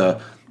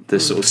bolster the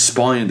sort of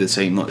spine of the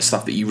team, like the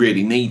stuff that you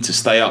really need to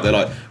stay up. They're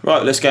like,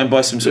 right, let's go and buy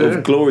some sort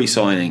of glory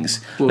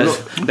signings.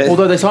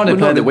 Although they signed a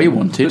player that we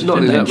wanted,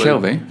 didn't they,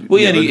 Shelby?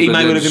 Well, yeah, he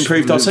may well have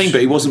improved our team, but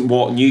he wasn't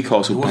what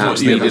Newcastle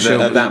perhaps needed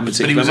at that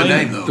particular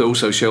moment. But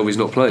also Shelby's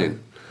not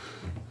playing.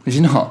 Is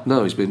he not?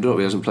 No, he's been dropped.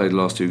 He hasn't played the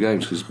last 2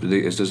 games because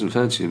Benitez doesn't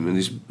fancy him, and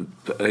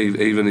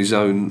even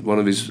one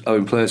of his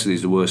own players said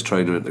he's the worst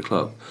trainer at the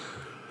club.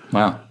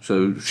 Wow.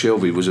 So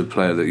Shelby was a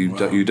player that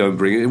you don't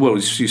bring in. Well,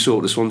 you saw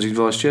what the Swansea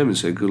vice chairman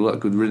said. Good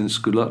luck, good riddance,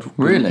 good luck.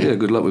 Really? Yeah,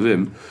 good luck with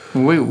him.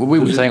 Well, we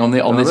were saying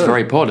on this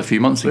very pod a few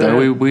months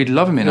ago, we'd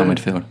love him in our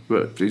midfield.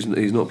 But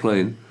he's not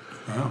playing.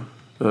 Wow.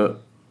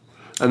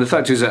 And the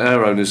fact is that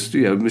our owners,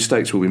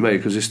 mistakes will be made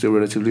because they're still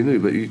relatively new.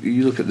 But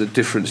you look at the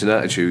difference in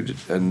attitude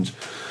and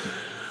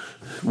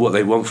what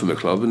they want from the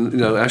club.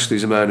 And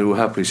Ashley's a man who will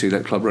happily see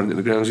that club running in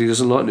the grounds. He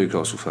doesn't like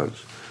Newcastle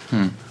fans.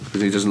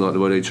 Because he doesn't like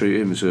the way they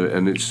treat him,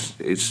 and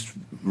it's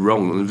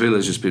wrong. And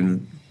Villa's just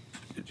been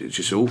it's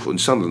just awful. And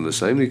Sunderland the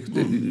same.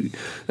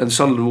 And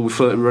Sunderland will be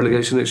flirting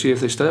relegation next year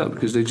if they stay up,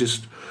 because they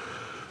just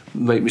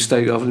make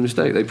mistake after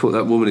mistake. They put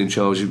that woman in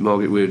charge,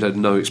 Margaret Weir, had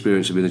no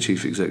experience of being a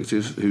chief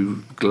executive,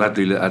 who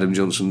gladly let Adam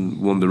Johnson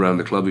wander around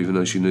the club even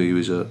though she knew he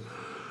was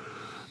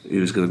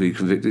going to be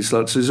convicted.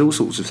 So there's all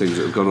sorts of things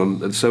that have gone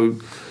on. And so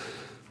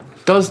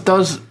does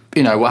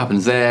what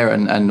happens there,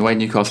 and the way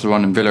Newcastle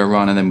run and Villa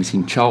run, and then we've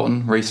seen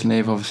Charlton recently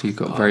have obviously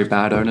got very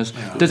bad owners.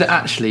 Does it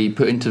actually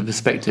put into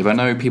perspective? I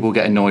know people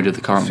get annoyed with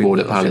the current board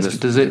at Palace, but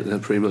does it?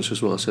 That pretty much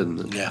was what I said.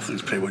 Yeah, I think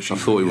it's pretty much. I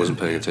thought he wasn't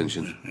paying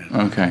attention.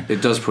 Yeah. Okay.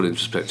 It does put it in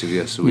perspective,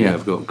 yes. We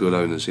have got good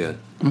owners, yeah.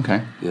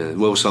 Okay. Yeah,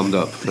 well summed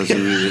up. That's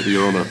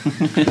Your Honour.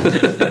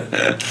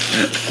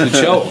 The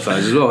Charlton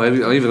fans as well.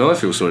 Even I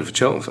feel sorry for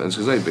Charlton fans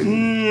because they've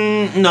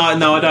been. No, I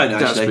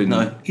don't actually.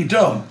 No, you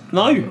don't.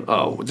 No.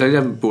 Oh, they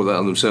haven't brought that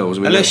on themselves.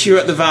 I mean, unless you're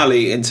at the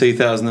Valley in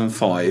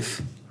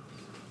 2005.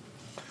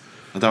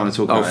 I don't want to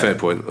talk about it. Fair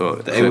point.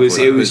 Right,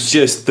 it was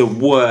just the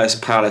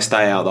worst Palace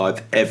day out that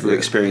I've ever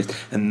experienced,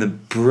 and the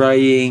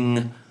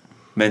braying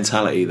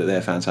mentality that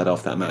their fans had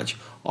after that match.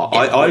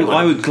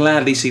 I would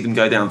gladly see them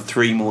go down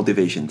 3 more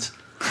divisions.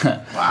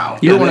 Wow.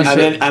 You don't want to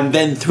see, and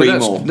then 3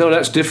 more. No,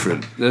 that's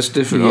different. That's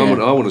different.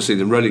 Yeah. I want to see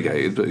them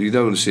relegated, but you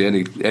don't want to see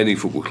any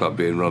football club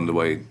being run the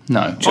way.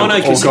 No.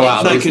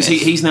 Because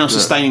he's now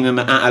sustaining them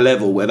at a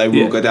level where they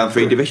will go down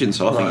 3 divisions.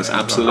 So I think it's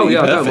absolutely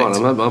perfect. I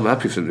don't mind. I'm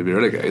happy for them to be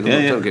relegated.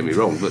 Don't get me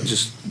wrong, but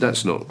just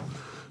that's not.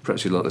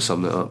 Perhaps you'd like to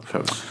sum that up.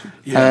 Perhaps.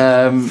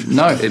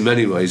 No. In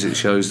many ways, it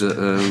shows that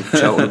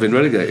Charlton have been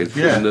relegated,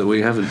 and that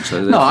we haven't.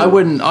 So no, I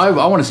wouldn't. I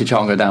want to see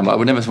Charlton go down, but I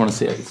would never want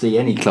to see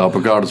any club,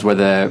 regardless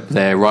whether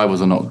they're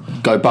rivals or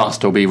not, go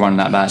bust or be running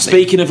that badly.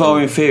 Speaking of our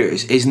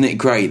inferiors, isn't it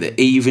great that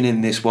even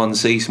in this one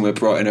season where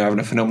Brighton are having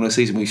a phenomenal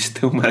season, we've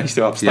still managed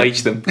to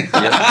upstage them?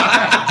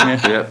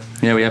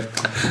 Yeah, we have.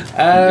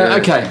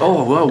 Okay.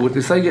 Oh well,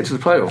 if they get to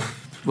the playoff,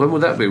 when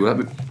would that be? Will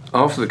that be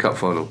after the cup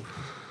final?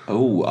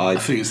 Oh, I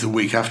think it's the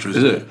week after,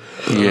 isn't it?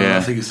 Yeah,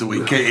 I think it's the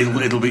week.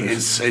 It'll be.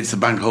 It's the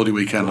bank holiday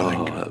weekend. I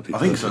think. I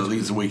think so. I think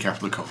it's the week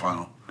after the cup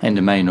final. End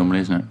of May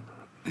normally, isn't it?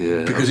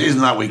 Yeah. Because it isn't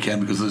that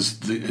weekend. Because it's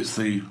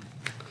the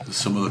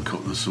some of the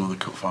cup. There's some of the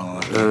cup final.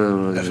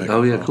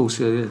 Of course,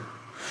 yeah.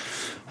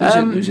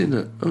 Who's in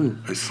that? Oh.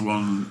 It's the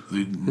one,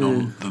 the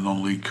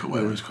non-league cup,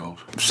 whatever it's called.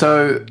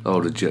 So,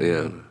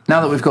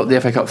 now that we've got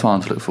the FA Cup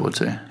final to look forward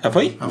to, have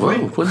we?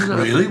 When did that?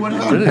 Really? When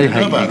did that? Really?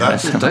 I know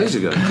about that. Days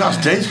ago. That's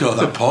days ago.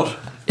 That pod.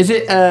 Is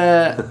it?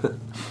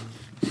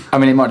 I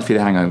mean, it might just be the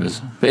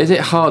hangovers, but is it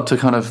hard to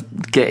kind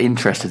of get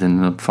interested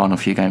in the final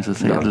few games of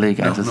the league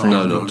games?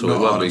 No, not at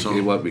all.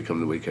 It won't become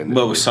the weekend.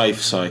 Well, we're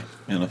safe, so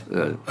you know.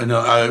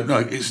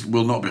 No, it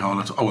will not be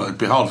hard at all. Oh, well, it'd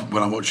be hard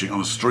when I'm watching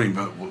on a stream,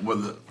 but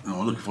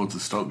I'm looking forward to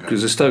the Stoke game.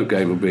 Because the Stoke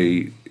game will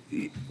be,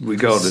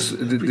 regardless. I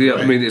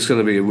mean, it's going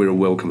to be a real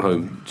welcome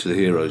home to the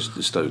heroes.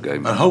 The Stoke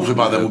game, and hopefully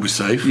by then we'll be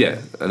safe. Yeah,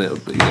 and it'll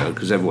be,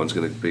 because everyone's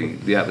going to be.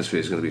 The atmosphere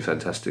is going to be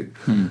fantastic.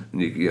 And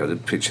the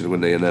picture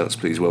when they announce,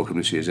 "Please welcome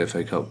this year's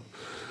FA Cup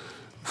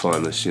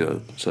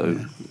finalists," So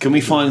can we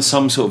find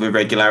some sort of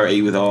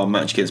irregularity with our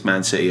match against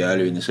Man City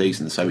earlier in the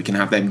season, so we can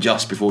have them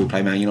just before we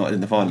play Man United in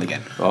the final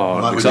again?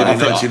 Like we did in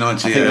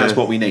 1990. I think that's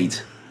what we need.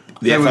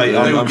 The FA,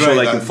 I'm sure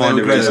they can find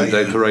a reason.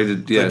 They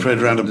paraded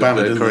around a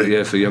banner, didn't they?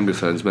 Yeah, for younger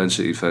fans, Man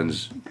City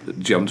fans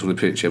jumped on the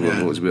pitch. Everyone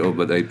thought it was a bit odd,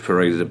 but they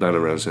paraded a banner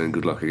around saying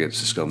 "Good luck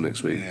against the scum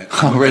next week." Yeah.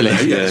 Oh, really?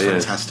 It's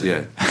fantastic.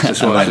 Yeah,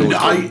 that's why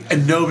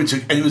and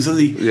it was in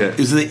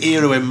the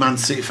era when Man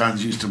City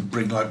fans used to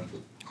bring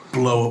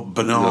blow up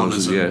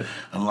bananas and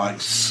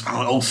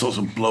all sorts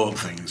of blow up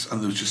things, and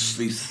there was just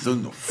these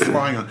things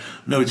flying on.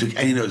 Nobody took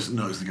any notice of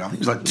the guy. I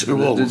think it was like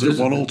 2-2. Was it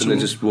 1-2? They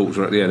just walked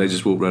around. Yeah, they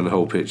just walked around the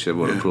whole pitch.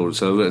 Everyone applauded.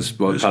 So that's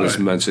why Palace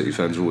and Man City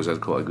fans have always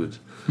had quite a good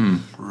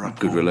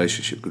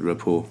relationship, good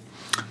rapport.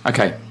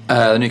 Okay,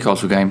 the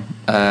Newcastle game.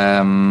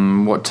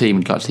 What team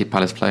would you like to see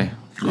Palace play?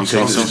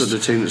 The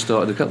team that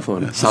started the cup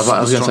final. So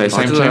I was going to say, same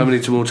I don't know how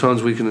many more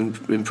times we can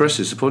impress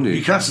this upon you.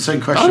 You can ask the same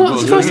question. Oh,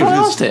 that's the first time I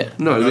asked it.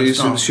 No,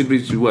 it should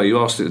be. Well, you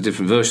asked it a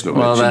different version of it.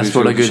 Well, that's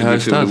what a good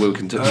host does.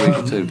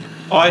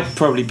 I'd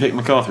probably pick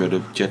McCarthy out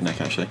of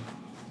Jednak, actually.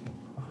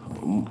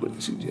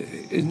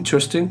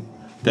 Interesting.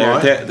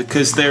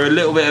 Because they're a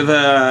little bit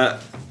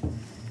of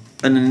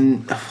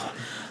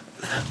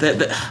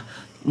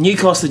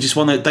Newcastle just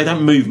they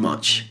don't move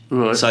much,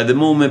 right. So the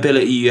more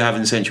mobility you have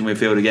in central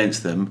midfield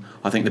against them,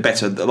 I think the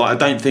better. I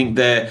don't think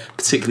they're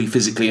particularly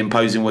physically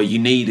imposing where you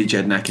need a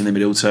Jednak in the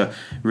middle to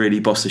really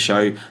boss the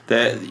show.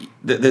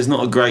 There's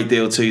not a great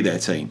deal to their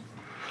team,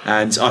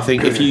 and I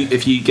think if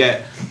you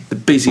get the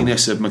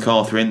busyness of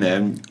MacArthur in there,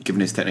 and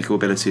given his technical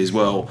ability as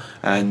well,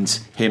 and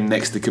him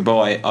next to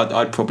Kabay,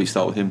 I'd probably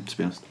start with him, to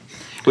be honest,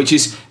 which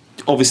is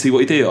obviously what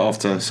you do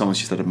after someone's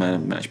just had a man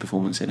of match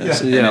performance in a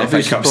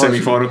FA Cup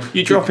semi-final.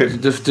 You drop him.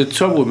 The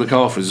trouble with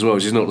MacArthur as well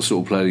is he's not the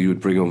sort of player you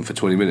would bring on for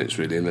 20 minutes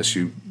really, unless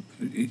you've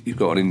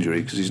got an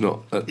injury, because he's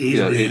not.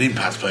 He's really an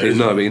impact player.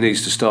 No, but he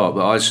needs to start.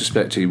 But I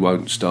suspect he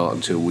won't start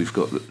until we've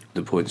got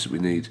the points that we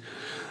need.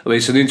 I mean,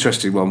 it's an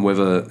interesting one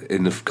whether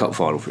in the cup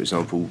final, for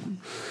example,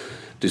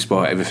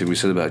 despite everything we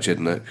said about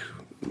Jednak,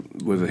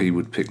 whether he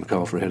would pick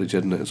McArthur ahead of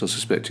Jedinak. I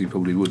suspect he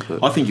probably would.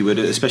 But I think he would,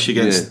 especially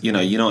against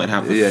United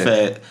have a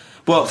fair.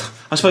 Well,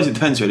 I suppose it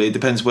depends really. It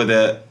depends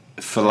whether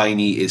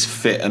Fellaini is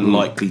fit and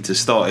likely to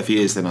start. If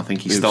he is, then I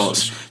think he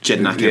starts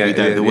Jedinak every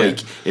day of the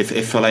week.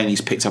 If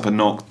Fellaini's picked up a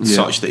knock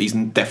such that he's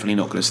definitely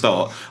not going to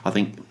start, I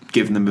think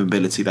given the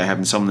mobility they have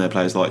in some of their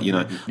players, like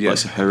like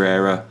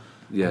Herrera,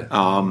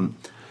 even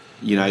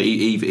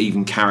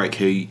Carrick,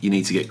 who you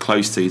need to get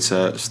close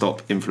to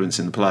stop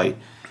influencing the play,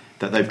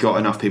 that they've got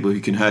enough people who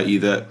can hurt you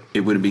that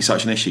it wouldn't be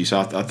such an issue. So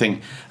I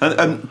think,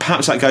 and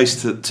perhaps that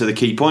goes to the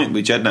key point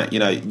with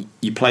Jedinak.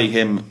 You play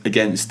him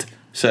against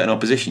certain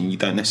opposition, you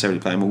don't necessarily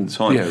play him all the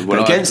time.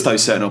 But against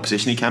those certain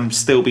opposition, he can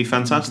still be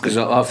fantastic. Because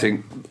I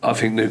think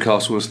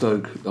Newcastle and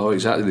Stoke are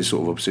exactly this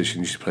sort of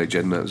opposition. You should play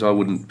Jedinak. So I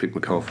wouldn't pick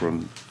McArthur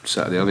on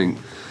Saturday. I think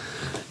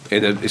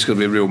it's going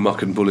to be a real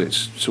muck and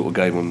bullets sort of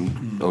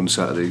game on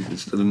Saturday.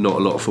 It's not a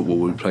lot of football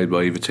will be played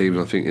by either team,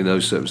 and I think in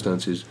those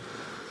circumstances,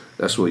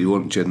 that's what you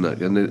want,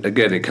 Jedinak. And then,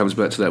 again, it comes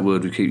back to that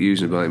word we keep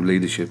using about him,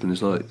 leadership, and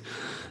it's like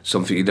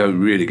something you don't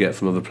really get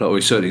from other players, or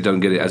you certainly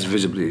don't get it as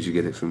visibly as you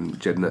get it from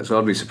Jedinak. So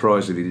I'd be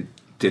surprised if he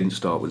didn't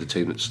start with the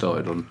team that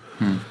started on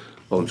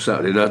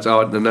Saturday.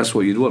 And that's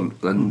what you'd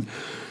want. And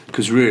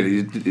because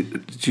really,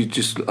 you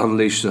just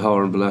unleash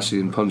Sahara and Balassi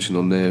and punching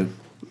on their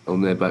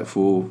back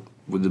four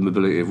with the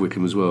mobility of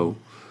Wickham as well.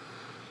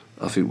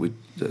 I think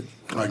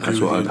that's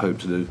what I'd hope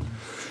to do.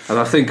 And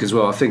I think as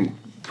well,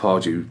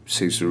 Pardew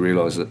seems to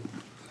realise that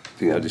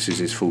this is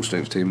his full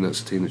strength team.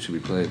 That's the team that should be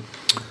playing.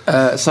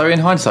 So in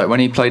hindsight, when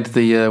he played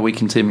the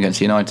weakened team against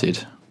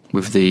United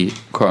with the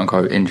quote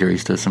unquote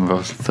injuries to some of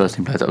our first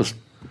team players, that was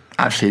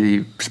actually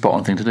the spot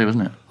on thing to do,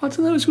 wasn't it? I don't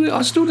know. It's weird.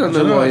 I still don't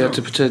know why he had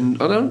to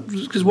pretend. I don't,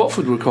 because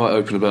Watford were quite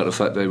open about the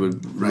fact they were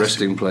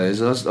resting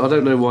players. I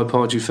don't know why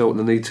Pardew felt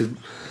the need to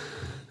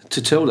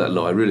tell that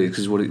lie, really,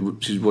 because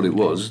which is what it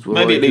was.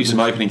 Maybe it leaves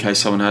them open in case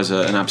someone has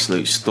an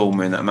absolute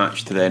stormer in that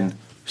match to then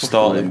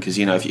start them. Because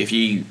if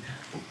you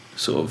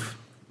sort of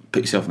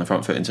put yourself on the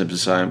front foot in terms of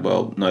saying,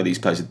 well, no, these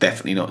players are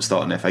definitely not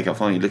starting FA Cup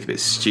final, you look a bit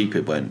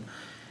stupid when.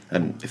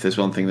 And if there's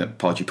one thing that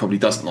Pardew probably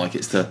doesn't like,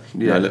 it's to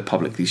look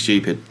publicly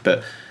stupid.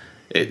 But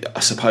I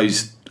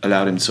suppose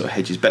allowed him to sort of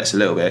hedge his bets a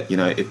little bit.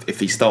 If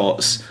he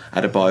starts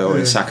Adebayor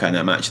and Saka in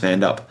that match and they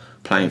end up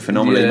playing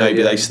phenomenally,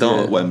 maybe they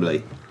start at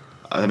Wembley.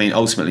 I mean,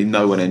 ultimately,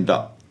 no one ended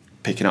up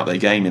picking up their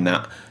game in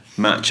that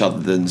match other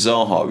than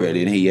Zaha,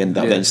 really, and he ended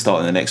up then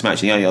starting the next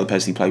match. And the only other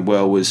person he played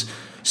well was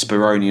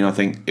Speroni, and I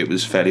think it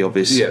was fairly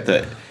obvious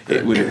that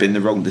it would have been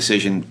the wrong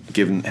decision,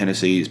 given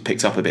Hennessy has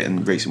picked up a bit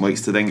in recent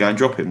weeks, to then go and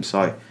drop him.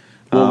 So,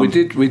 well, we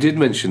did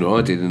mention, or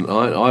I did, and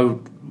I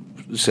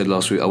said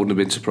last week I wouldn't have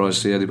been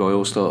surprised to see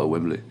Adebayor start at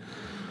Wembley,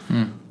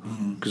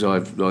 because I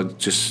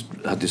just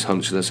had this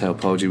hunch that's how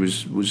Pardew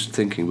was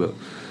thinking, but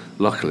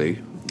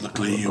luckily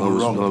you were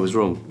wrong. I was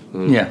wrong.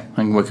 Yeah,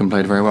 and Wickham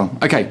played very well.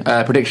 Okay,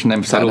 prediction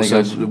then for Saturday.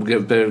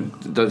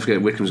 Don't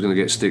forget, Wickham's going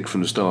to get stick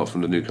from the start from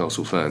the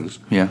Newcastle fans.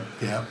 Yeah.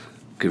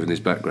 Given his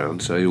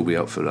background, so he'll be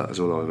up for that as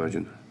well, I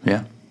imagine.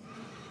 Yeah.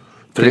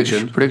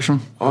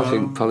 Prediction? I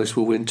think Palace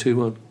will win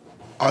 2-1.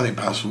 I think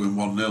Palace will win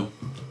 1-0.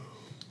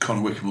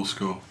 Connor Wickham will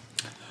score.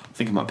 I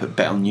think I might put a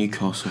bet on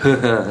Newcastle.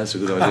 That's a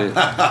good idea.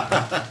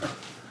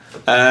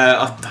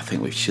 I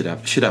think we should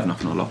have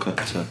enough in our locker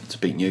to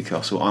beat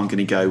Newcastle. I'm going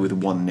to go with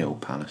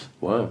 1-0 Palace.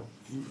 Wow.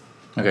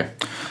 Okay.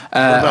 What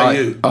about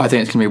you? I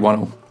think it's going to be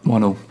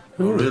 1-0.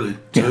 Oh, really?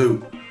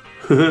 2.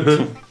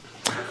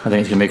 I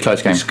think it's going to be a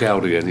close game. He's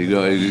scowled again.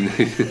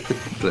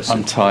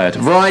 I'm tired.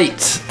 Right.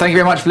 Thank you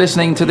very much for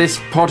listening to this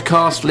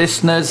podcast,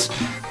 listeners.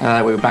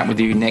 We'll be back with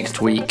you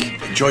next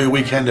week. Enjoy your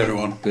weekend,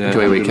 everyone. Yeah,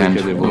 enjoy your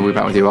weekend. We'll be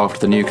back with you after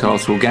the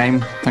Newcastle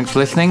game. Thanks for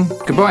listening.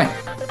 Goodbye.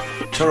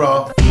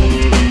 Ta-ra.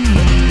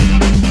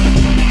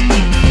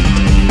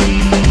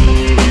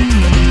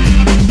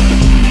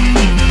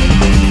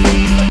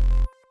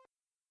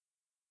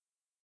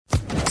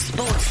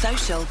 Sports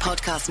Social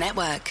Podcast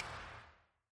Network.